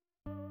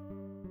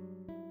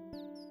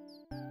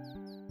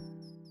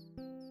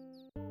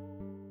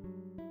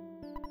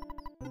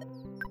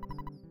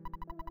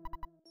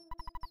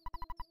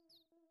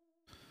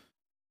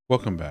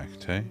 Welcome back,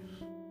 Tay.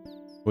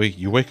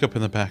 You wake up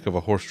in the back of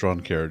a horse-drawn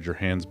carriage, your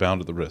hands bound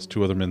at the wrist.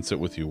 2 other men sit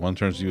with you. One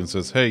turns to you and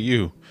says, "Hey,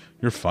 you're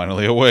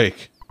finally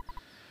awake."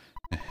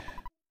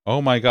 Oh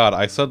my god,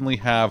 I suddenly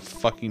have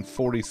fucking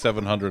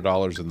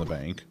 $4,700 in the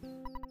bank.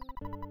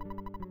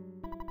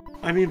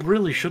 I mean,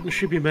 really, shouldn't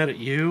she be mad at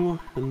you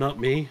and not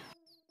me?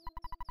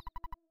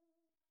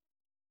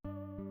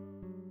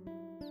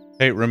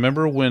 Hey,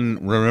 remember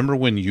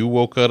when you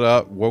woke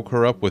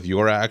her up with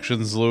your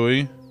actions,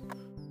 Louis?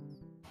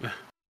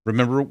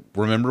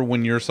 Remember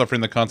when you're suffering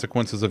the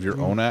consequences of your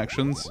own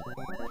actions?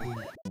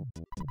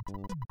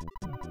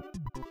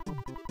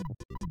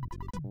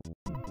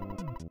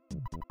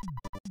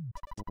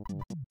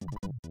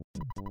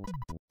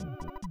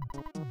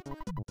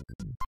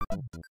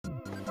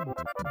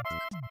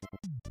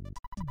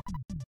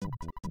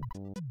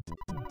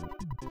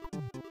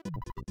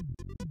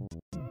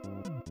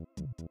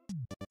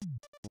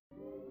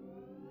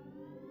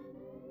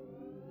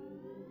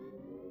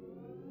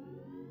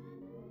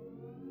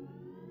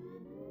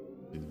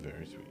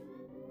 Very sweet.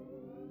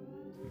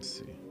 Let's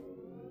see.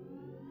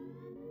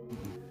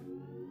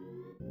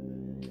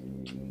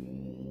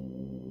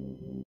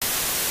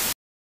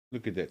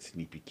 Look at that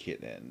sneepy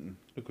kitten.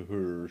 Look at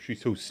her.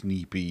 She's so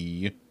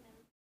sneepy.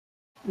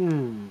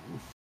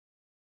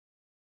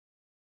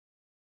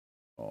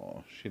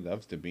 Oh, she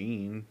loves the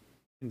bean.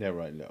 Isn't that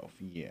right, love?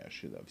 Yeah,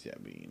 she loves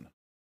that bean.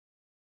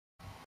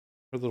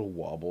 Her little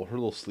wobble. Her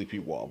little sleepy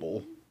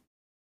wobble.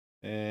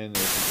 And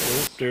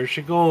there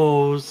she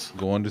goes.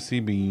 Going to see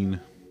Bean.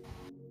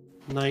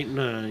 Night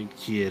night,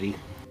 kitty.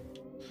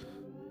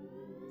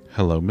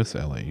 Hello, Miss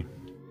Ellie.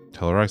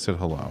 Tell her I said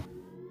hello.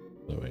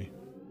 Louis.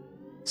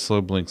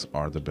 Slow blinks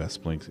are the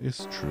best blinks.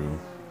 It's true.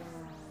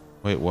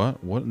 Wait,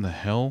 what? What in the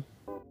hell?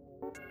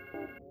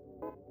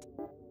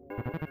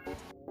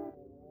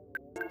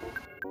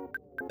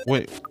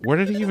 Wait, where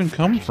did he even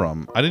come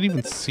from? I didn't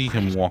even see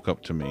him walk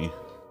up to me.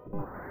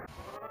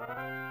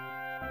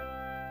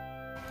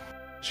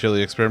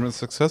 Chili experiment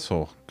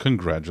successful.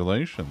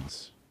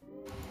 Congratulations.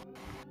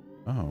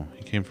 Oh,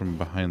 he came from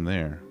behind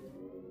there.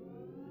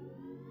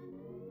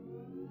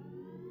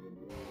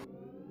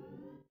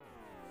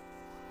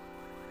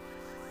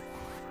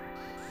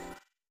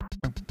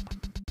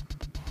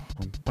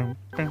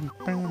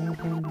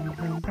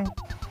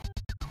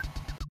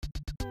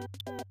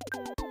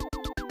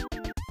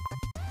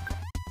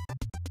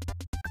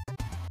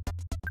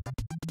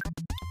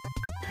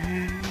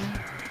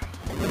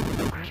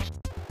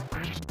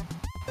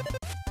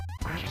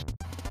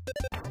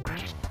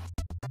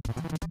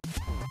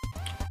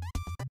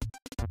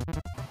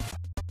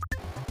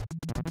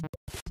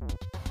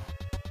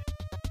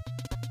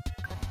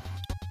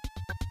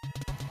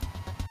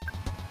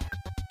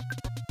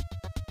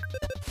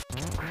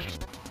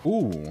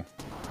 Ooh,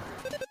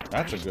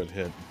 that's a good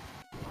hit.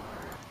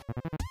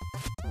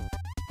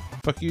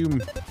 Fuck you.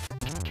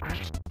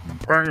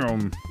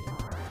 Bam.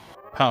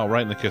 Pow,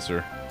 right in the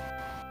kisser.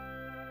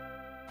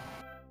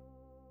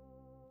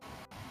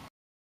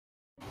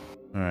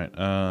 Alright,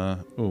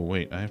 oh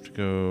wait, I have to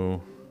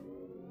go...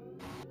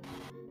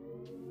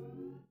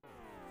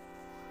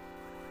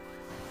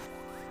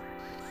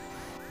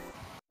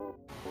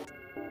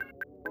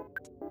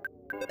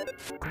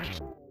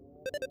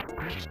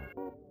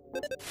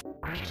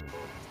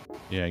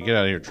 Yeah, get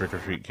out of here,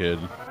 trick-or-treat kid.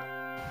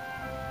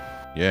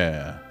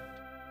 Yeah.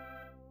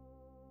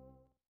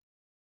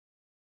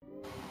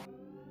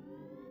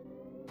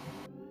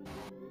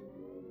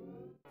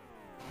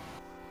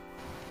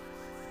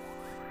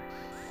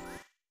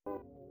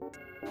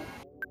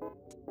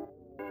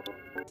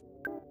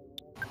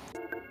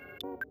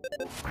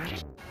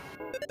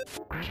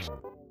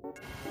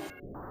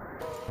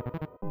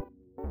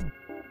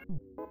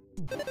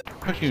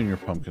 Fuck you and your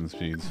pumpkin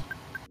seeds.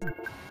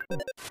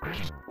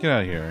 Get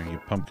out of here, you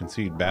pumpkin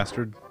seed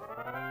bastard.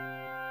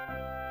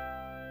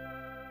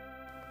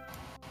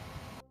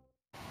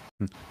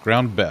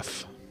 Ground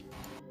Beth.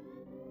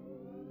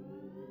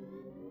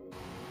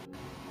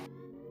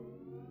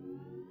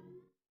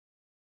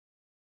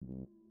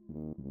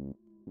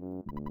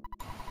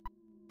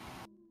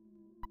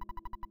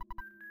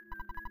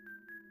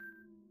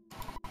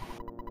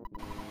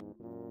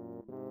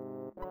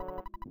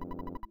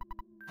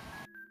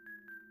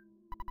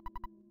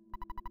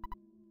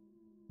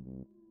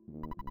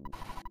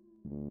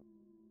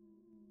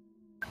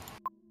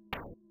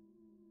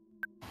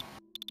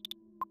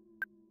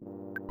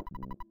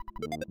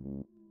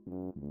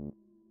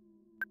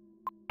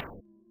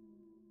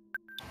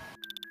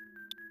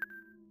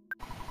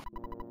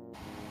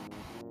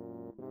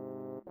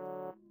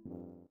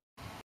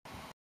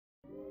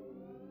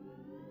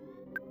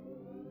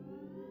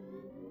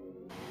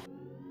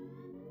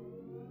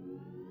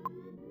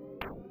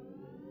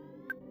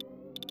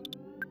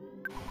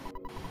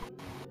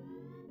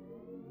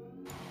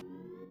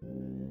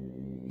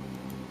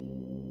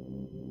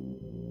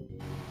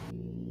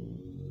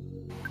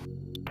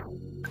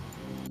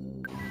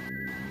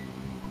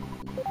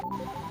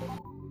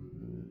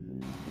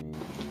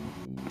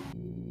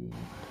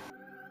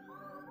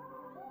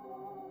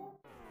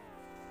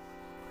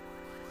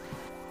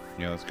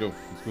 Yeah, let's go.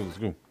 Let's go. Let's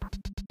go.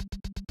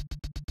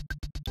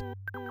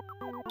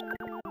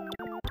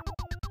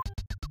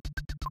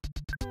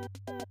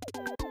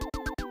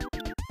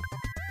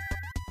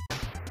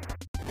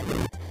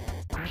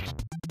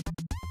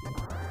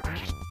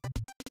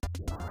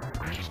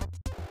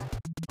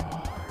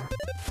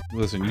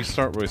 Listen, you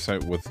start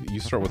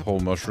with whole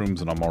mushrooms,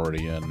 and I'm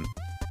already in.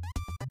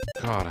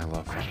 God, I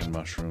love fucking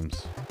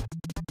mushrooms.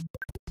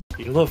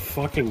 You love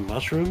fucking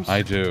mushrooms?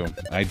 I do.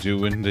 I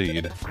do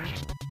indeed.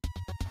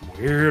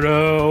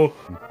 Weirdo.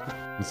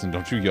 Listen,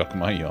 don't you yuck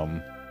my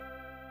yum.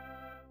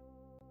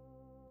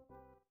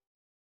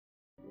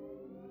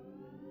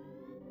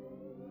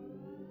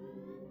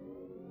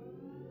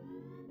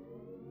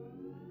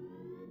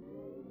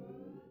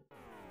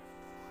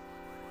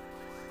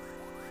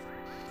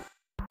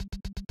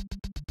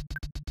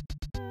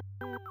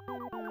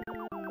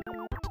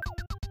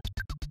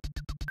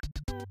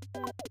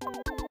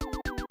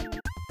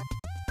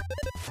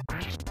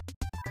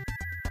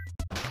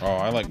 Oh,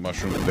 I like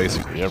mushrooms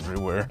basically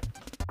everywhere.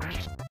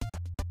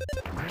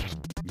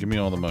 Give me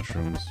all the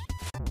mushrooms.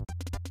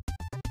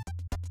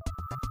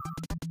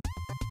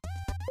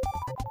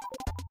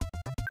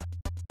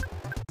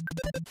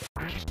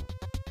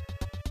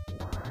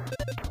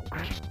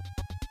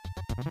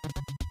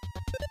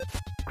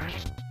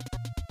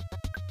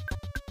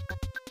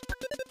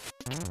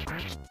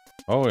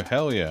 Oh,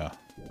 hell yeah.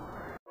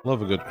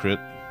 Love a good crit.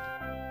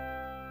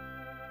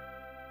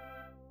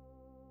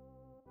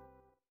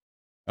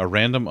 A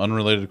random,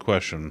 unrelated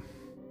question.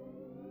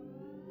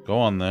 Go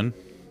on, then.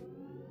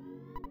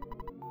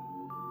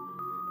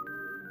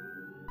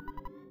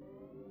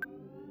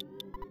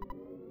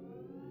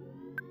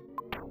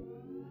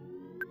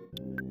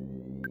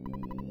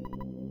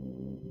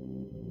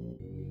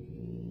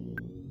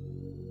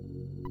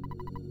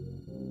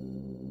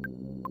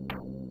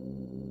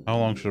 How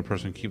long should a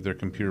person keep their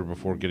computer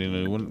before getting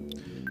a new one?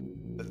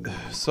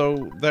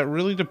 So, that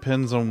really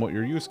depends on what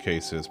your use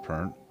case is,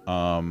 Pernt.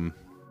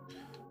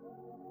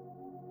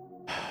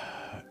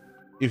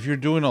 If you're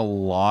doing a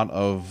lot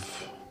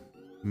of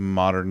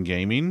modern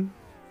gaming,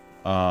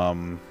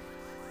 I'd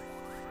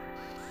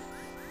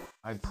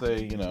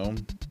say, you know,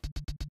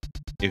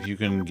 if you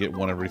can get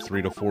one every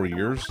 3 to 4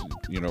 years,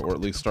 you know, or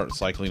at least start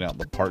cycling out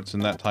the parts in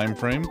that time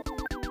frame,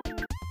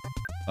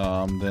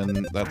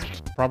 then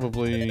that's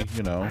probably,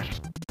 you know,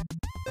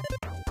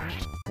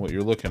 what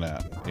you're looking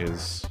at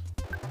is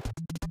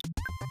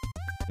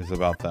is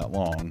about that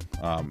long.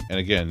 And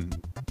again,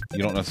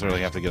 you don't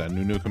necessarily have to get a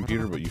new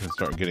computer, but you can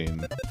start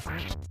getting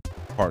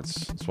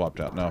parts swapped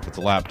out. Now, if it's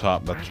a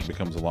laptop, that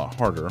becomes a lot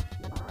harder,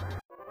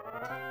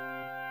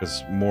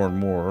 because more and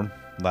more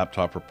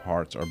laptop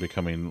parts are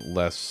becoming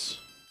less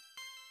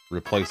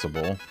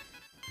replaceable.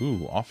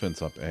 Ooh,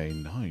 offense up A,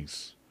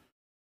 nice.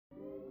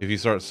 If you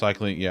start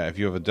cycling, yeah, if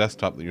you have a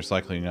desktop that you're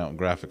cycling out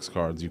graphics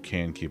cards, you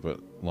can keep it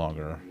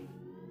longer.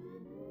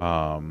 You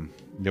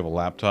have a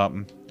laptop.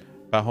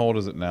 How old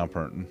is it now,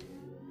 Pernton?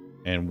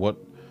 And what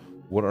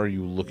are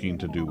you looking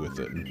to do with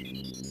it?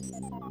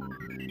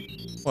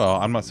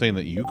 Well, I'm not saying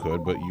that you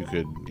could, but you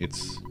could.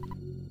 It's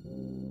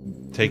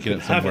taking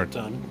it somewhere.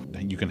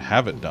 You can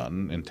have it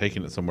done, and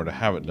taking it somewhere to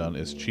have it done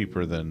is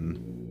cheaper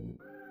than,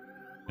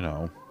 you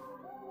know,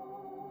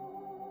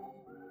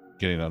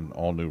 getting an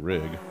all-new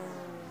rig.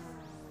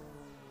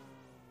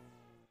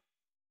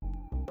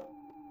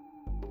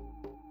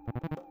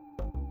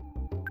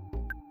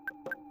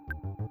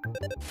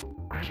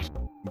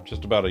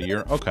 Just about a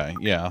year. Okay,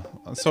 yeah.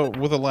 So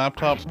with a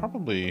laptop,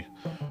 probably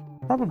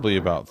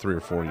about 3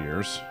 or 4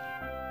 years.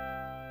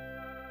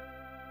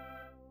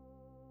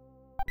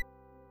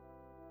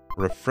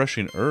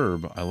 Refreshing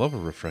herb. I love a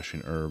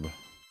refreshing herb.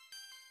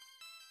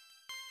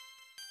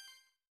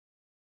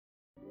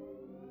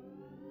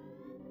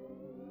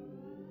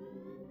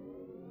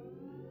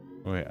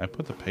 Wait, I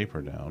put the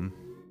paper down.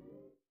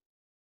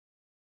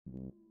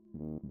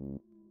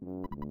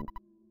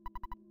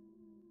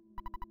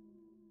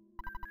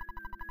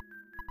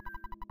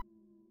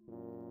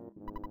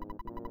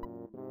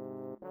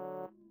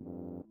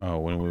 Oh,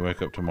 when we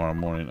wake up tomorrow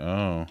morning.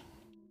 Oh.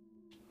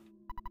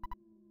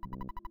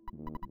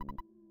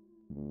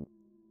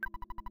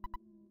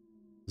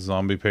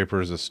 Zombie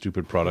paper is a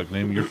stupid product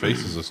name. Your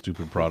face is a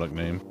stupid product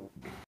name.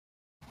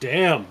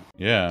 Damn.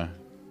 Yeah.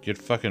 Get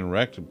fucking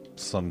wrecked,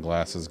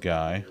 sunglasses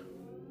guy.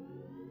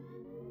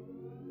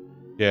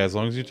 Yeah, as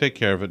long as you take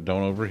care of it,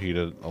 don't overheat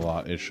it a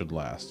lot, it should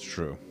last.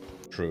 True.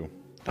 True.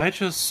 I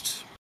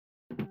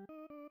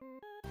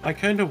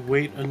kind of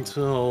wait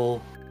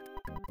until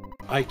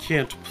I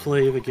can't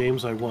play the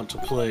games I want to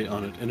play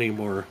on it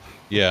anymore.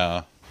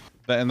 Yeah.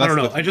 And I that's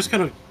don't know, I just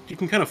kind of, you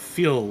can kind of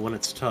feel when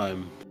it's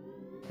time.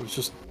 It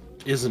just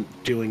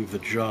isn't doing the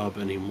job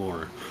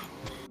anymore.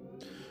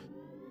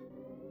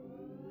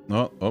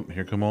 Oh,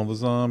 here come all the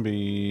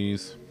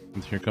zombies.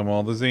 Here come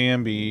all the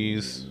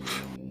zambies.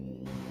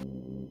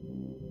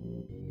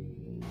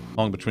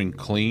 Long between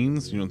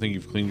cleans? You don't think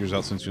you've cleaned yours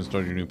out since you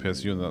started your new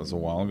PSU, and that was a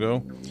while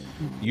ago?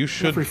 You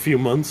should... Every few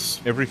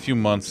months. Every few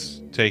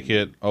months, take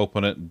it,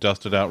 open it,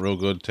 dust it out real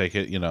good, take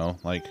it, you know,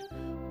 like,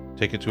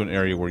 take it to an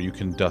area where you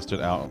can dust it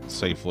out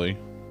safely.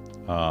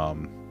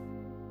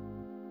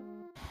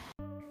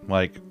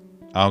 Like,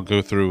 I'll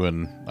go through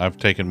and I've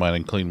taken mine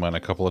and cleaned mine a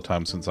couple of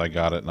times since I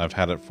got it, and I've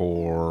had it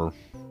for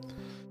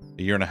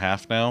a year and a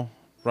half now,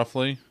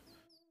 roughly.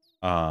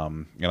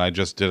 And I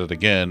just did it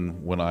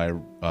again when I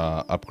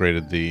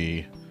upgraded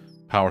the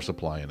power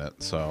supply in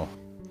it, so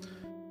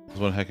I just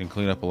went ahead and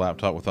clean up a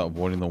laptop without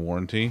voiding the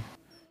warranty.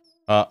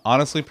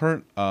 Honestly,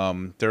 Pert,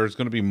 there's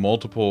going to be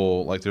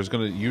multiple, like there's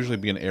going to usually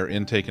be an air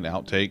intake and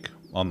outtake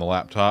on the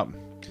laptop.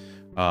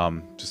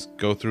 Just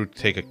go through,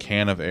 take a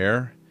can of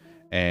air,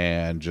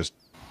 and just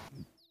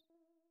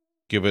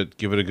give it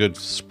a good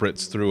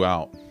spritz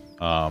throughout,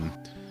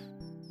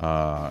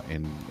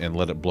 and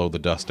let it blow the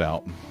dust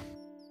out.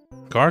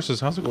 Car says,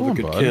 how's it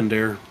going, bud? Canned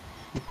air.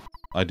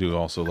 I do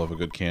also love a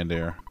good canned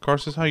air. Car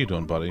says, how you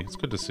doing, buddy? It's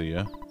good to see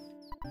you.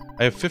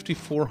 I have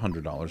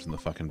 $5,400 in the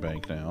fucking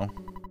bank now.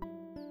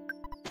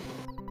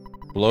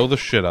 Blow the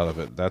shit out of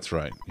it. That's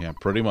right. Yeah,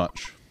 pretty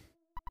much.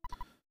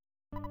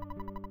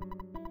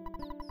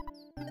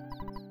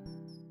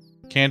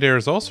 Canned air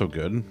is also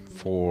good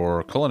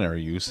for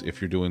culinary use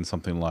if you're doing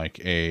something like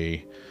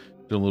doing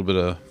a little bit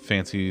of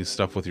fancy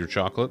stuff with your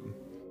chocolate.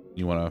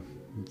 You want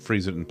to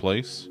freeze it in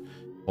place.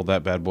 Hold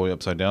that bad boy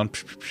upside down.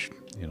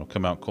 You know,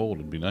 come out cold.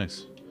 It'd be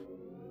nice.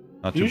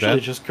 Not too Usually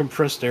bad. just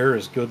compressed air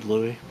is good,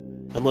 Louis.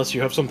 Unless you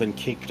have something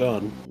caked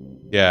on.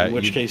 Yeah. In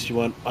which case you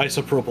want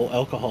isopropyl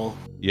alcohol.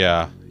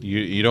 Yeah.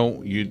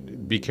 You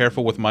be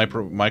careful with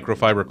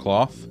microfiber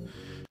cloth,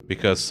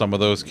 because some of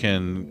those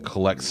can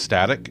collect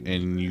static,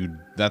 and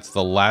that's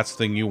the last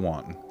thing you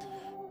want.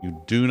 You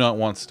do not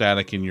want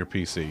static in your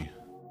PC.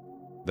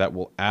 That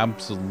will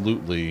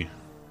absolutely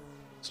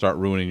start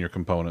ruining your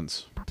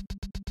components.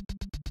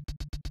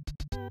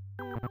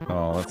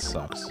 Oh, that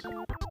sucks.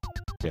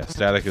 Yeah,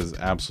 static is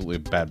absolutely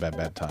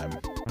bad time.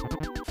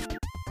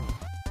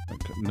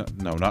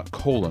 No, not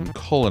colon.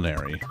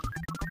 Culinary.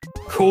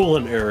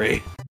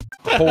 Culinary.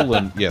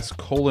 Colon, yes,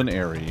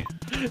 culinary.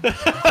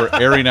 For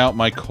airing out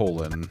my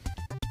colon.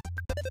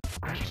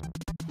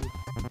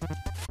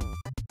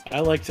 I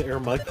like to air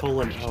my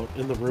colon out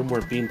in the room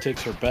where Bean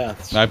takes her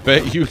baths. I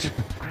bet you...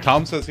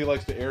 Tom says he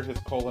likes to air his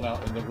colon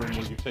out in the room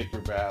where you take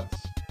your baths.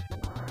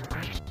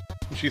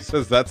 She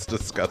says that's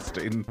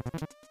disgusting.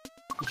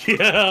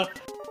 Yeah.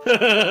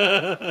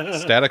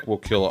 Static will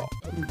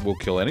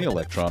kill any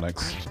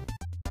electronics.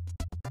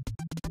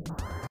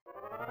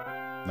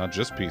 Not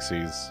just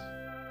PCs.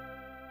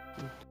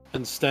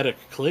 And static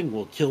cling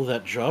will kill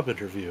that job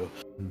interview.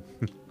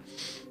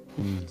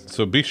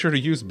 So be sure to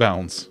use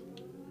bounce.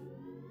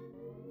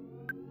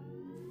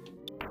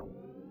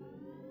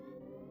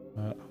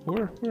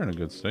 We're in a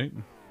good state.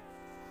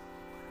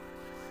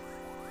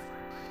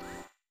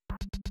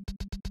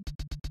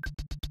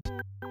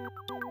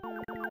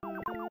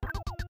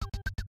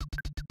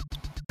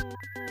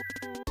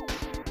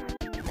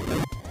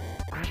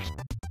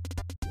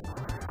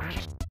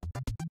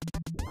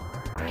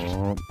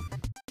 Oh.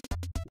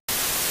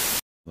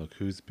 Look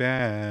who's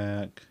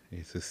back.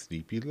 It's a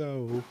sleepy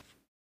loaf.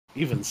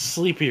 Even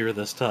sleepier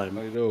this time.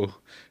 I know.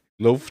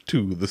 Loaf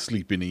 2, the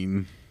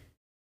sleeping.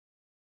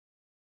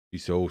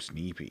 He's so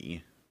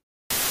sleepy.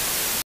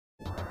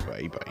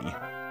 Baby.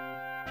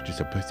 She's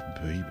just a best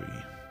baby.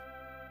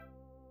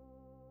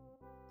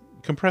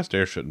 Compressed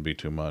air shouldn't be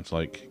too much.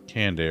 Like,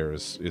 canned air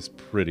is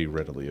pretty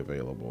readily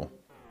available.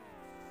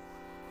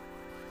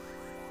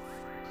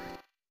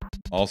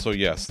 Also,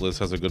 yes, Liz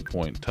has a good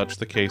point. Touch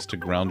the case to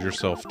ground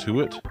yourself to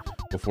it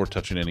before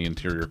touching any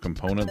interior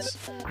components.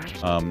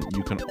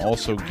 You can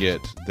also get,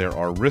 there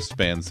are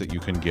wristbands that you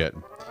can get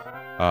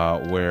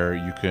where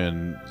you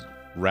can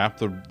wrap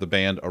the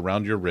band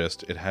around your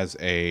wrist. It has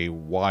a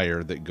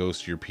wire that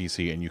goes to your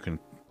PC, and you can,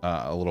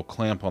 a little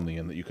clamp on the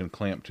end that you can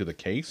clamp to the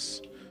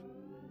case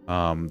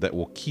that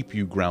will keep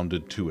you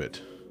grounded to it.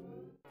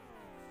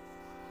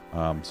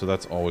 So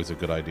that's always a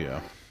good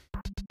idea.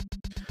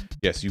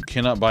 Yes, you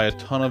cannot buy a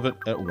ton of it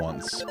at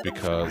once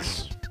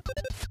because,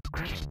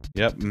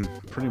 yep,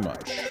 pretty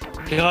much.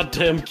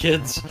 Goddamn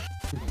kids.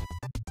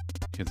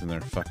 Kids in there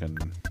fucking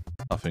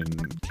puffing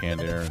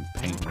canned air and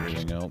paint and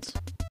everything else.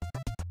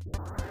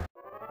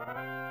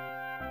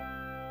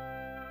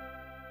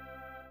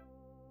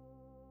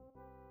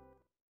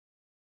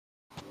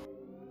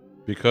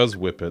 Because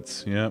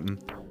whippets, yep.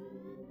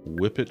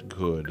 Whip it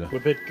good.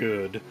 Whip it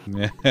good.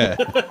 Yeah.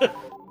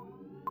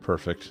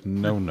 Perfect.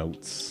 No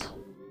notes.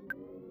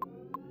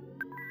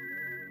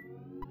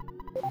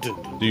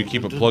 Do you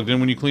keep it plugged in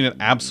when you clean it?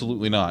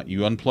 Absolutely not. You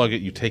unplug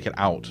it, you take it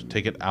out.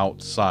 Take it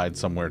outside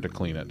somewhere to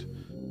clean it.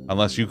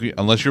 Unless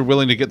you're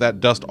willing to get that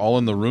dust all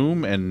in the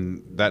room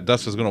and that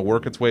dust is going to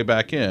work its way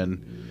back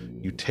in,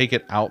 you take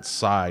it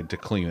outside to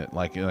clean it,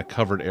 like in a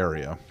covered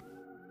area.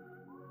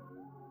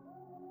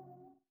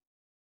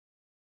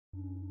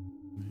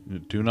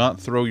 Do not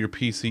throw your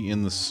PC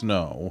in the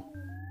snow.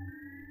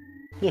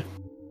 Yeah,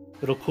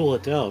 it'll cool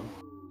it down.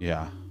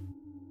 Yeah.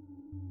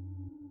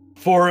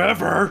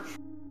 Forever!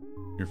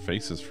 Your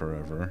face is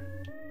forever.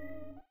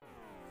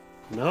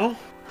 No?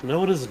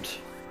 No, it isn't.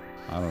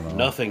 I don't know.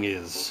 Nothing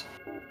is.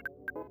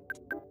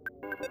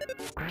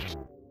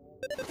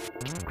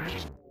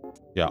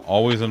 Yeah,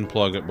 always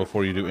unplug it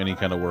before you do any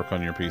kind of work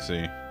on your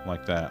PC.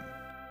 Like that.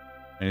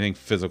 Anything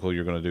physical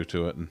you're going to do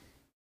to it.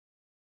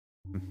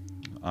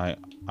 I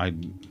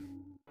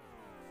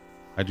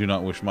do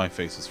not wish my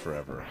face is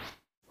forever.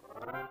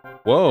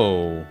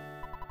 Whoa!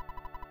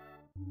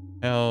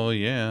 Hell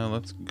yeah,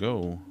 let's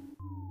go.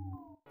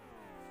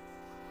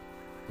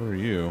 What are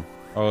you?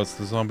 Oh, it's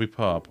the zombie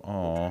pup.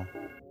 Aw.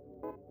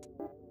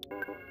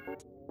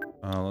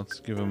 Let's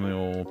give him the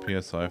old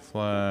PSI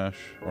flash.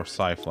 Or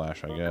Psi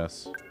flash, I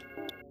guess.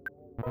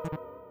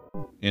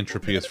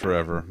 Entropy is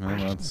forever. Well,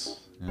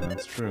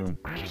 that's true.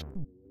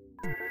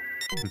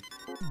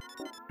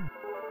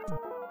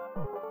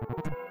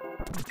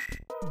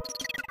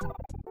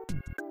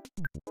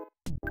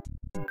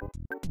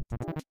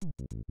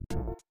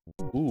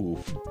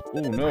 Oof.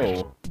 Oh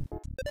no.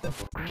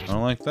 I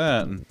don't like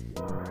that.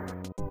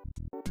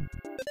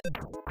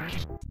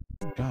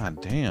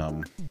 God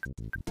damn.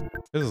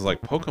 This is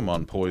like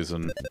Pokemon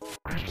poison.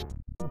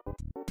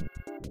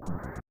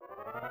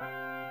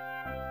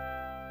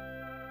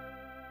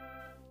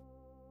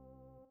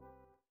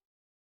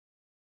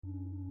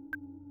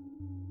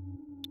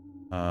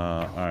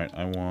 Alright,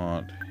 I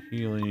want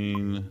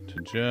healing to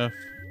Jeff.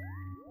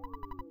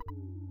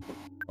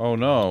 Oh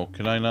no,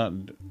 can I not...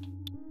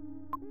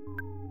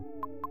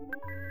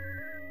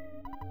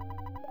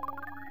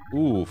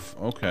 Oof,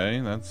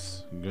 okay,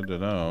 that's good to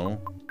know.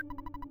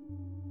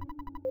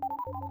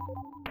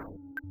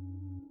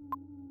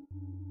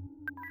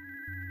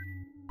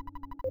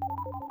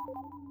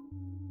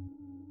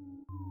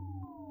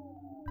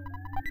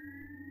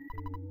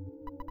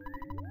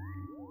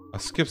 A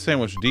skip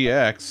sandwich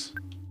DX?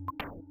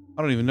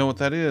 I don't even know what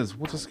that is.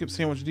 What's a skip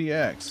sandwich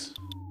DX?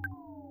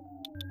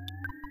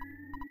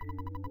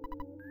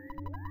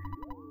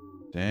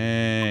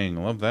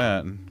 Dang, love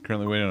that.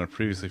 Currently waiting on a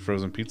previously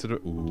frozen pizza to...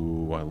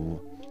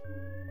 Ooh,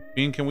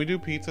 Bean, can we do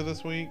pizza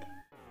this week?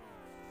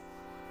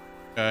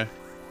 Okay.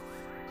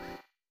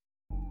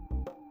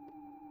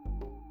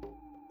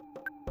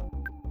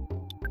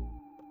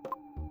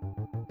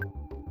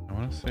 I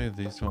want to say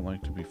these don't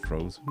like to be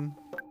frozen.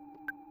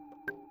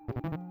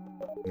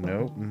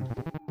 Nope.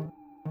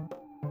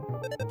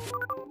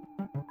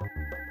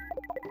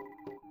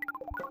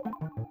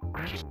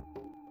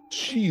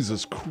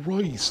 Jesus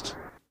Christ.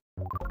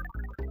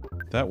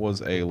 That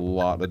was a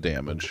lot of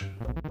damage.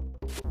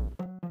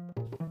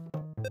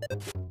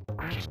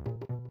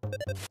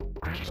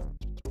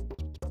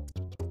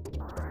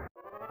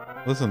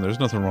 Listen, there's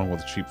nothing wrong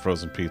with a cheap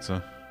frozen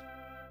pizza.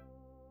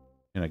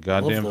 Ain't a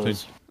goddamn thing.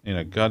 Ain't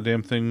a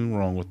goddamn thing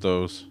wrong with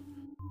those.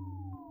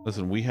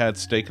 Listen, we had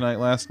steak night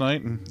last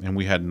night, and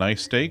we had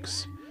nice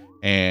steaks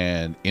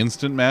and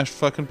instant mashed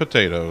fucking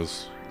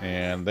potatoes,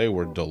 and they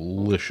were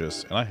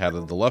delicious. And I had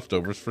the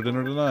leftovers for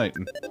dinner tonight,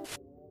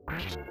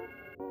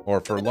 or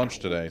for lunch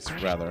today,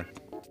 rather.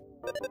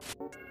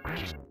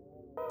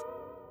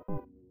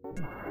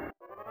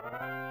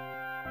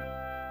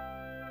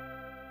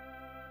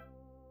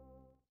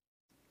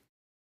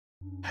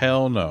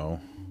 Hell no.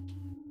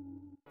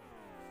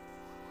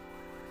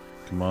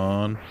 Come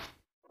on.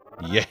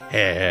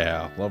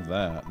 Yeah, love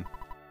that.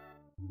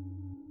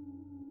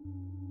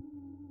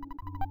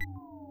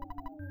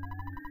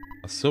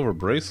 A silver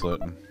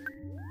bracelet.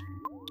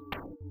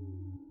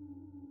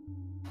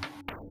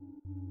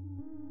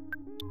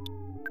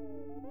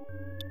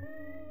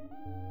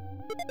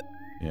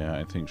 Yeah,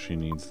 I think she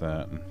needs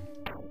that.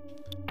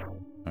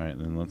 Alright,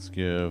 then let's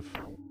give...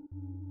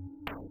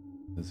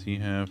 Does he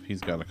have...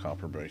 He's got a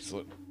copper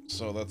bracelet,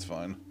 so that's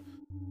fine.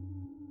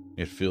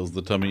 It fills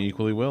the tummy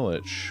equally well.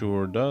 It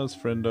sure does,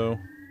 friendo.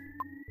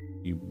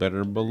 You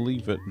better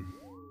believe it.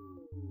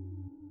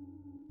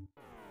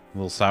 A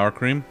little sour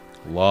cream?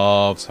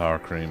 Love sour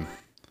cream.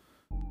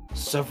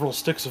 Several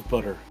sticks of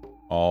butter.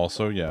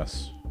 Also,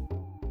 yes.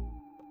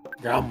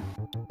 Yum.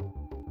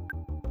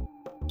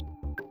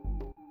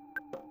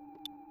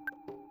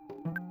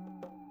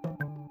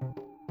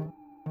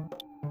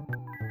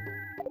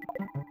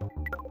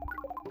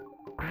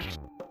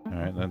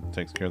 Alright, that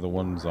takes care of the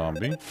one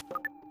zombie.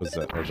 Or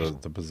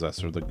the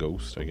possessor, the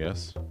ghost, I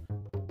guess.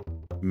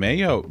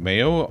 Mayo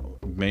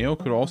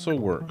could also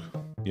work.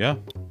 Yeah.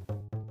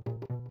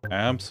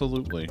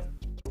 Absolutely.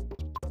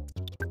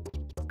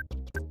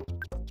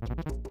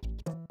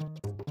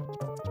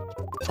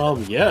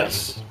 Tom,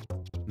 yes.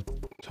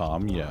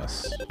 Tom,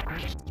 yes.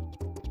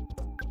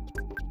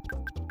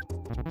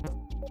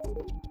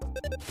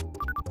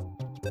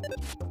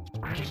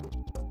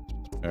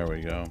 There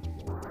we go.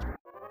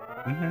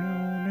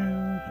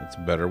 It's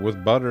better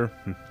with butter.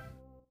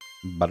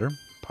 Butter?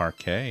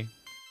 Parquet.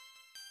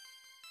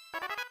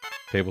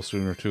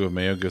 Tablespoon or two of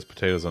mayo gives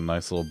potatoes a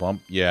nice little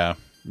bump. Yeah.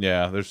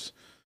 Yeah, there's...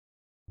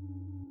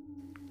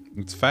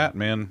 It's fat,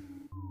 man.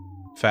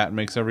 Fat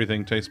makes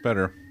everything taste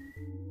better.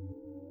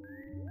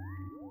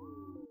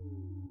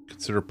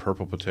 Consider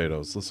purple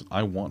potatoes. Listen,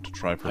 I want to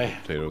try purple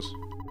potatoes.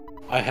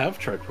 I have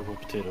tried purple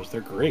potatoes.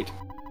 They're great.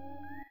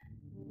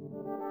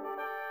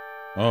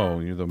 Oh,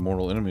 you're the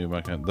mortal enemy of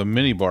my kind. The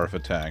mini barf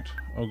attacked.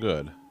 Oh,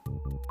 good.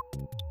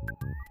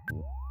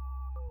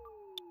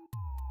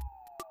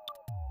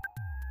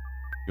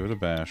 Give it a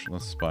bash.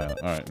 Let's spy on it.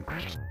 Alright.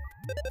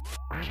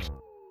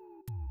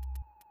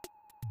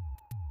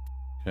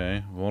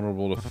 Okay.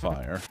 Vulnerable to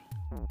fire.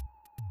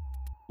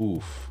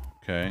 Oof.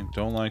 Okay.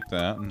 Don't like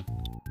that.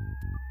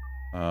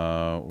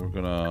 We're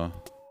gonna...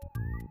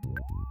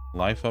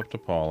 Life up to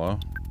Paula.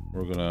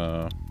 We're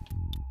gonna...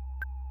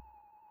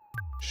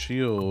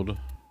 Shield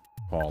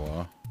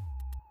Paula.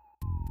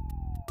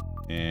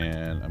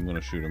 And I'm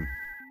gonna shoot him.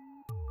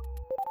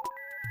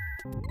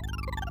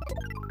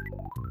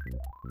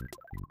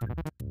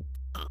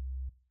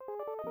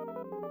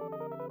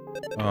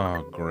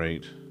 Oh,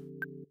 great.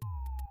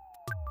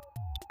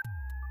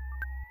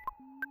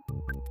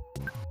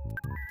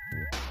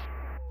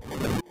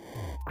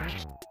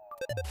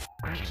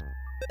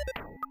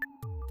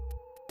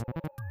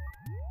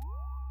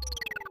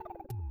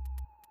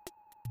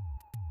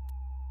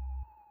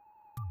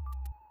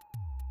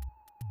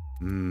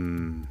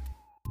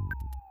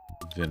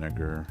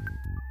 Vinegar.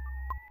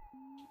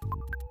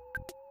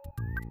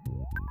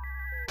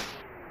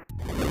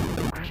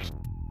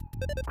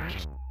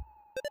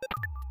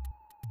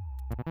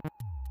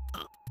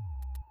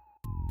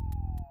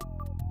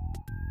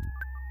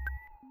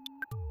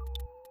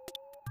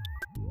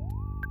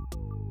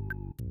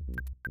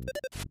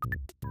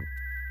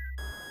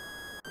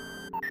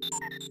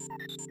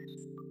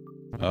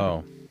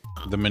 Oh,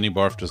 the mini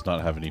barf does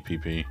not have any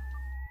PP.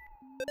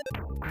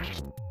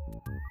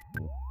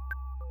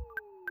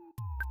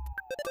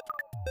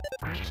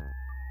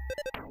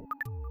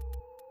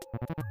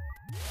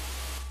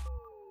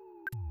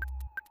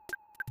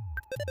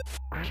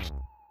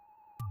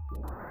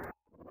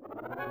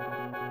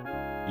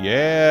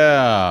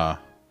 Yeah!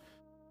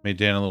 Made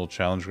Dan a little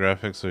challenge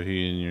graphic so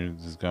he and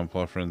his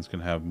Gunpla friends can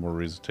have more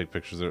reason to take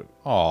pictures of it.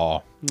 Aw,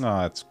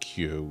 that's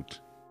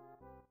cute.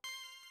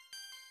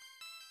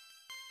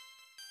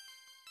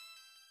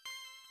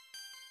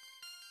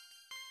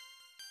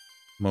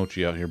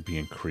 Mochi out here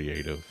being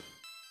creative.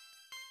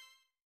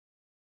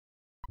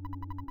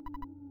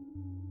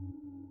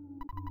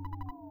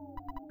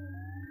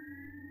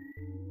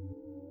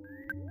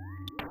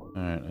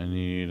 Alright, I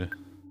need...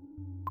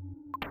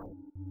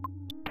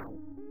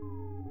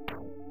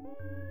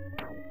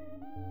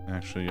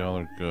 Actually, y'all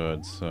are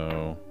good,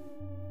 so...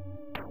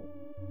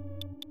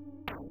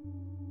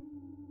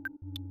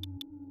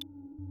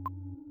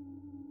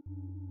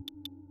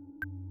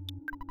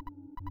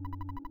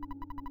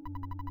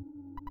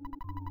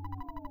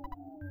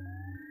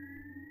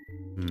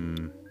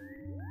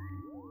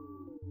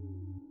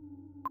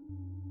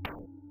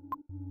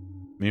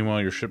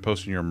 Meanwhile, you're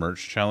shitposting your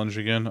merch challenge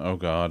again? Oh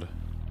god.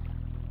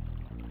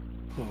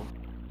 Oh.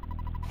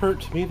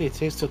 To me, they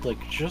tasted like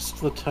just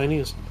the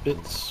tiniest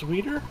bit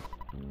sweeter.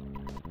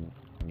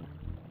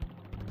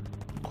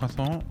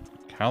 Croissant?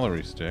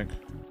 Calorie stick.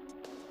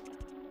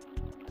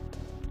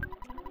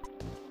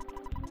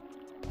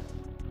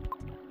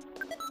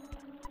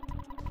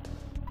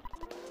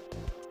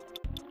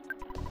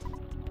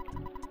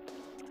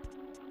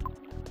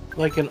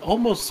 Like an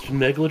almost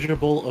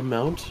negligible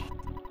amount,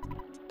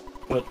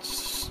 but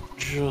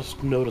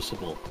just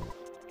noticeable.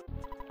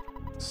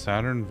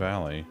 Saturn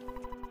Valley.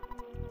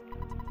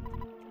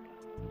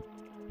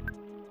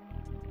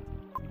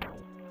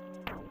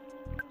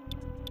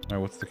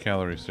 Alright, what's the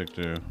calorie stick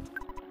do?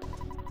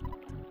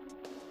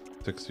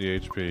 60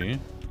 HP.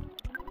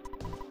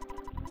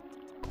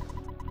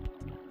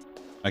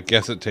 I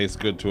guess it tastes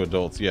good to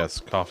adults. Yes,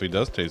 coffee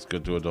does taste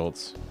good to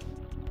adults.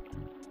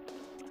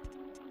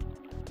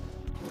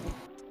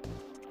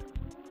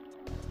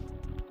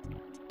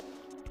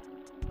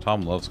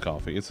 Tom loves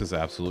coffee. It's his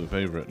absolute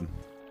favorite.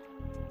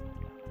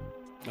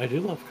 I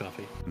do love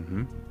coffee.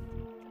 Mm-hmm.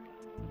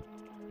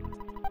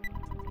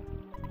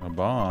 A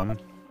bomb.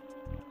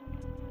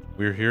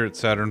 We're here at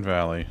Saturn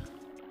Valley.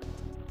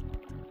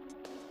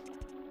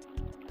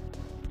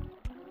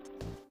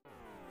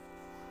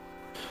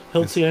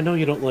 Hilty, I know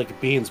you don't like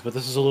beans, but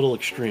this is a little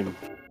extreme.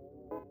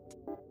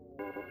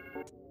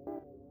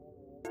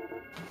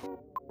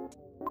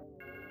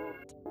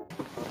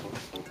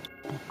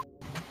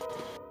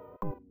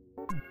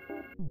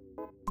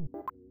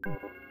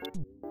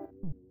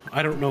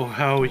 I don't know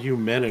how you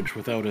manage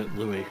without it,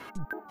 Louis.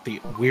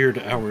 The weird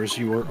hours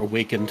you are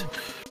awakened.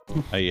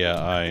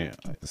 Yeah,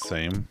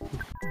 same.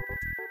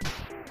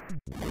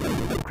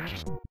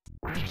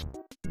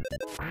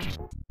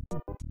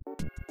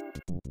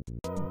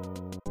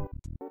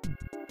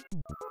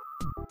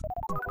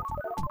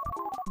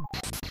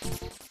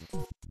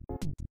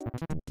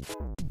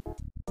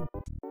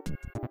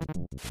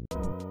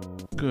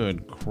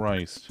 Good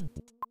Christ.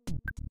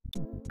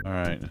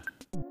 Alright.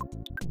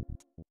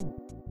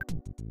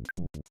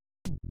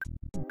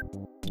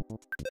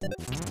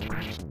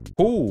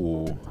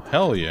 Ooh,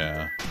 hell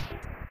yeah.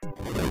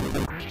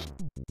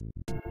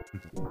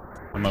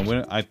 Am I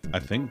winning? I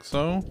think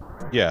so?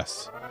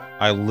 Yes.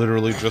 I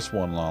literally just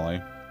won,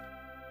 Lolly.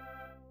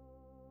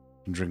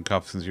 Drink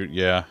coffee since you're...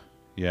 Yeah.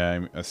 Yeah,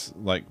 I'm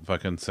like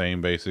fucking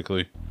same,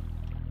 basically.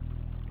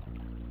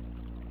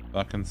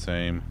 Fucking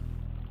same.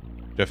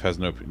 Jeff has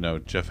no... No,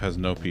 Jeff has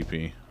no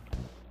PP.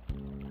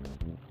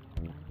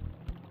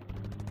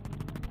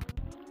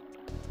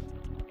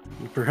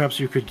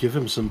 Perhaps you could give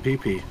him some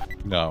PP.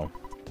 No.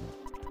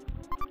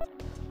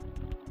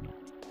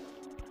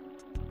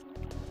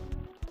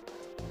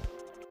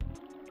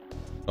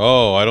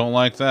 Oh, I don't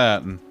like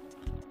that.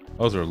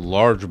 Those are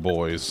large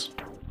boys.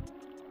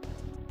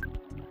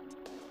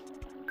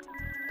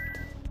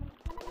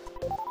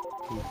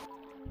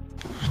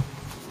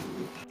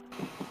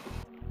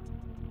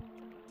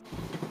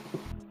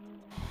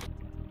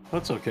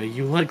 That's okay.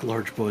 You like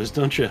large boys,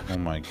 don't you? Oh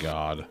my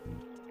god.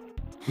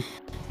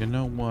 You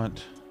know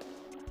what?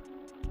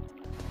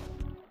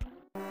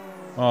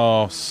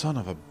 Oh, son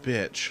of a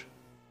bitch.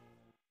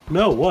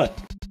 No, what?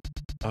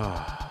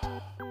 Ah.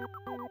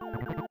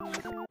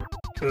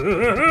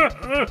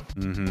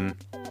 Mm-hmm.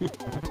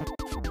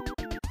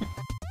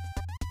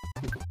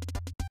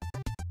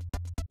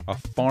 A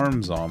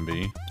farm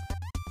zombie.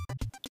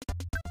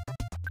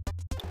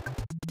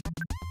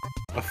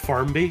 A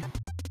farm bee?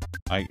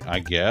 I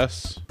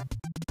guess.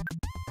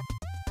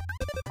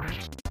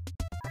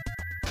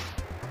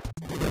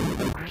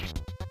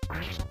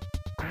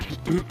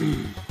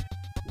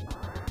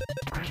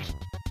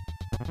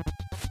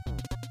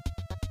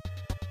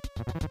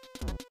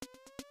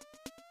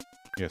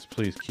 Yes,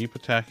 please keep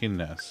attacking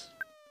Ness.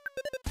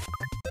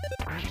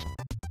 I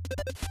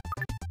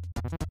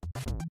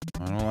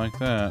don't like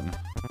that.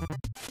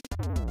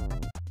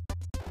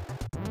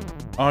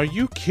 Are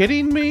you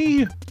kidding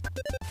me?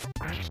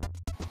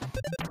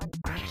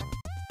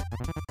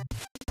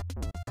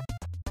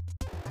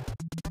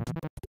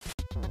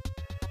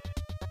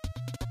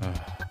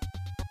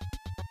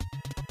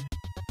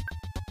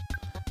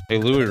 Hey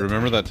Louie,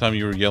 remember that time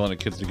you were yelling at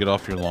kids to get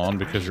off your lawn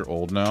because you're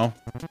old now?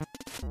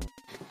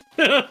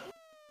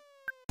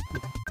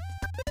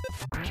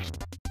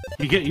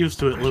 You get used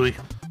to it, Louis.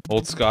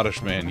 Old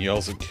Scottish man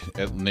yells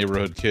at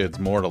neighborhood kids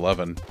more at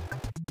 11.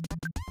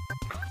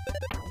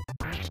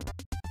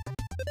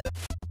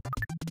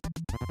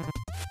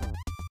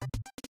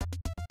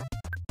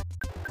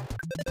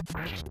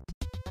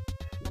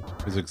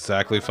 It was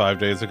exactly 5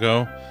 days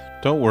ago.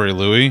 Don't worry,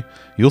 Louie.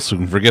 You'll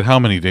soon forget how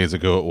many days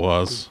ago it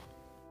was.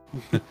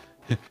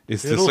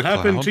 Is this It'll a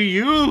happen cloud? to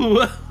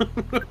you!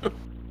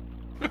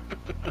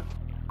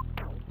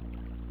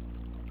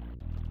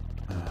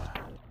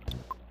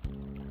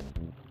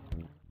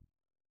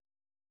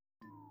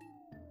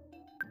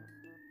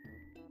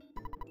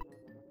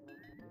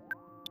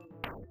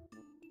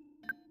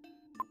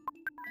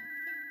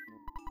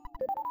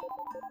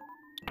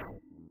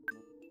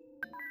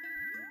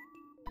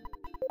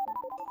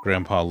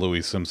 Grandpa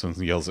Louis Simpson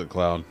yells at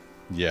Cloud.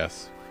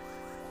 Yes.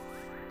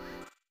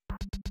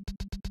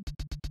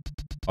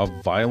 A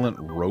violent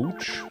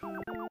roach?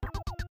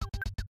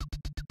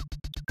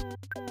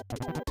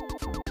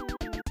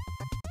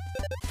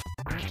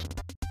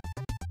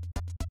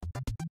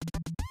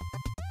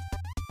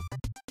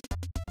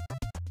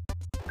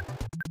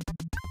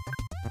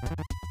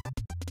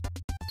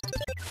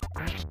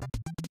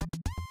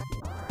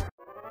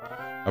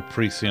 A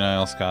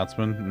pre-senile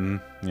Scotsman?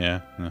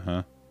 Yeah,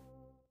 uh-huh.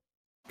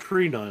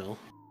 Prenile.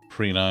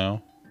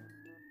 Prenile.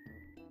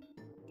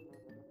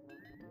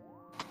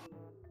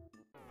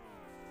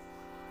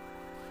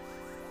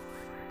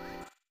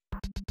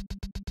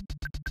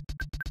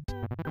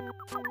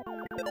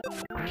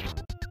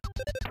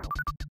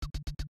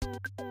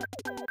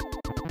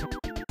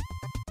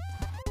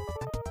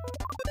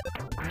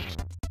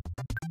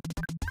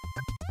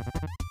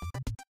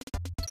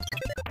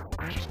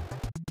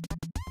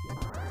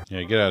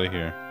 Yeah, get out of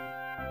here.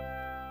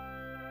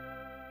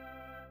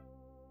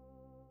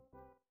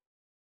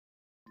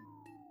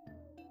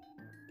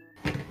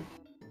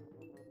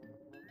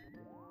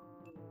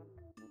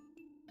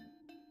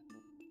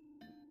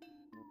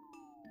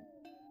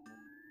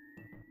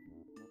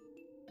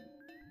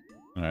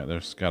 Alright,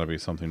 there's gotta be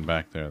something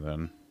back there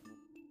then.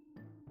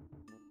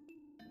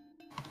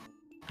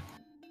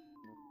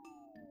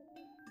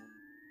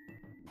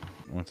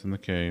 What's in the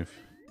cave?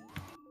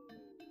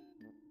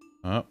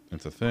 Oh,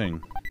 it's a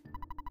thing.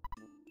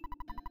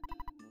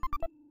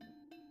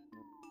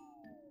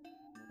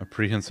 A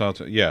prehensile...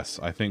 Yes,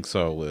 I think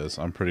so, Liz.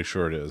 I'm pretty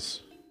sure it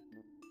is.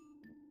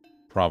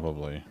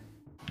 Probably.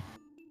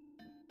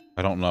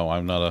 I don't know.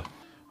 I'm not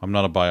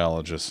a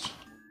biologist.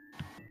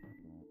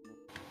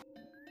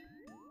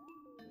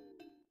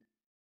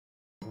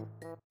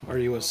 Are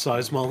you a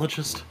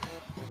seismologist?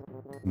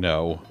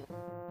 No.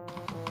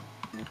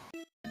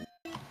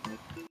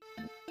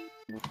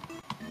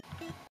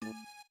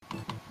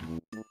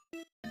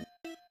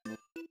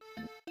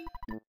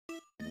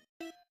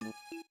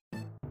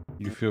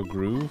 You feel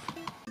groove?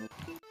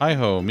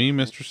 Hi-ho, me,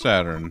 Mr.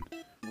 Saturn.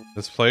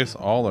 This place,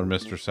 all are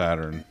Mr.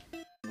 Saturn.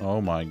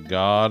 Oh my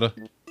god.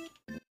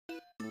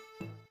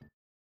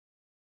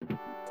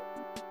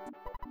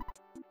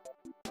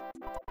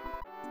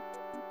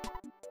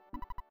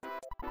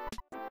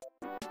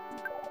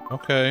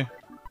 Okay.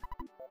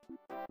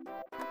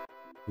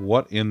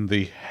 What in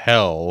the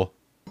hell?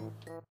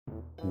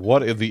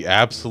 What in the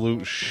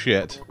absolute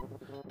shit?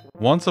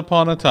 Once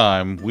upon a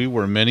time, we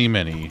were many,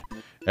 many.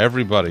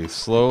 Everybody,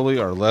 slowly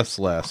or less.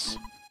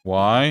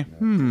 Why?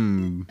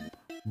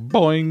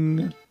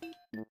 Boing.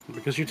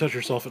 Because you touch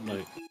yourself at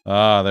night.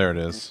 Ah, there it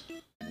is.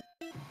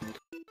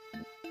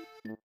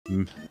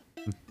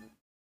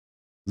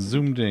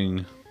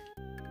 Zoomding.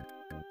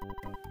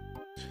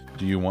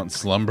 Do you want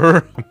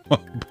slumber?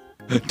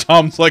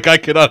 Tom's like, I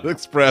cannot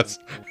express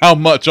how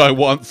much I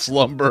want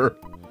slumber.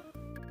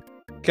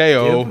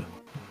 KO. Yep.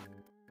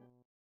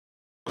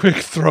 Quick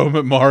throw him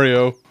at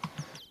Mario.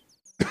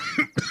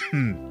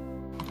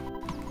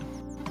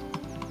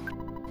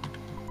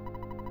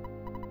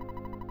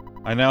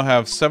 I now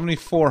have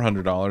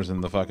 $7,400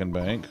 in the fucking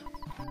bank.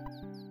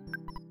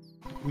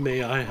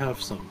 May I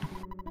have some?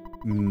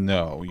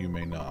 No, you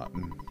may not.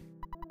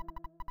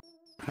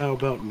 How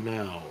about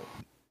now?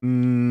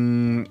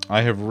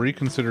 I have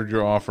reconsidered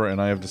your offer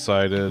and I have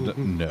decided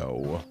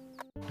no.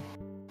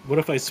 What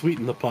if I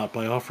sweeten the pot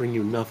by offering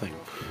you nothing?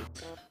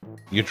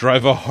 You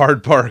drive a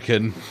hard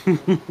bargain.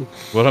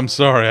 But I'm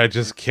sorry, I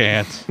just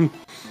can't.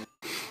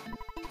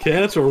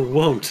 Can't or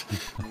won't?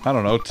 I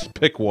don't know,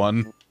 pick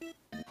one.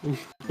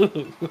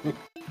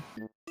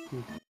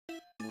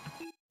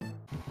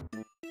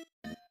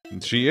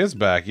 She is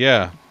back,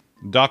 yeah.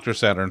 Dr.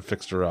 Saturn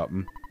fixed her up.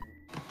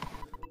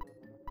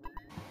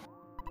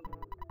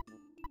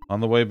 On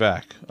the way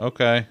back.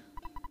 Okay.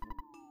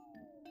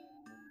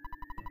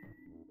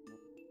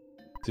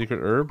 Secret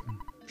herb?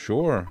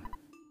 Sure.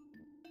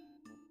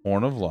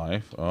 Horn of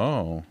life.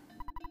 Oh.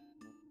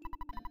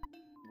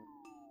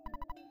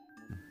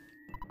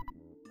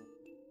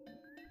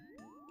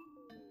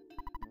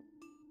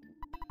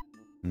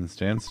 And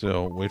stand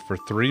still. Wait for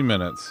 3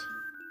 minutes.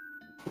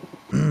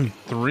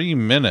 3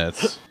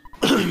 minutes?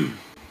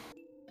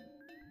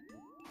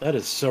 That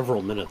is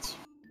several minutes.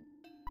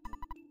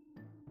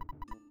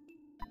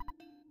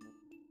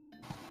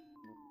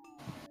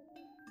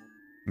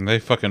 And they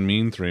fucking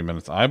mean 3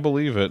 minutes. I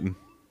believe it.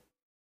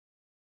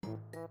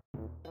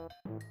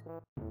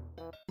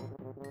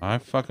 I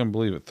fucking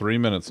believe it. 3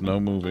 minutes, no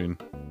moving.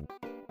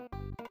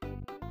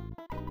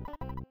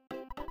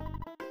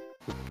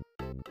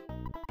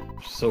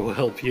 So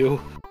help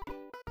you.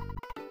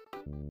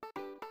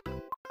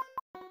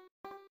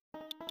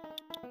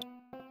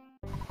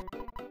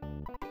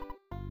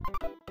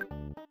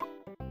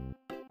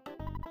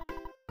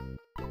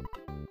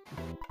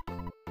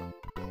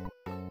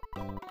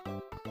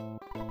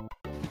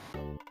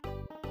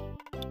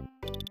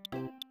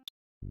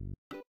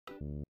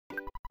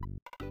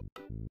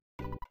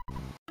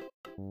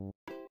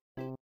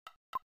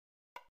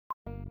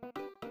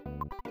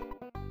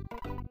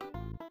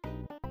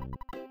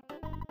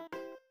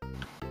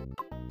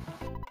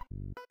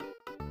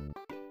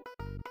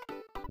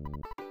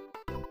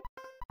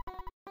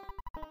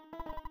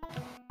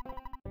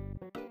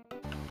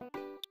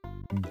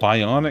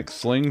 Bionic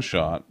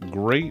Slingshot,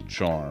 Great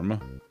Charm.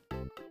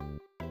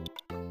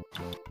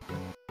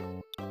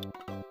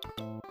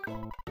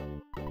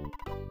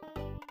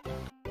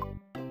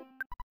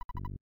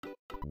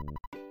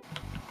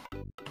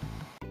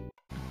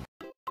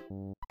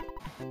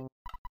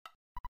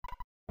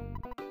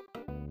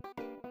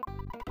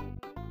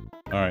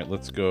 Alright,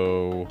 let's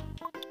go.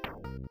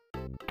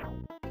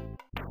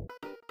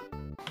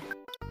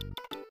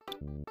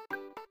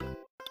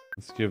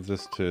 Let's give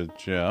this to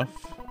Jeff.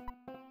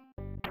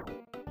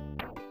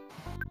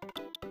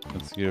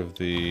 Let's give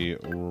the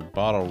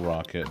bottle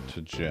rocket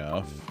to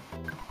Jeff.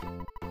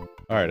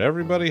 Alright,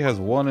 everybody has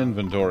one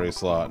inventory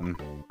slot.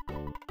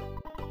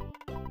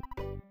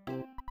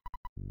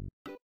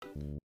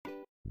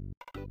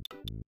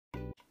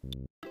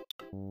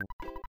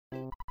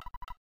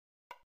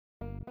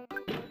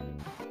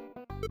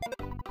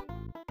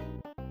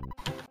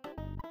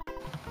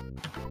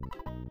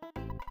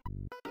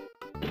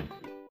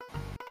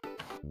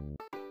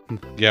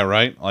 Yeah,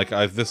 right? Like,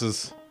 this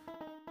is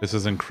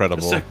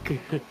incredible.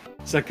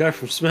 It's that guy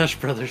from Smash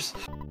Brothers.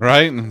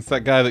 Right? It's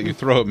that guy that you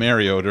throw at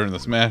Mario during the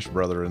Smash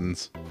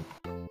Brothers.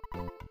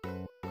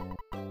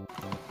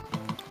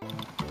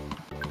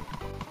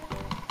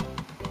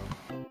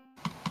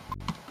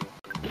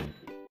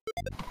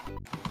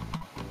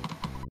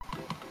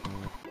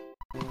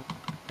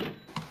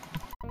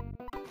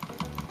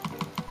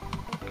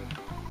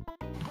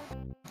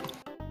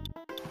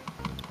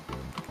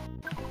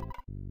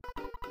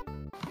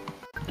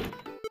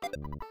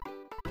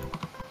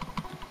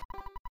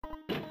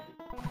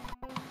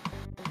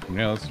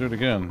 Yeah, let's do it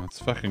again. Let's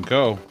fucking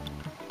go.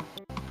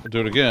 We'll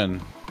do it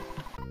again.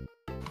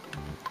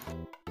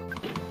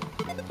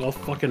 I'll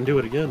fucking do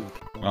it again.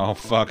 I'll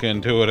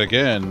fucking do it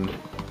again.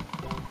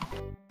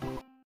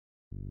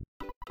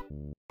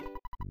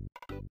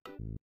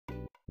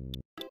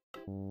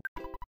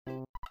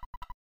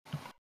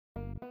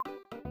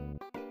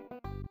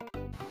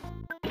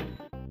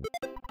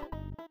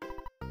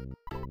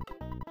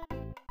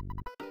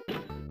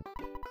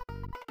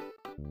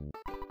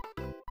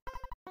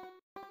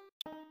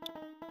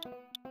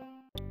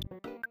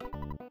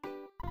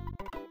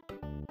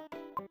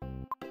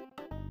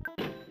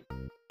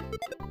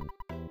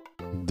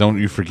 Don't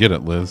you forget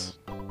it, Liz.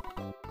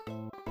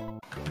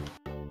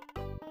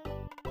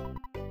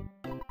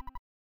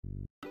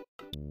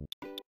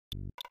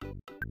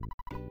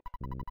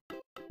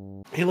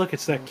 Hey, look,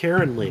 it's that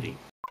Karen lady.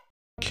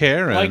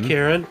 Karen? Hi,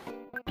 Karen.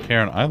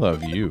 Karen, I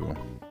love you.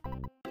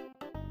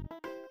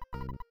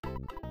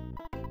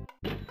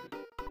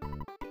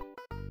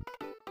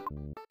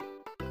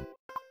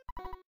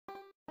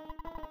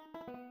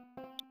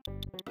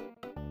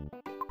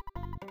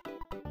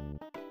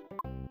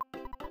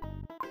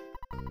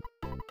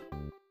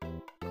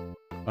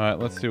 Alright,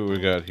 let's see what we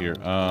got here.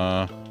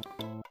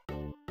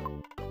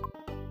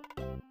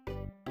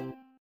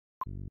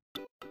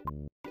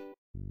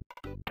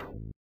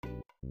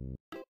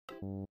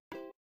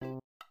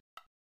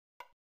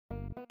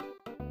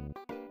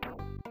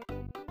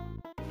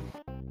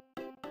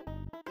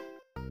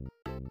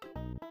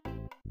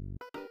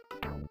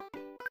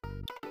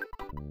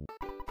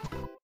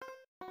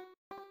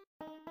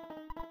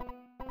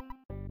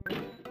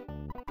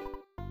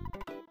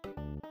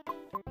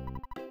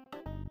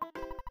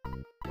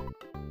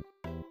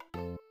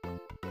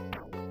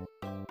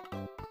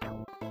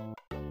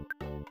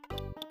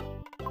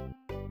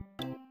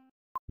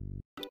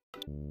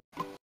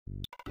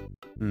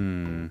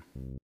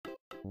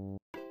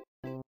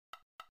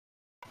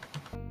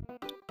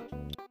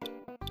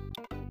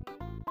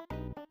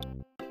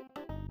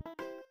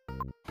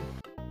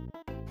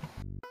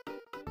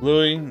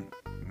 Louis,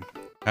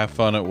 have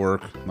fun at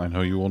work. I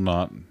know you will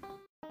not,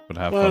 but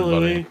have fun,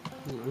 Louis,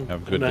 buddy.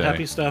 Have a good day. And a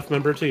happy staff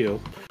member to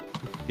you.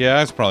 Yeah,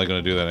 I was probably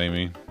going to do that,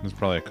 Amy. There's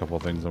probably a couple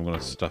of things I'm going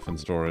to stuff in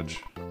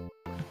storage.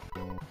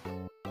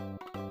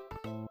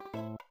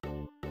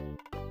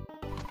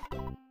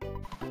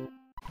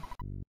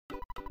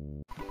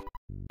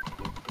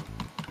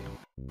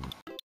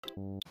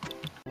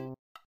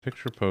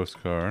 Picture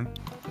postcard.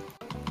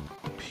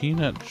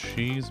 Peanut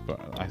cheese bar.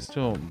 I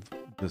still...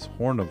 This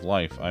Horn of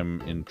Life, I'm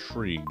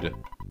intrigued.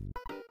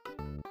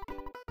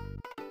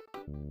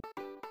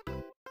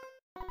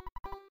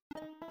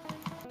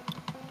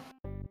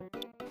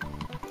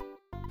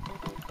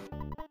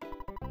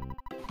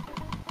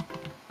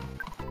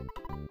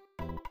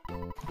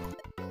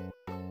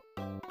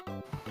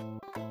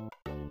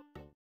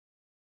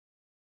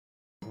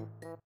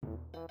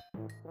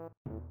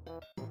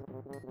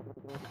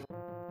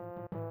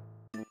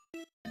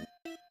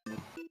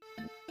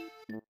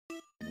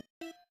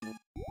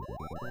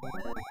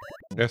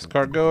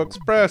 Escargot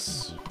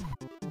Express!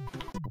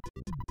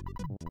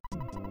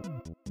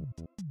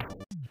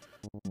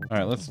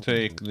 Alright, let's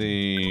take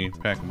the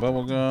pack of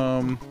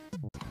bubblegum.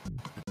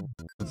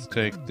 Let's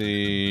take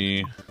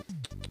the...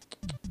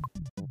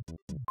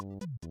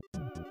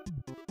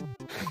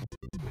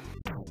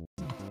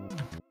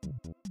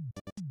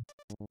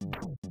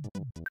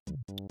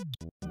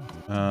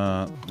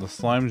 the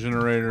slime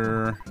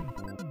generator.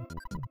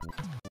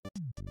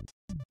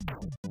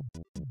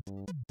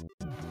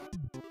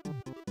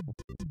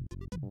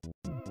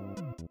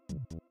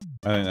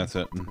 think that's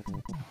it.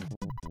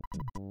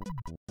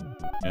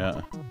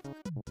 Yeah.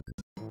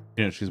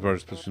 Peanut cheese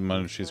bars, between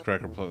mine and cheese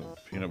cracker, plus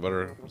peanut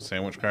butter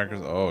sandwich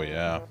crackers. Oh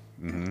yeah.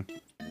 Mm-hmm.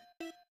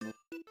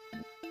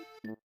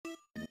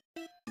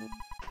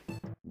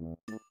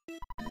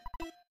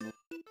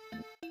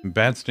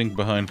 Bad stink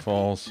behind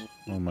falls.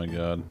 Oh my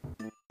god.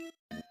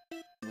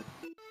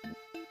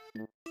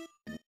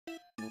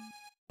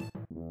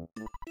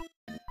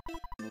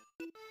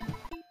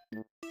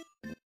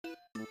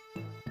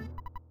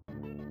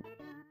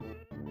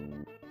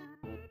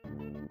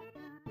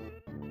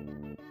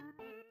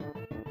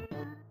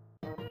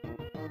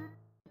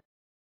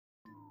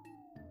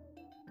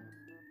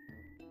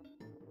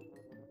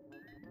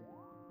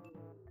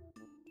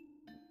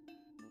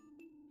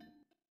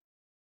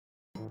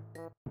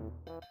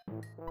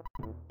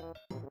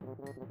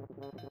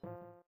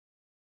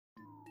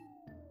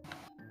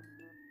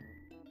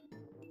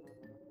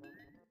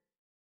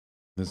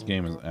 This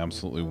game is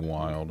absolutely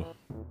wild.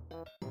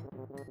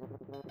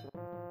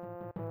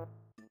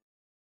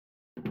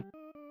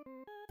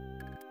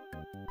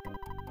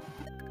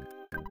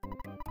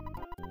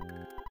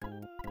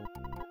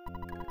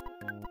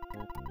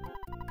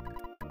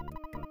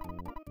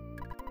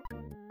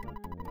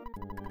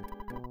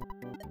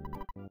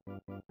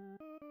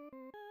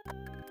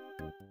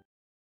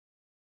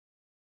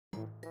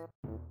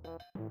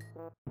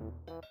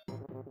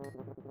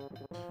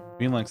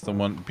 Bean likes the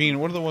one. Bean,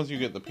 what are the ones you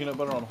get? The peanut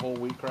butter on whole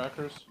wheat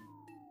crackers?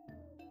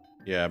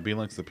 Yeah, Bean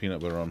likes the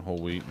peanut butter on whole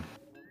wheat.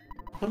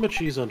 I'm a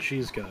cheese on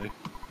cheese guy.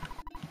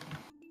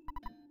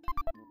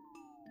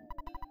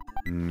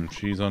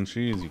 Cheese on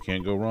cheese, you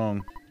can't go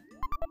wrong.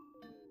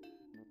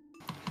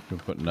 You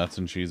put nuts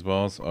in cheese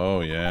balls?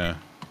 Oh, yeah.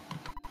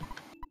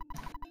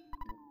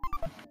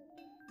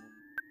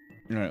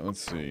 Alright,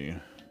 let's see.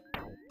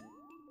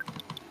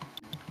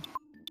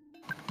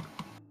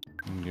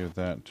 Give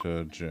that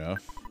to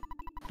Jeff.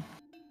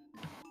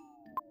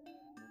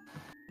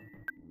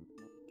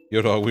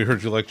 Yo, dog, we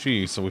heard you like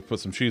cheese, so we put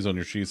some cheese on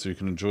your cheese so you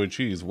can enjoy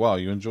cheese while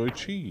you enjoy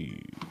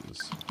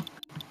cheese.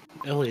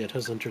 Elliot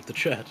has entered the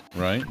chat.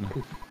 Right?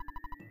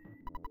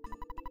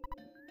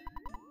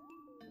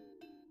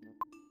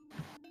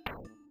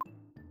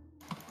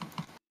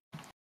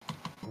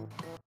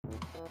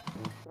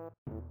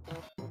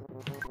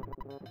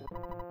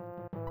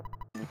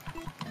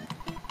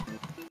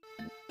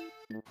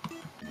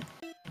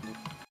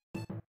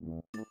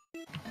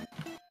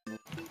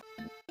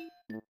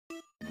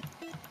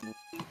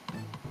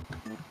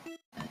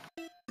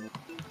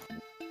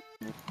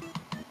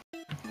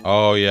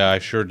 Oh, yeah, I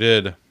sure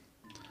did.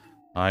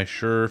 I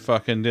sure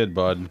fucking did,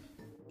 bud.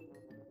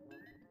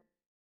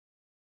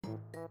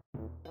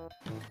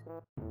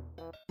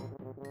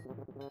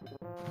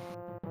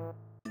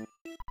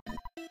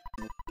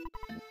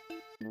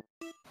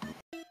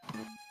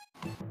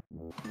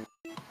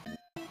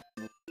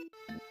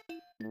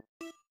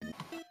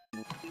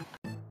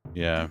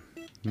 Yeah,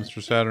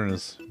 Mr. Saturn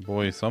is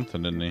boy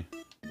something, isn't he?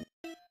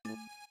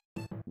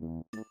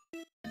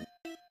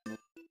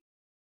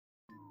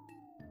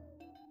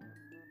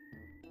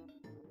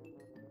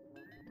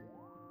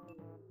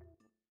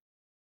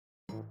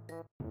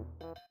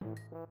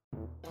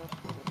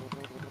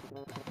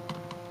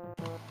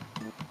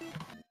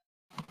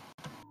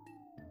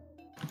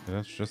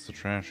 That's just the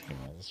trash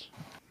cans.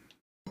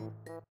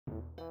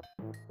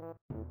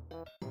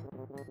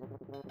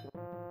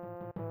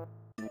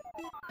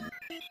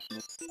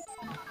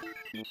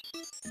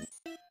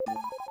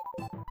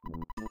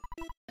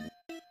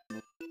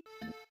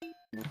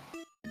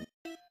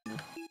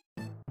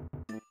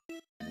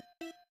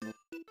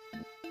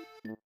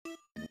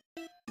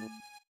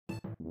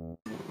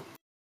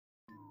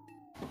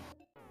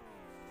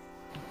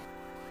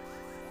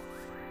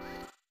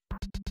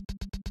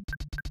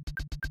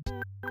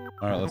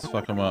 Alright, let's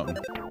fuck him up.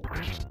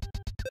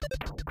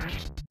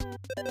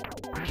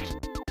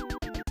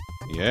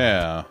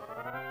 Yeah.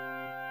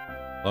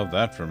 Love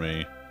that for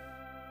me.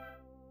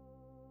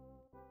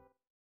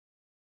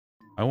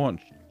 I want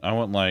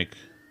like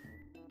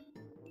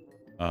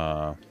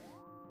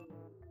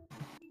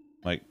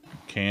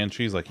canned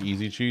cheese, like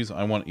easy cheese.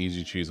 I want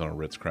easy cheese on a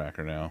Ritz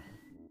cracker now.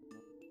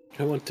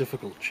 I want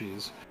difficult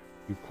cheese.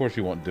 Of course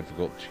you want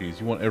difficult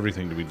cheese. You want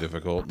everything to be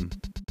difficult.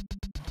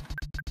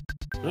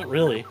 Not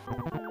really.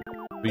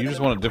 But you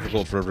just want it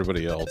difficult for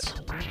everybody else.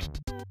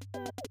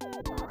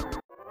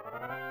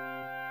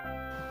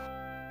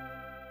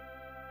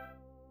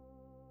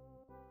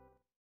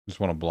 Just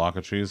want a block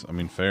of cheese? I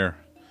mean, fair.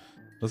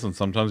 Listen,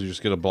 sometimes you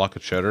just get a block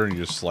of cheddar and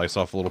you just slice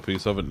off a little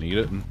piece of it and eat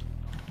it. And...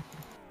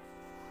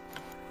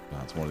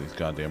 God, it's one of these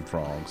goddamn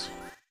frogs.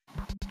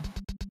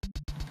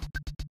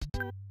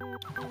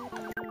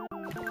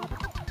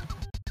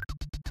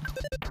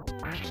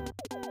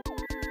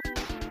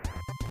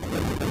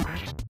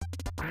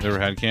 Never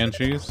had canned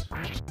cheese?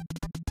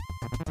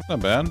 It's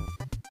not bad.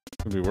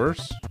 Could be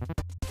worse.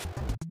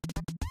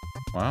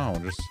 Wow,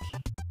 just...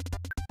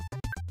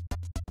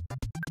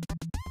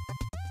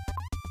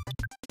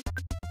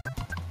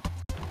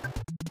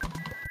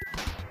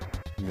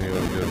 Maybe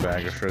I'll get a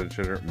bag of shredded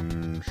cheddar.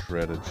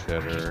 Shredded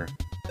cheddar.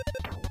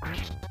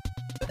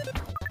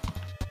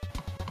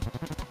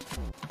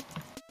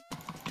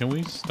 Can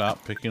we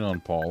stop picking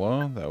on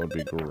Paula? That would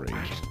be great.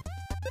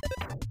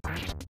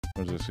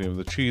 Where's this?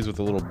 The cheese with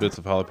the little bits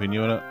of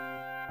jalapeno in it.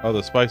 Oh,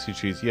 the spicy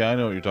cheese. Yeah, I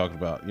know what you're talking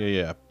about. Yeah,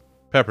 yeah.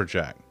 Pepper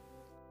jack.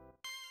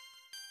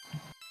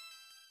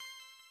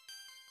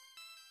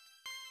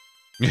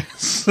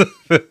 Yes.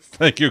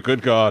 Thank you,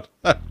 good God.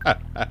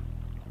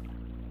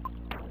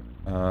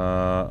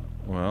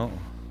 Well.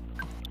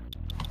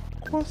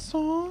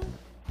 Croissant?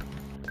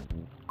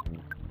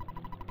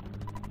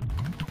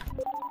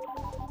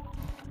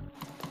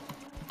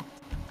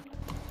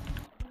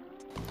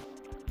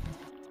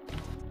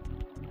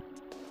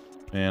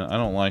 Man, I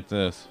don't like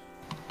this.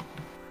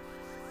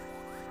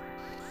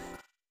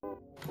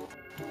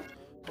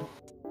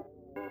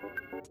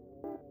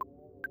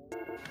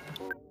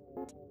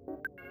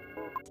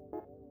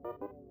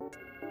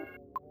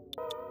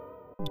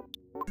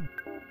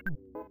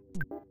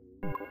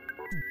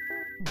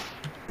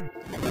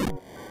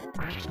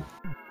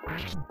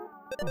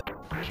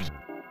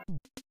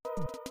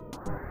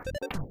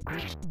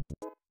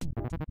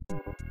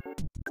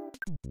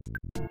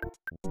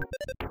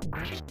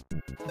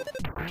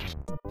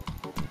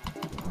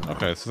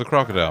 Okay, so the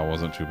crocodile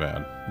wasn't too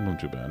bad. Wasn't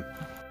too bad.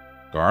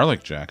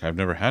 Garlic jack. I've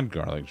never had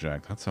garlic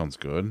jack. That sounds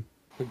good.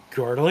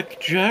 Garlic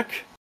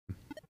jack?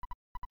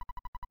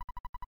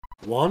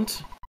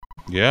 Want?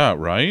 Yeah,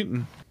 right?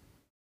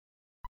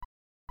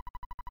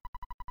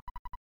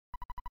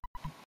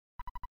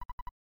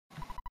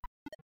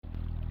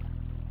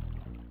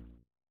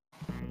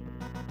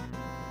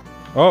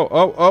 Oh,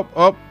 oh, oh,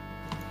 oh.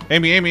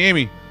 Amy, Amy,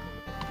 Amy.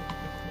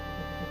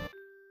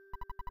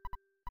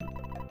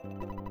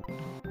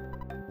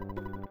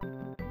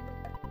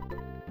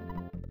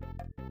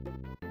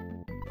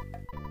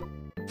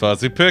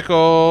 Fuzzy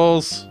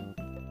pickles.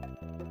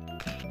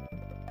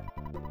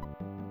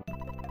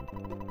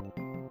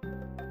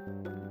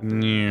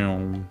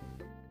 Meow.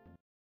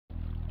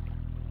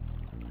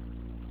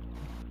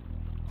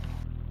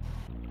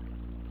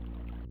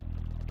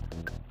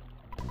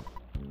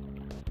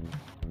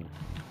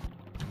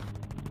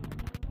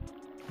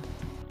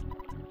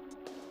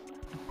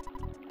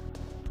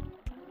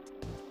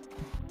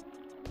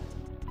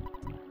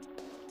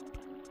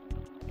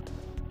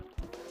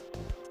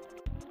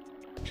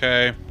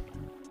 Okay.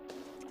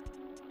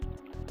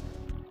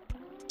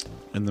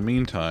 In the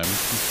meantime,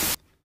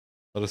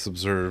 let us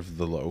observe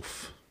the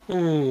loaf.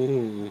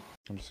 I'm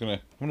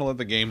gonna let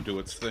the game do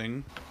its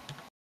thing.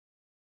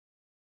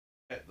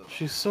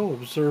 She's so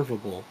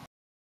observable.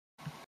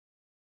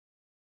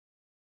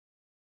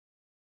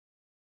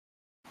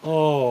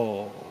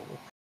 Oh.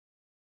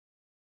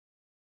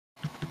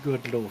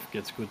 Good loaf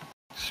gets good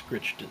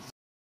scritches.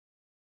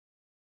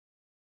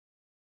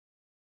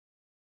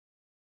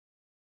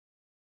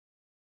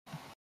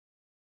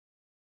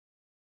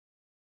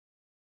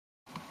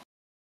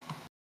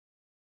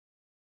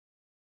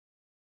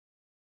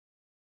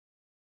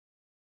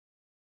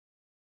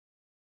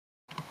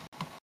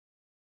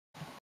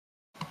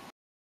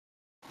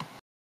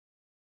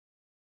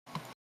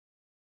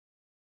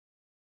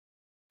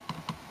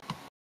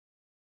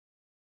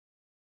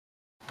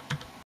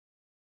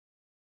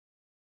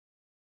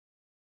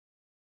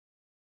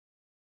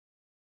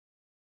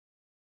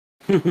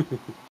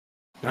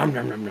 Nom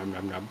nom nom nom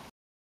nom nom.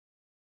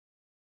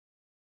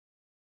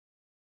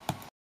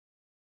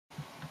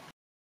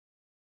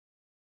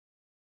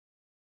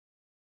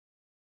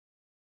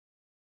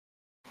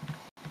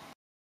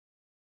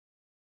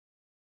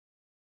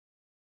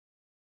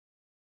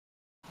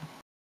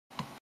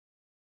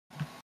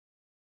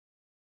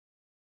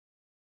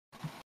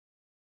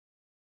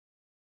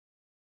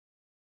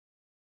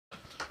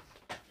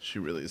 She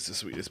really is the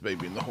sweetest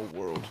baby in the whole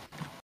world.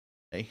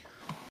 Hey.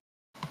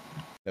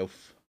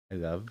 Loaf. I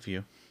love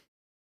you.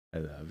 I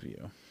love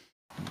you.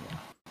 Yeah.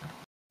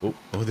 Oh,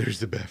 oh, there's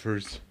the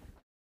Beffers.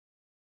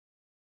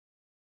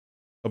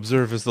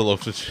 Observe as the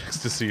loaf checks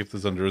to see if the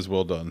Zunder is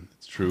well done.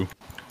 It's true.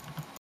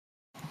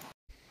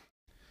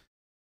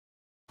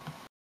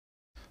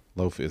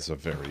 Loaf is a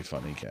very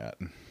funny cat.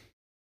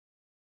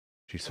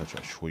 She's such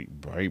a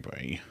sweet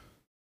baby.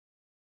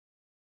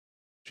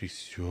 She's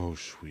so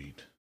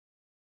sweet.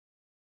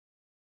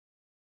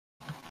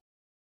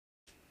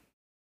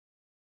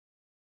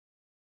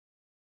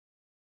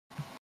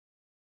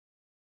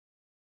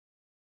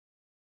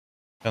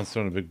 Town's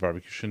throwing a big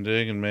barbecue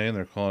shindig in May, and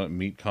they're calling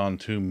it MeatCon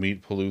 2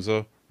 Meat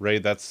Palooza. Ray,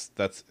 that's...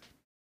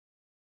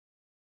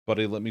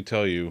 Buddy, let me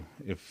tell you,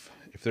 if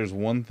there's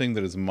one thing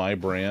that is my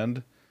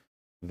brand,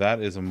 that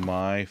is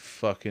my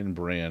fucking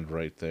brand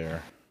right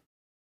there.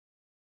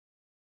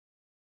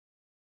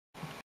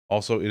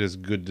 Also, it is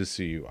good to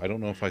see you. I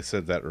don't know if I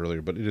said that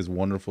earlier, but it is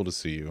wonderful to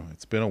see you.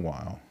 It's been a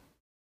while.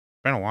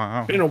 Been a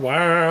while. Been a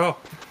while.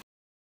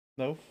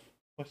 Loaf,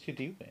 what you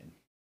doing?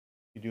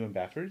 You doing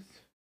baffers?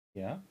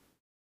 Yeah?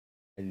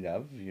 I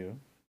love you.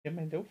 Yeah,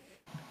 my loaf.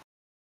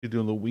 You're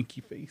doing a little winky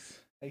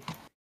face. Hey,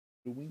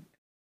 the wink.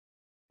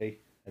 Hey,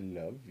 I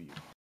love you.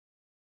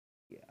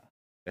 Yeah,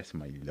 that's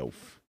my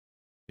loaf.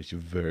 It's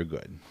very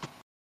good.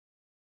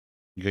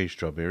 You got your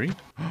strawberry?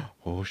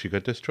 Oh, she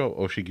got the straw.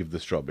 Oh, she gives the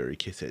strawberry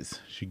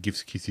kisses. She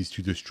gives kisses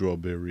to the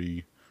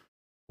strawberry.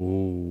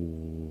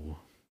 Oh.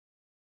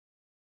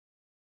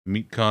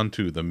 Meat con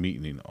 2, the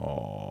meeting.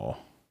 Oh.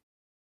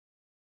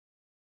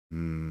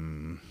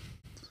 Hmm.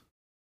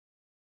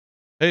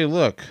 Hey,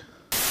 look.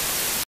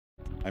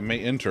 I may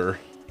enter.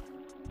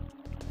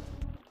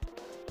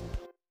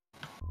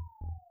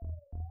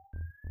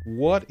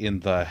 What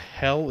in the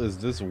hell is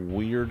this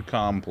weird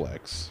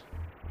complex?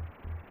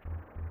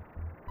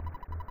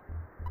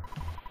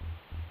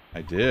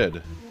 I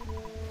did.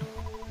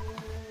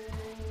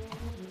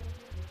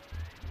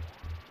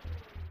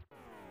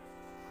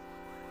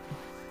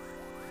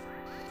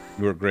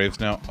 You're at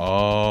Graves now?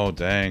 Oh,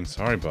 dang.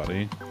 Sorry,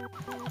 buddy.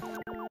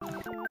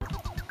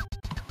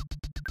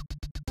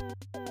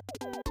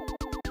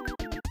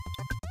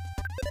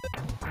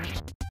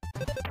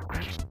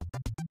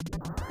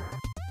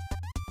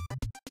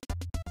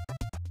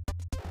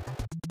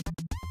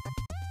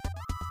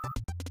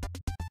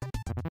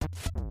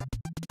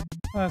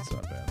 That's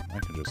not bad. I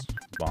can just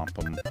bump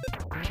them.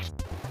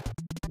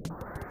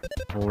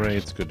 Well, Ray,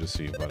 it's good to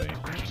see you, buddy.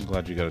 I'm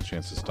glad you got a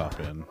chance to stop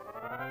in.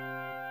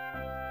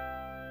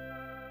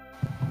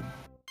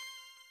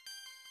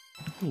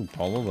 Ooh,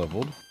 Paula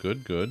leveled.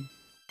 Good, good.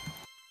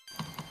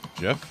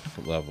 Jeff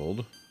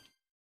leveled.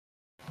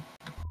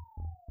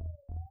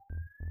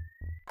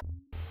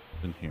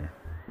 In here.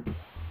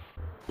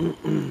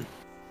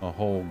 A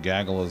whole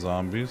gaggle of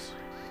zombies.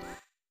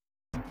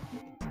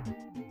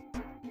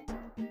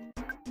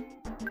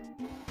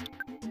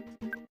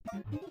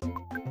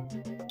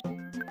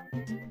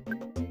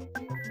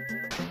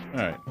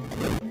 Alright.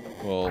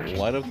 Well,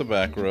 light up the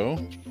back row.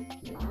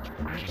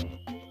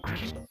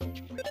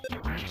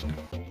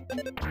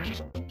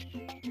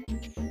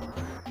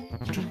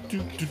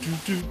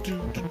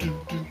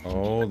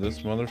 Oh, this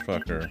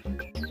motherfucker.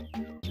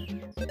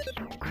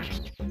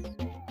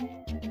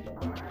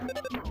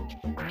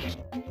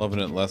 Loving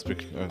it less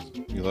because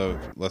you love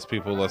less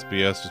people, less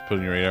BS, just put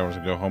in your 8 hours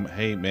and go home.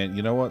 Hey man,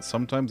 you know what?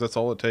 Sometimes that's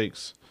all it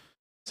takes.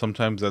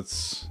 Sometimes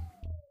that's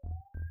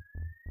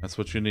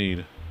what you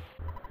need.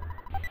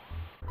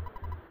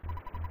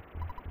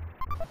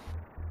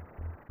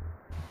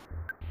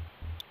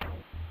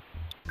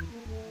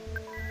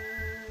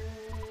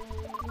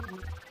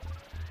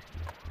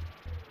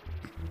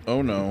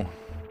 Oh no.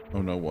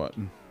 Oh no, what?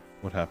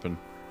 What happened?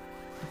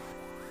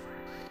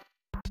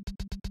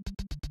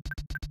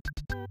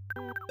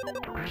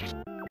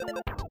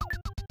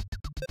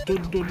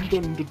 Dun, dun,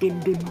 dun, dun, dun,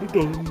 dun,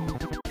 dun.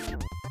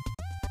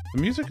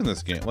 The music in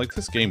this game, like,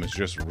 this game is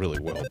just really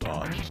well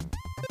done.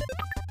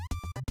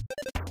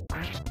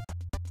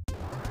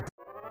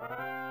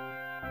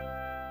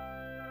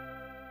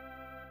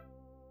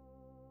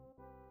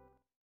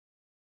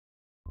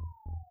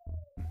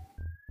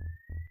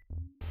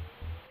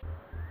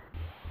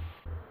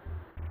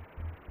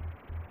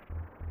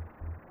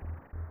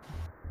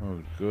 Oh,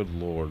 good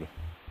lord.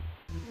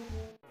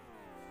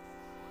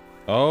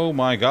 Oh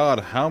my god,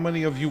 how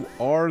many of you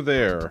are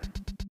there?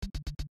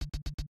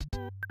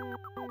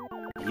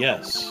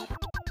 Yes.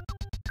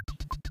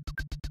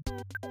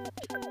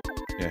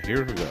 Yeah,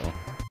 here we go.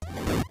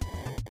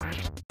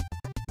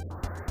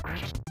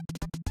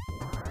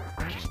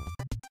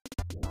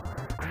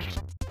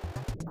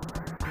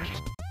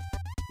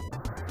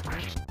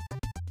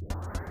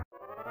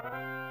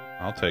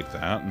 I'll take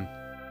that.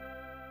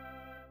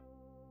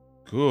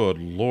 Good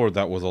lord,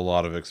 that was a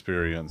lot of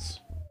experience.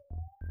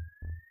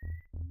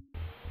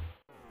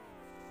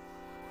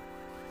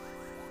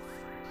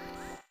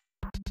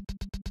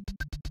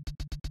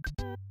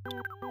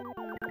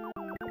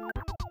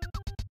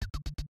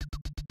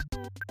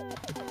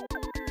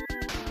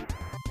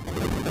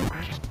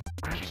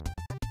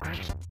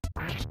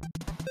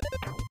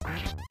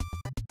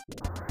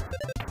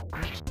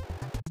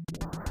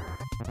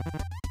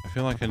 I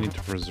feel like I need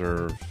to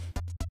preserve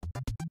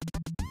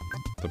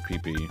the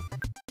PP.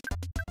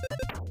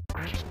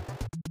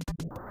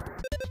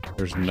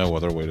 There's no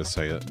other way to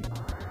say it.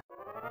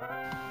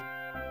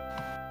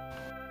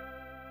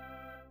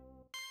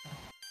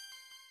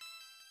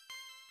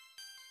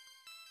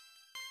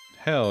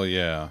 Hell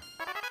yeah.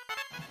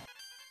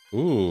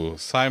 Ooh,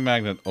 Psi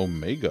Magnet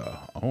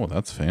Omega. Oh,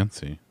 that's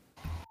fancy.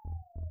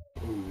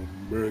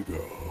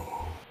 Omega.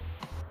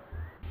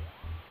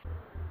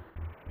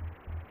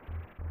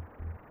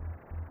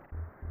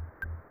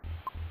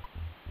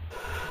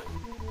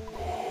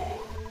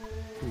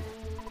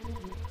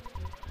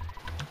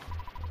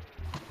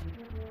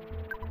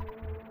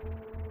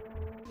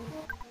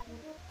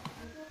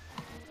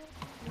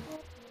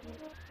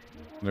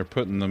 They're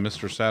putting the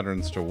Mr.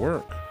 Saturns to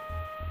work.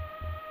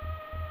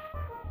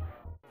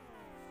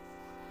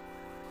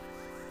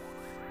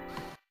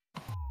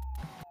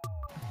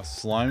 A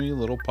slimy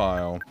little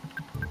pile.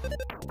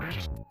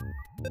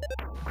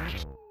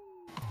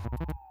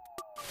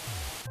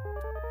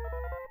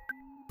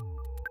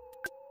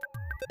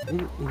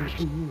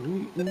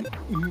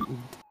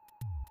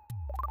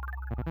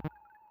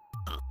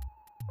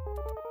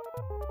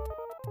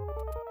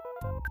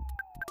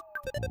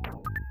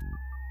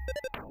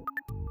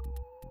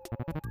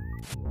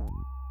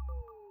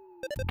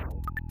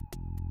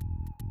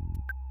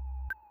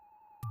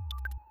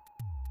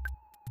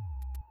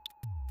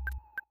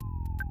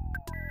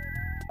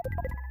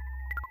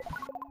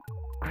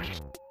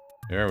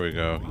 There we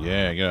go.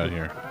 Yeah, get out of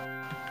here.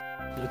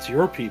 It's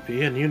your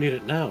PP, and you need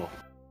it now.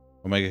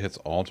 Omega hits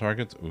all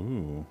targets?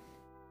 Ooh.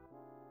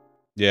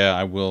 Yeah,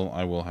 I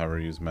will have her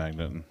use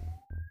Magnet.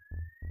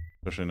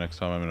 Especially next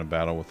time I'm in a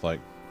battle with, like,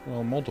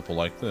 well, multiple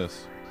like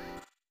this.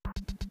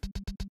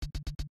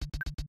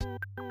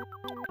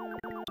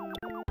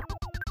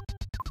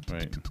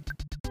 Right.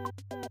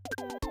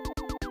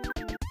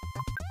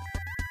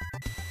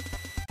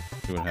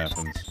 See what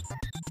happens.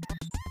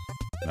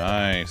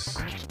 Nice.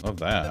 Love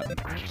that.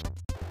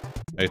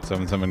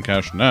 877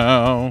 cash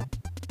now.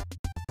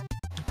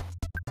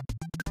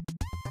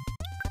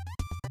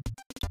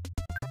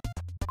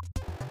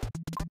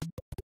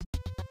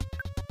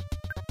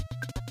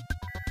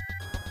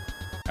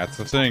 That's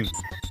the thing.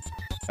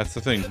 That's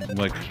the thing.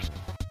 Like,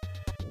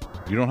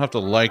 you don't have to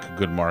like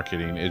good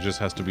marketing. It just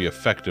has to be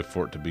effective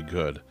for it to be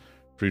good.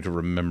 For you to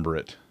remember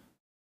it.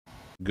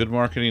 Good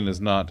marketing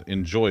is not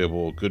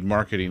enjoyable. Good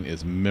marketing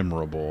is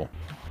memorable.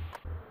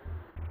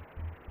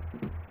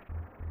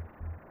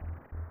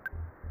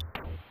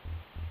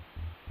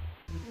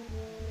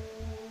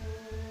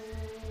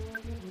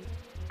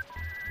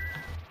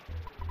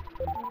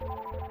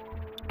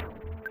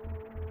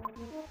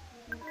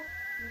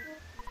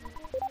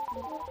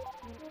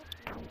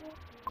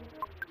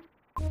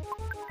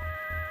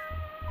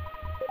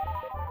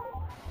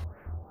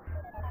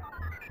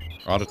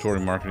 Auditory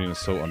marketing is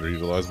so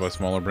underutilized by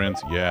smaller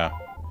brands. Yeah.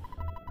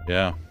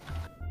 Yeah.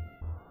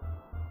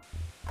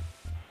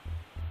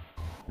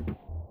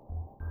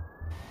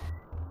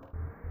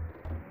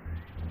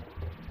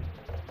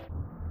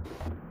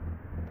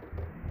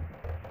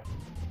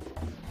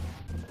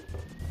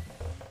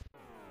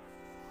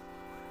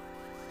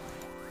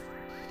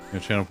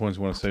 Your channel points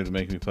you want to save to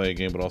make me play a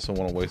game, but also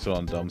want to waste it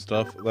on dumb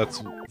stuff.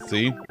 That's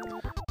see,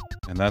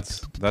 and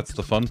that's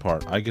the fun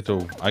part. I get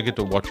to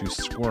watch you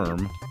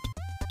squirm.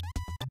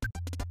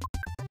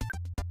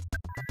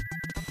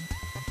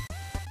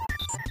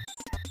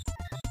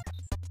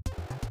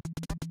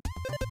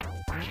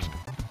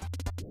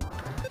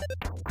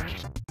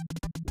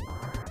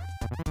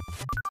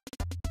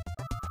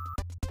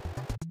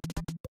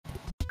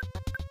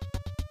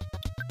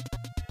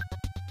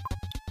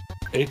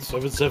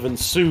 $877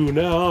 sue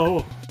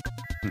now.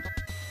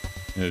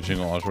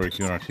 Jingle auditory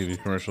cue in our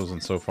TV commercials,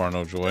 and so far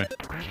no joy.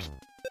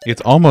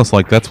 It's almost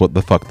like that's what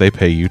the fuck they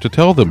pay you to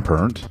tell them,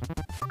 Pernt.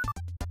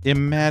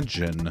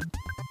 Imagine.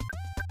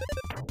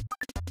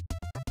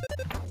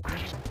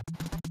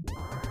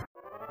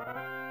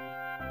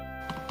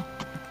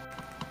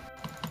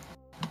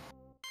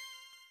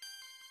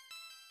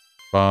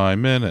 By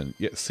minute.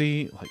 Yeah,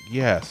 see? Like,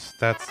 yes.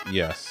 That's,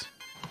 yes.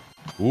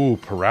 Ooh,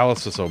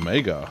 Paralysis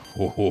Omega.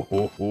 Ho, ho,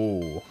 ho,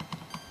 ho.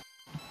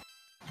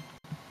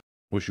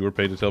 Wish you were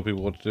paid to tell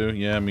people what to do?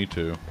 Yeah, me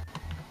too.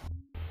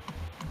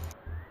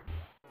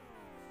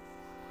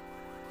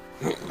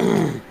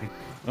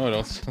 No, I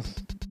don't.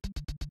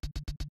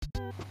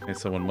 Pay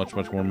someone much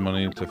more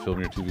money to film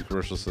your TV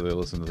commercials so they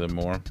listen to them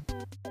more.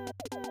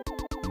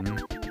 Mm-hmm.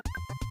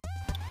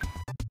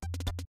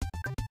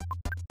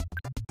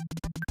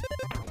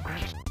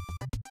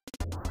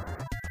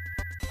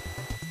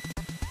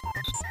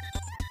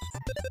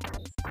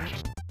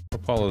 Oh,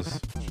 Paula's,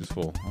 she's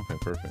full. Okay,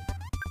 perfect.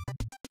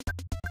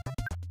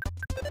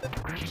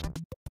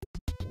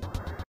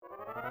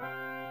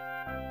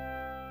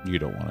 You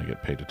don't want to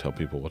get paid to tell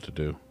people what to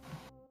do.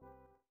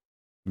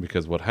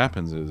 Because what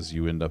happens is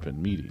you end up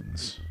in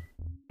meetings.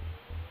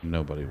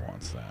 Nobody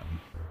wants that.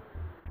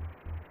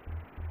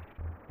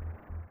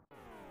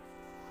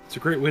 It's a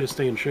great way to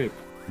stay in shape.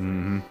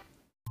 Mm-hmm.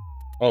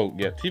 Oh,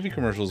 yeah, TV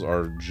commercials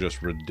are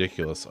just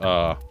ridiculous.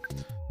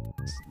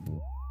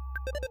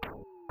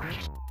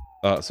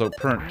 So,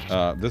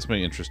 Pernt, this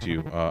may interest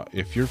you.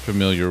 If you're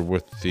familiar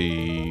with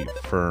the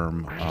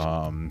firm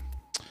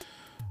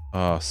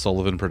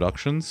Sullivan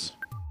Productions,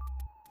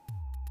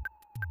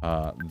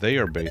 they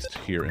are based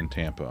here in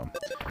Tampa.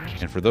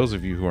 And for those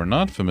of you who are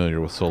not familiar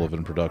with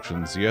Sullivan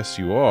Productions, yes,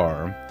 you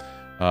are.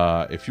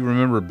 If you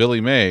remember Billy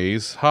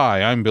Mays,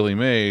 hi, I'm Billy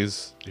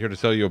Mays, here to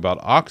tell you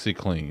about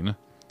OxyClean.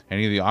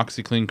 Any of the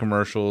OxyClean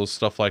commercials,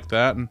 stuff like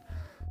that,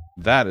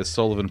 that is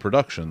Sullivan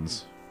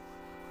Productions.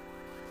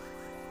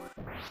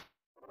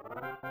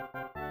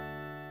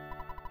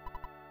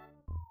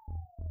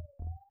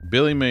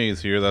 Billy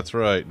Mays here, that's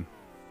right.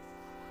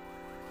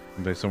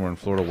 Based somewhere in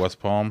Florida, West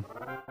Palm.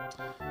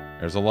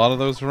 There's a lot of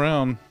those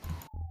around.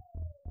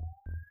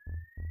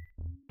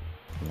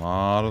 A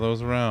lot of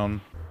those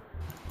around.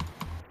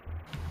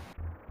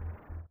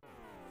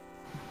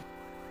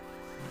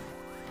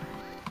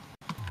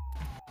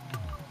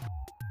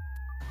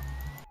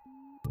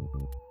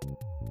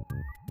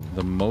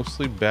 The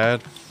mostly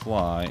bad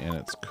fly and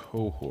its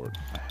cohort.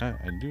 I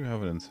do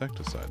have an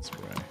insecticide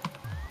spray.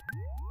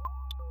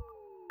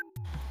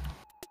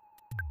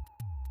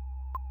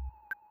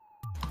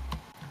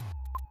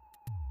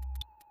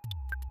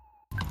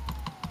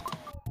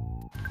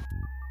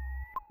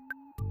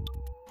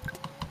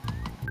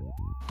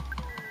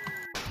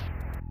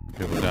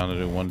 People down to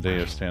do one day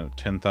of stand at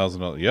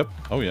 $10,000. Yep.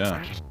 Oh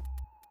yeah.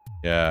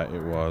 Yeah,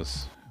 it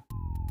was.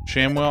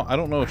 ShamWow. I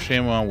don't know if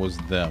ShamWow was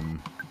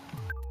them.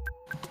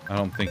 I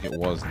don't think it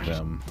was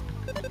them.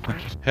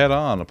 Head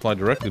on. Apply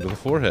directly to the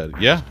forehead.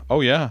 Yeah.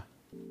 Oh yeah.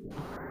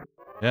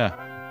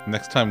 Yeah.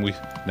 Next time we see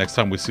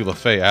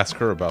LaFay, ask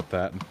her about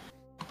that.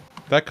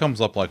 That comes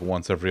up like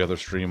once every other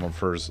stream of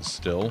hers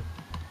still.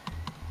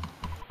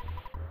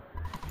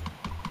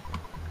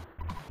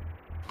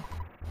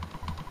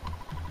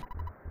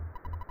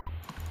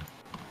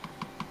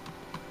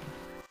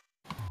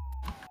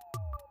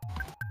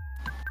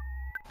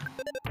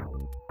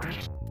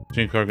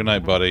 Gene Car, good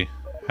night, buddy.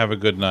 Have a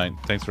good night.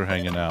 Thanks for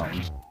hanging out.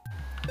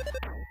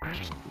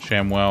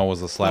 ShamWow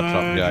was the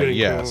Slapshot guy,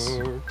 yes.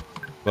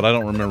 But I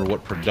don't remember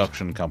what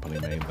production company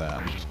made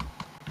that.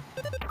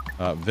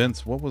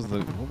 Vince, what was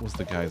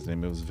the guy's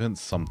name? It was Vince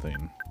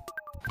something.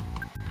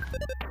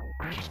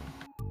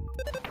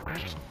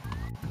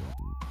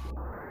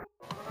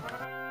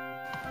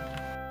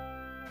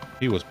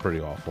 He was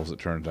pretty awful, as it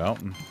turned out.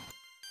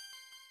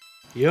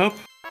 Yep.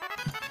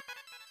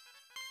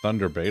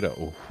 Thunder Beta.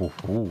 Ooh,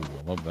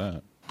 I love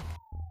that.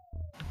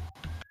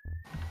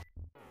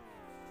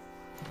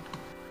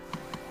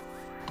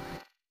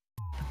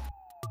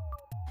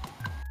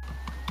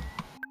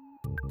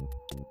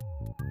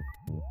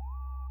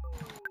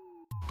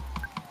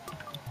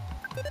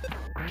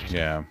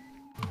 Yeah.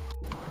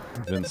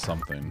 Vince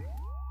something.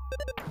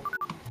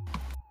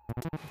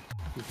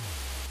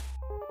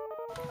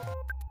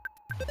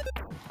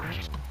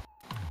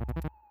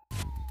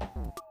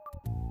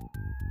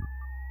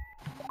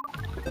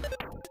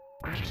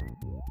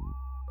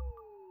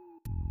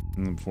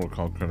 Before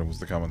called credit was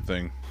the common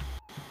thing.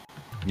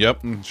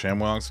 Yep,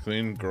 ShamWow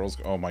clean girls.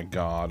 Oh my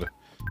god.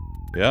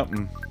 Yep,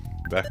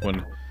 back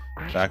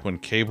when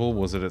cable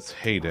was at its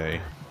heyday.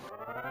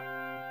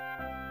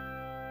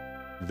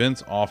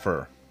 Vince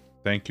offer.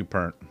 Thank you,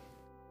 Pernt.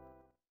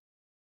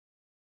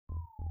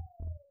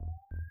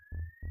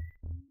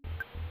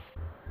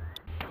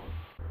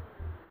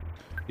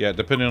 Yeah,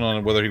 depending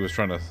on whether he was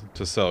trying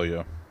to sell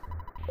you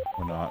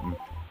or not.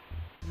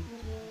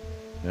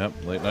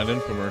 Yep, late night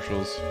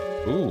infomercials.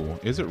 Ooh,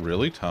 is it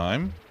really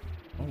time?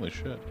 Holy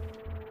shit.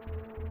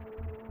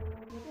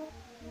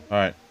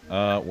 Alright,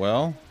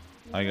 well,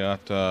 I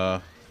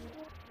got,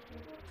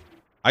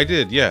 I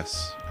did,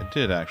 yes. I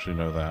did actually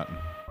know that.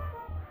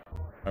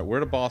 Alright, we're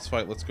at a boss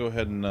fight. Let's go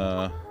ahead and,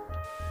 a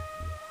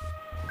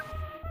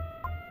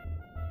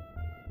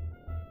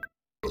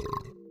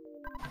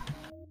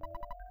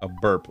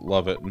burp.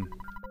 Love it.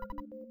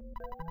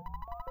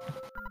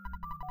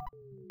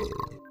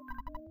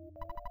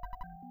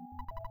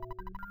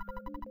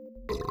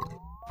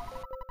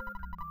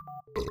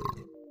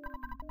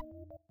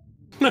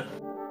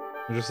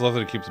 I just love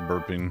that it keeps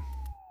burping.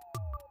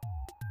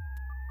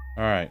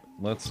 Alright,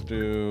 let's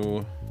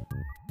do...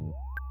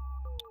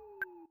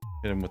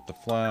 Hit him with the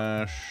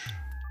flash.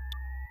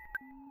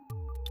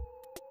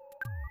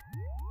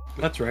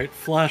 That's right,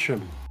 flash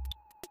him.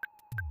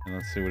 And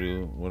let's see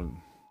what...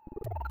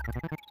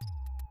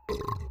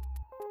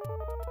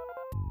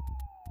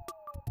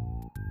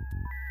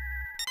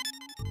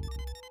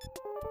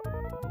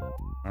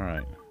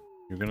 Alright,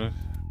 I'm gonna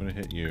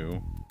hit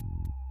you.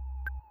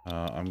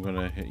 I'm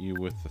gonna hit you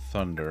with the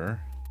thunder.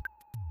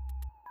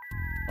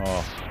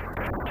 Oh.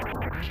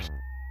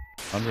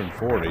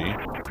 140.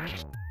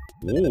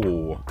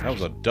 Ooh, that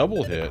was a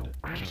double hit.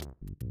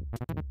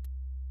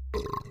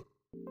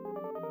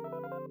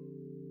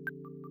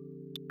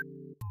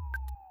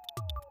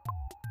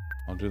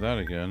 I'll do that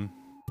again.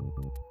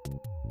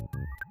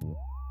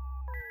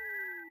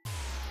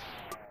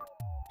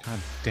 God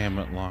damn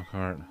it,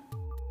 Lockhart.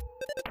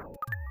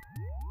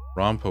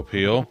 Ron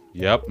Popeil.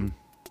 Yep.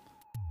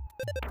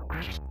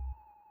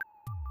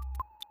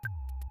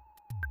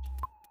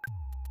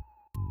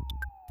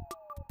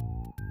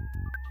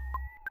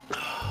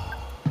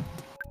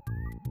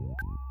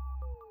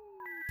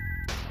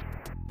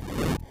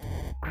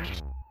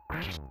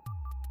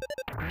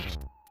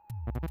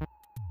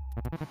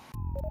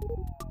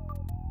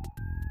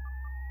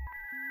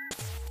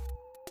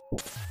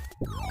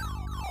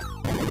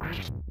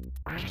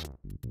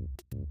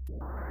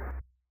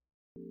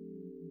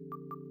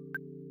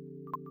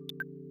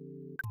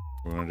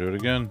 We're gonna do it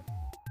again.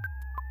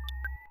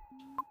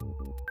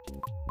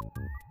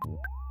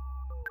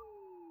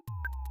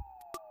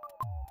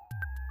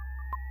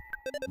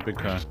 Big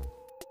guy.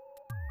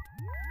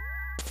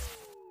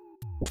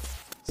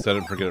 Set it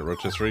and forget it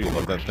rotisserie. You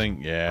love that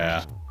thing?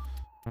 Yeah.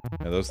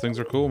 Yeah, those things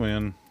are cool,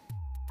 man.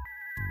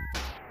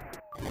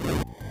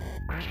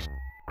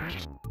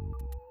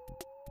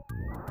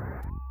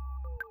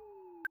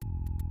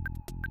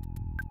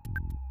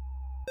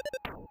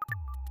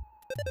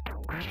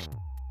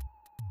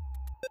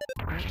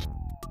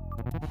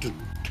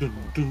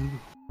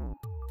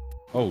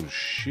 Oh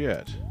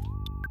shit.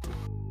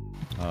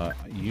 I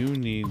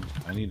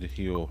need to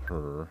heal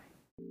her.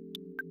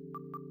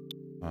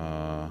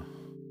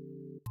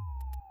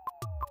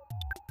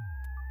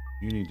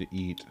 You need to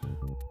eat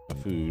a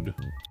food.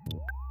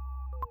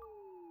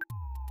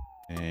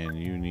 And And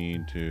you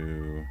need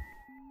to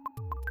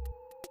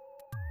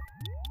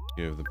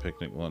give the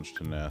picnic lunch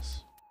to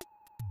Ness.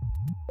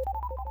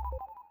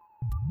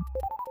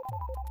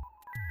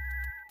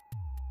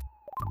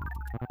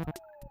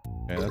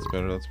 Okay, that's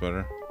better, that's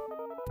better.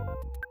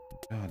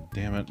 God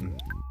damn it.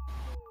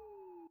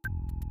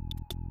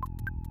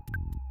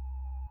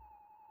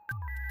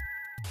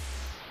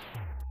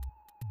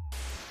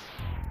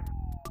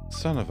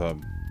 Son of a...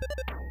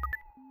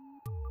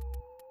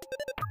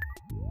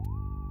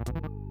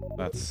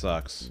 That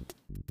sucks.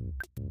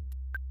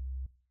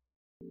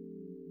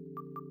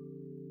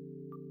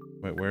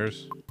 Wait,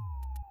 where's...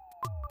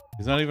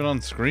 He's not even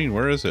on screen.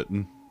 Where is it?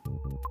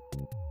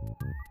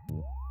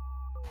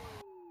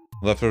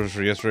 Leftovers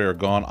for yesterday are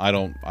gone. I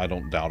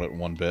don't doubt it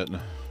one bit.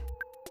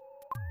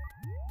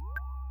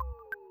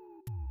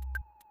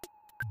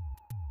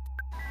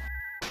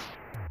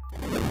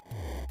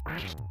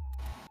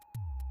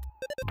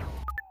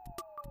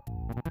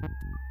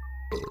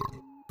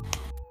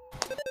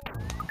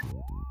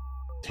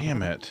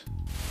 Damn it.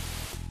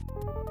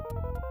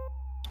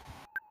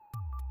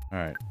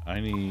 Alright,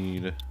 I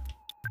need...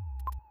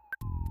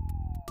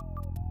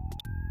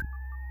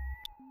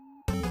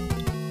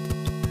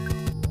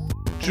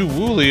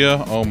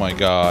 Julia! Oh my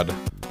god.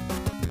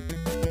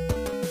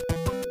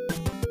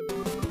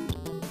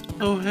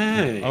 Oh,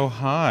 hey. Oh,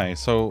 hi.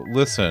 So,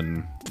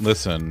 listen.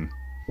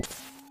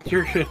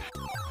 I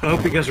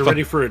hope you guys are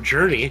ready for a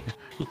journey.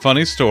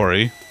 Funny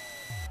story.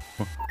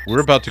 We're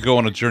about to go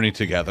on a journey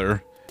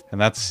together, and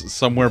that's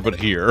somewhere but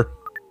here.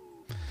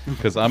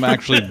 Because I'm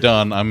actually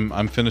done.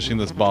 I'm finishing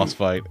this boss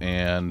fight,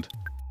 and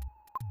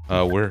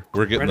we're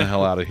getting the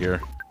hell out of here.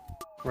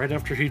 Right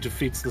after he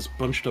defeats this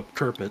bunched up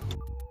carpet.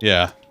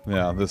 Yeah,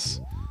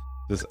 this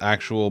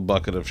actual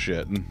bucket of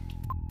shit.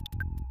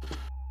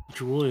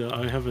 Julia,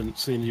 I haven't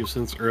seen you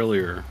since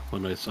earlier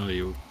when I saw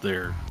you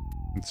there.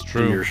 It's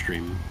true. In your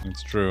stream.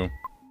 It's true.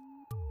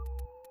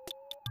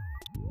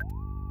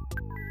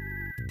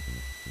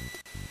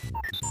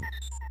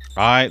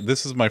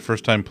 This is my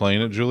first time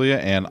playing it, Julia,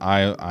 and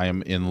I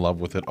am in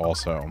love with it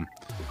also.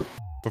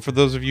 But for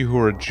those of you who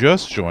are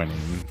just joining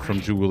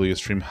from Julia's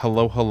stream,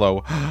 hello.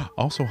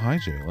 Also, hi,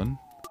 Jalen.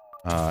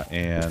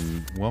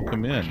 And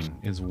welcome in.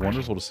 It's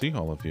wonderful to see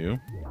all of you.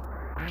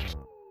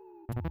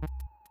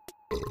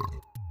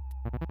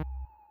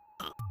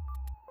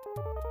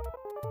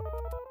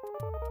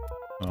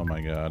 Oh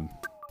my god.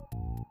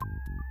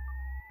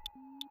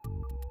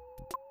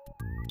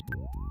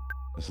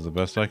 This is the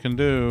best I can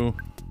do.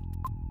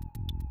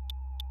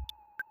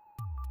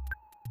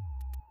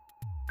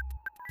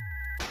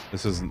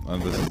 This is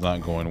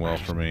not going well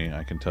for me,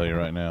 I can tell you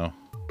right now.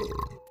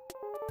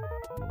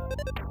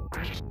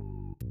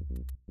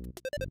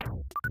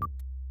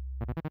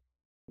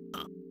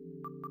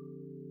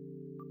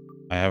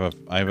 I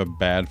have a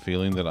bad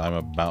feeling that I'm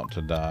about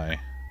to die.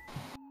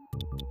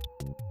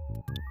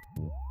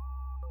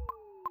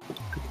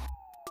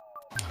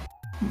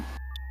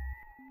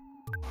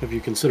 Have you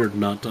considered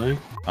not dying?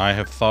 I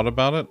have thought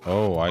about it.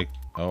 Oh,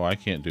 I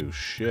can't do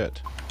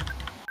shit.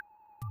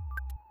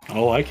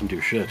 Oh, I can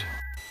do shit.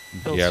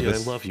 Yeah, I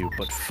love you,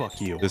 but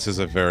fuck you. This is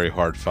a very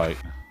hard fight.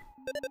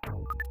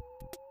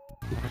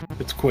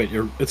 It's quite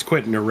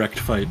an erect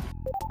fight.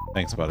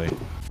 Thanks, buddy.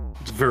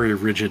 It's very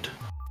rigid.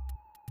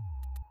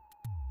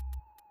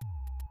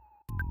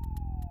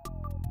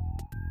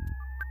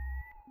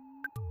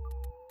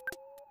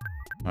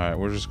 Alright,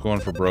 we're just going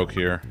for broke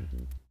here.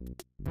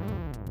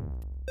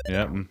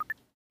 Yep.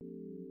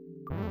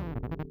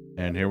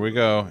 And here we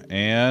go.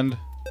 And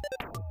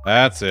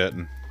that's it.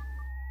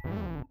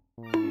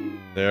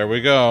 There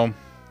we go.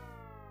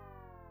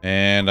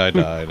 And I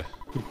died.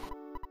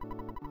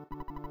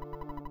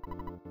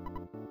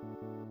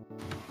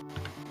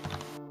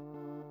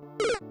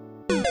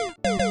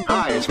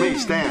 Hi, it's me,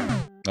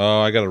 Stan.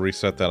 Oh, I gotta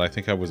reset that. I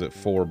think I was at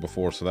 4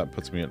 before, so that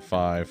puts me at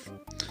 5.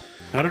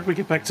 How did we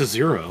get back to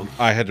 0?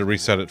 I had to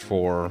reset it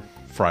for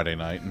Friday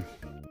night.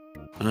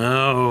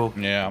 Oh.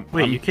 Yeah.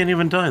 Wait, you can't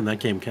even die in that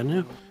game, can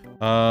you?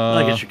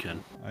 I guess you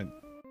can.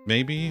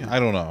 Maybe? I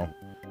don't know.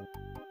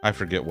 I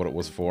forget what it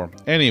was for.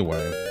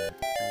 Anyway.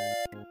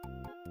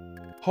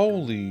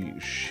 Holy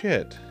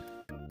shit.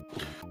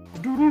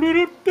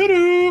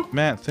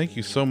 Matt, thank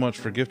you so much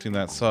for gifting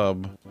that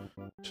sub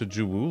to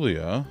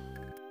Julia.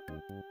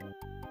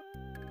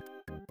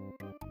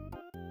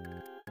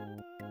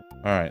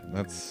 Alright,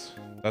 that's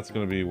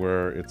gonna be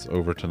where it's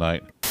over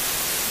tonight.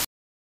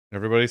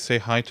 Everybody say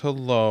hi to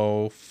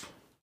Loaf.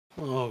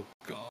 Oh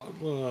god,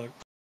 look.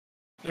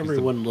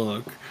 Everyone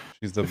look.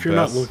 She's the if best. You're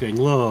not looking,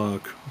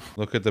 look.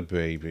 Look at the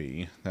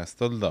baby. That's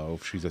the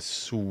Loaf. She's a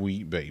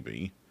sweet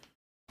baby.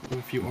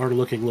 If you are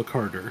looking, look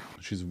harder.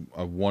 She's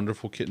a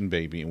wonderful kitten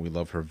baby, and we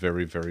love her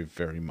very, very,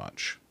 very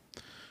much.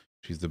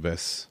 She's the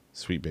best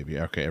sweet baby.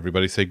 Okay,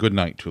 everybody say good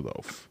night to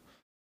Loaf.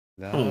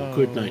 Oh,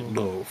 good night,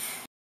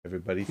 Loaf.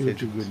 Everybody You say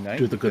do- good night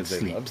do the good because they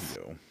sleep. love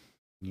you.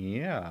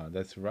 Yeah,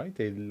 that's right.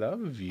 They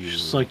love you.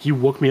 She's like, you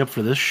woke me up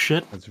for this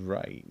shit? That's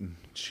right.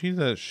 She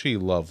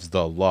loves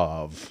the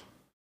love.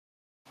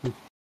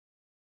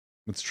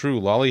 It's true.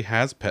 Lolly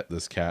has pet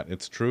this cat.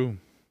 It's true.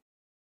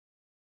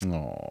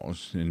 Oh,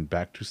 and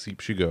back to sleep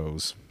she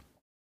goes.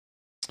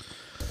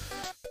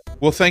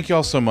 Well, thank you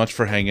all so much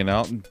for hanging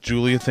out.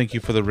 Julia, thank you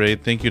for the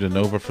raid. Thank you to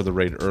Nova for the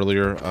raid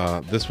earlier.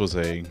 This was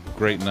a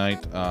great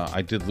night.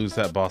 I did lose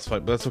that boss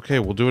fight, but that's okay.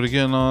 We'll do it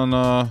again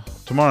on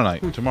tomorrow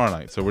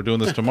night. So we're doing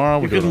this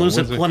tomorrow. You can lose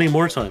it plenty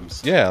more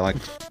times. Yeah, like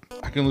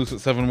I can lose it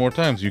 7 more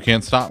times. You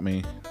can't stop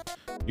me.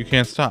 You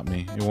can't stop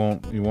me. You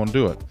won't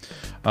do it.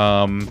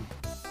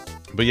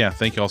 But yeah,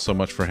 thank you all so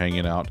much for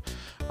hanging out.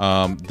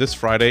 This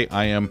Friday,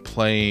 I am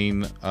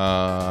playing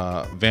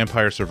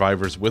Vampire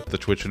Survivors with the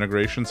Twitch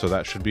integration, so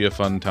that should be a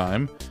fun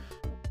time.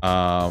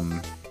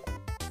 And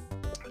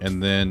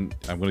then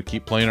I'm going to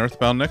keep playing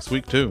Earthbound next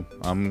week, too.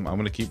 I'm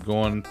going to keep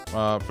going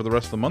for the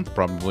rest of the month,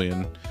 probably,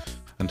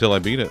 until I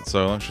beat it,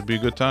 so that should be a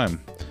good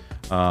time.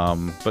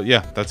 But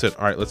yeah, that's it.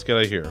 All right, let's get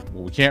out of here.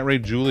 Well, we can't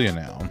raid Julia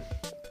now.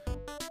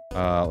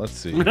 Let's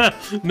see.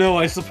 No,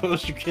 I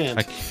suppose you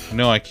can't.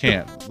 No, I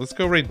can't. Let's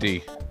go raid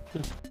D.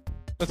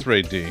 Let's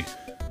raid D.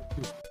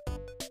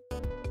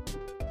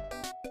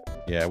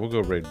 Yeah, we'll go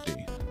raid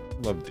D.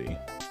 Love D.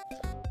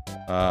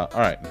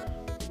 Alright.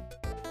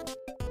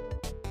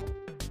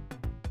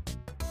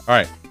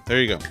 Alright,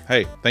 there you go.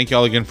 Hey, thank you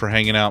all again for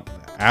hanging out.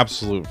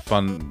 Absolute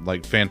fun,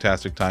 like,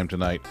 fantastic time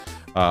tonight.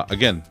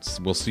 Again,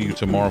 we'll see you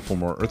tomorrow for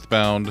more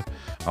Earthbound.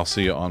 I'll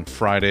see you on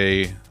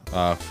Friday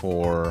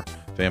for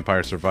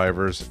Vampire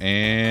Survivors.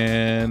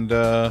 And,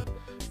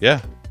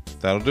 yeah,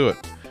 that'll do it.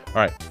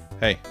 Alright,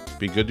 hey,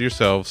 be good to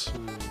yourselves.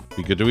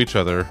 Be good to each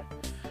other.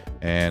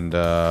 And,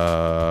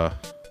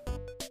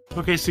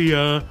 okay, see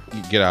ya.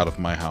 get out of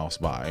my house.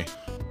 Bye.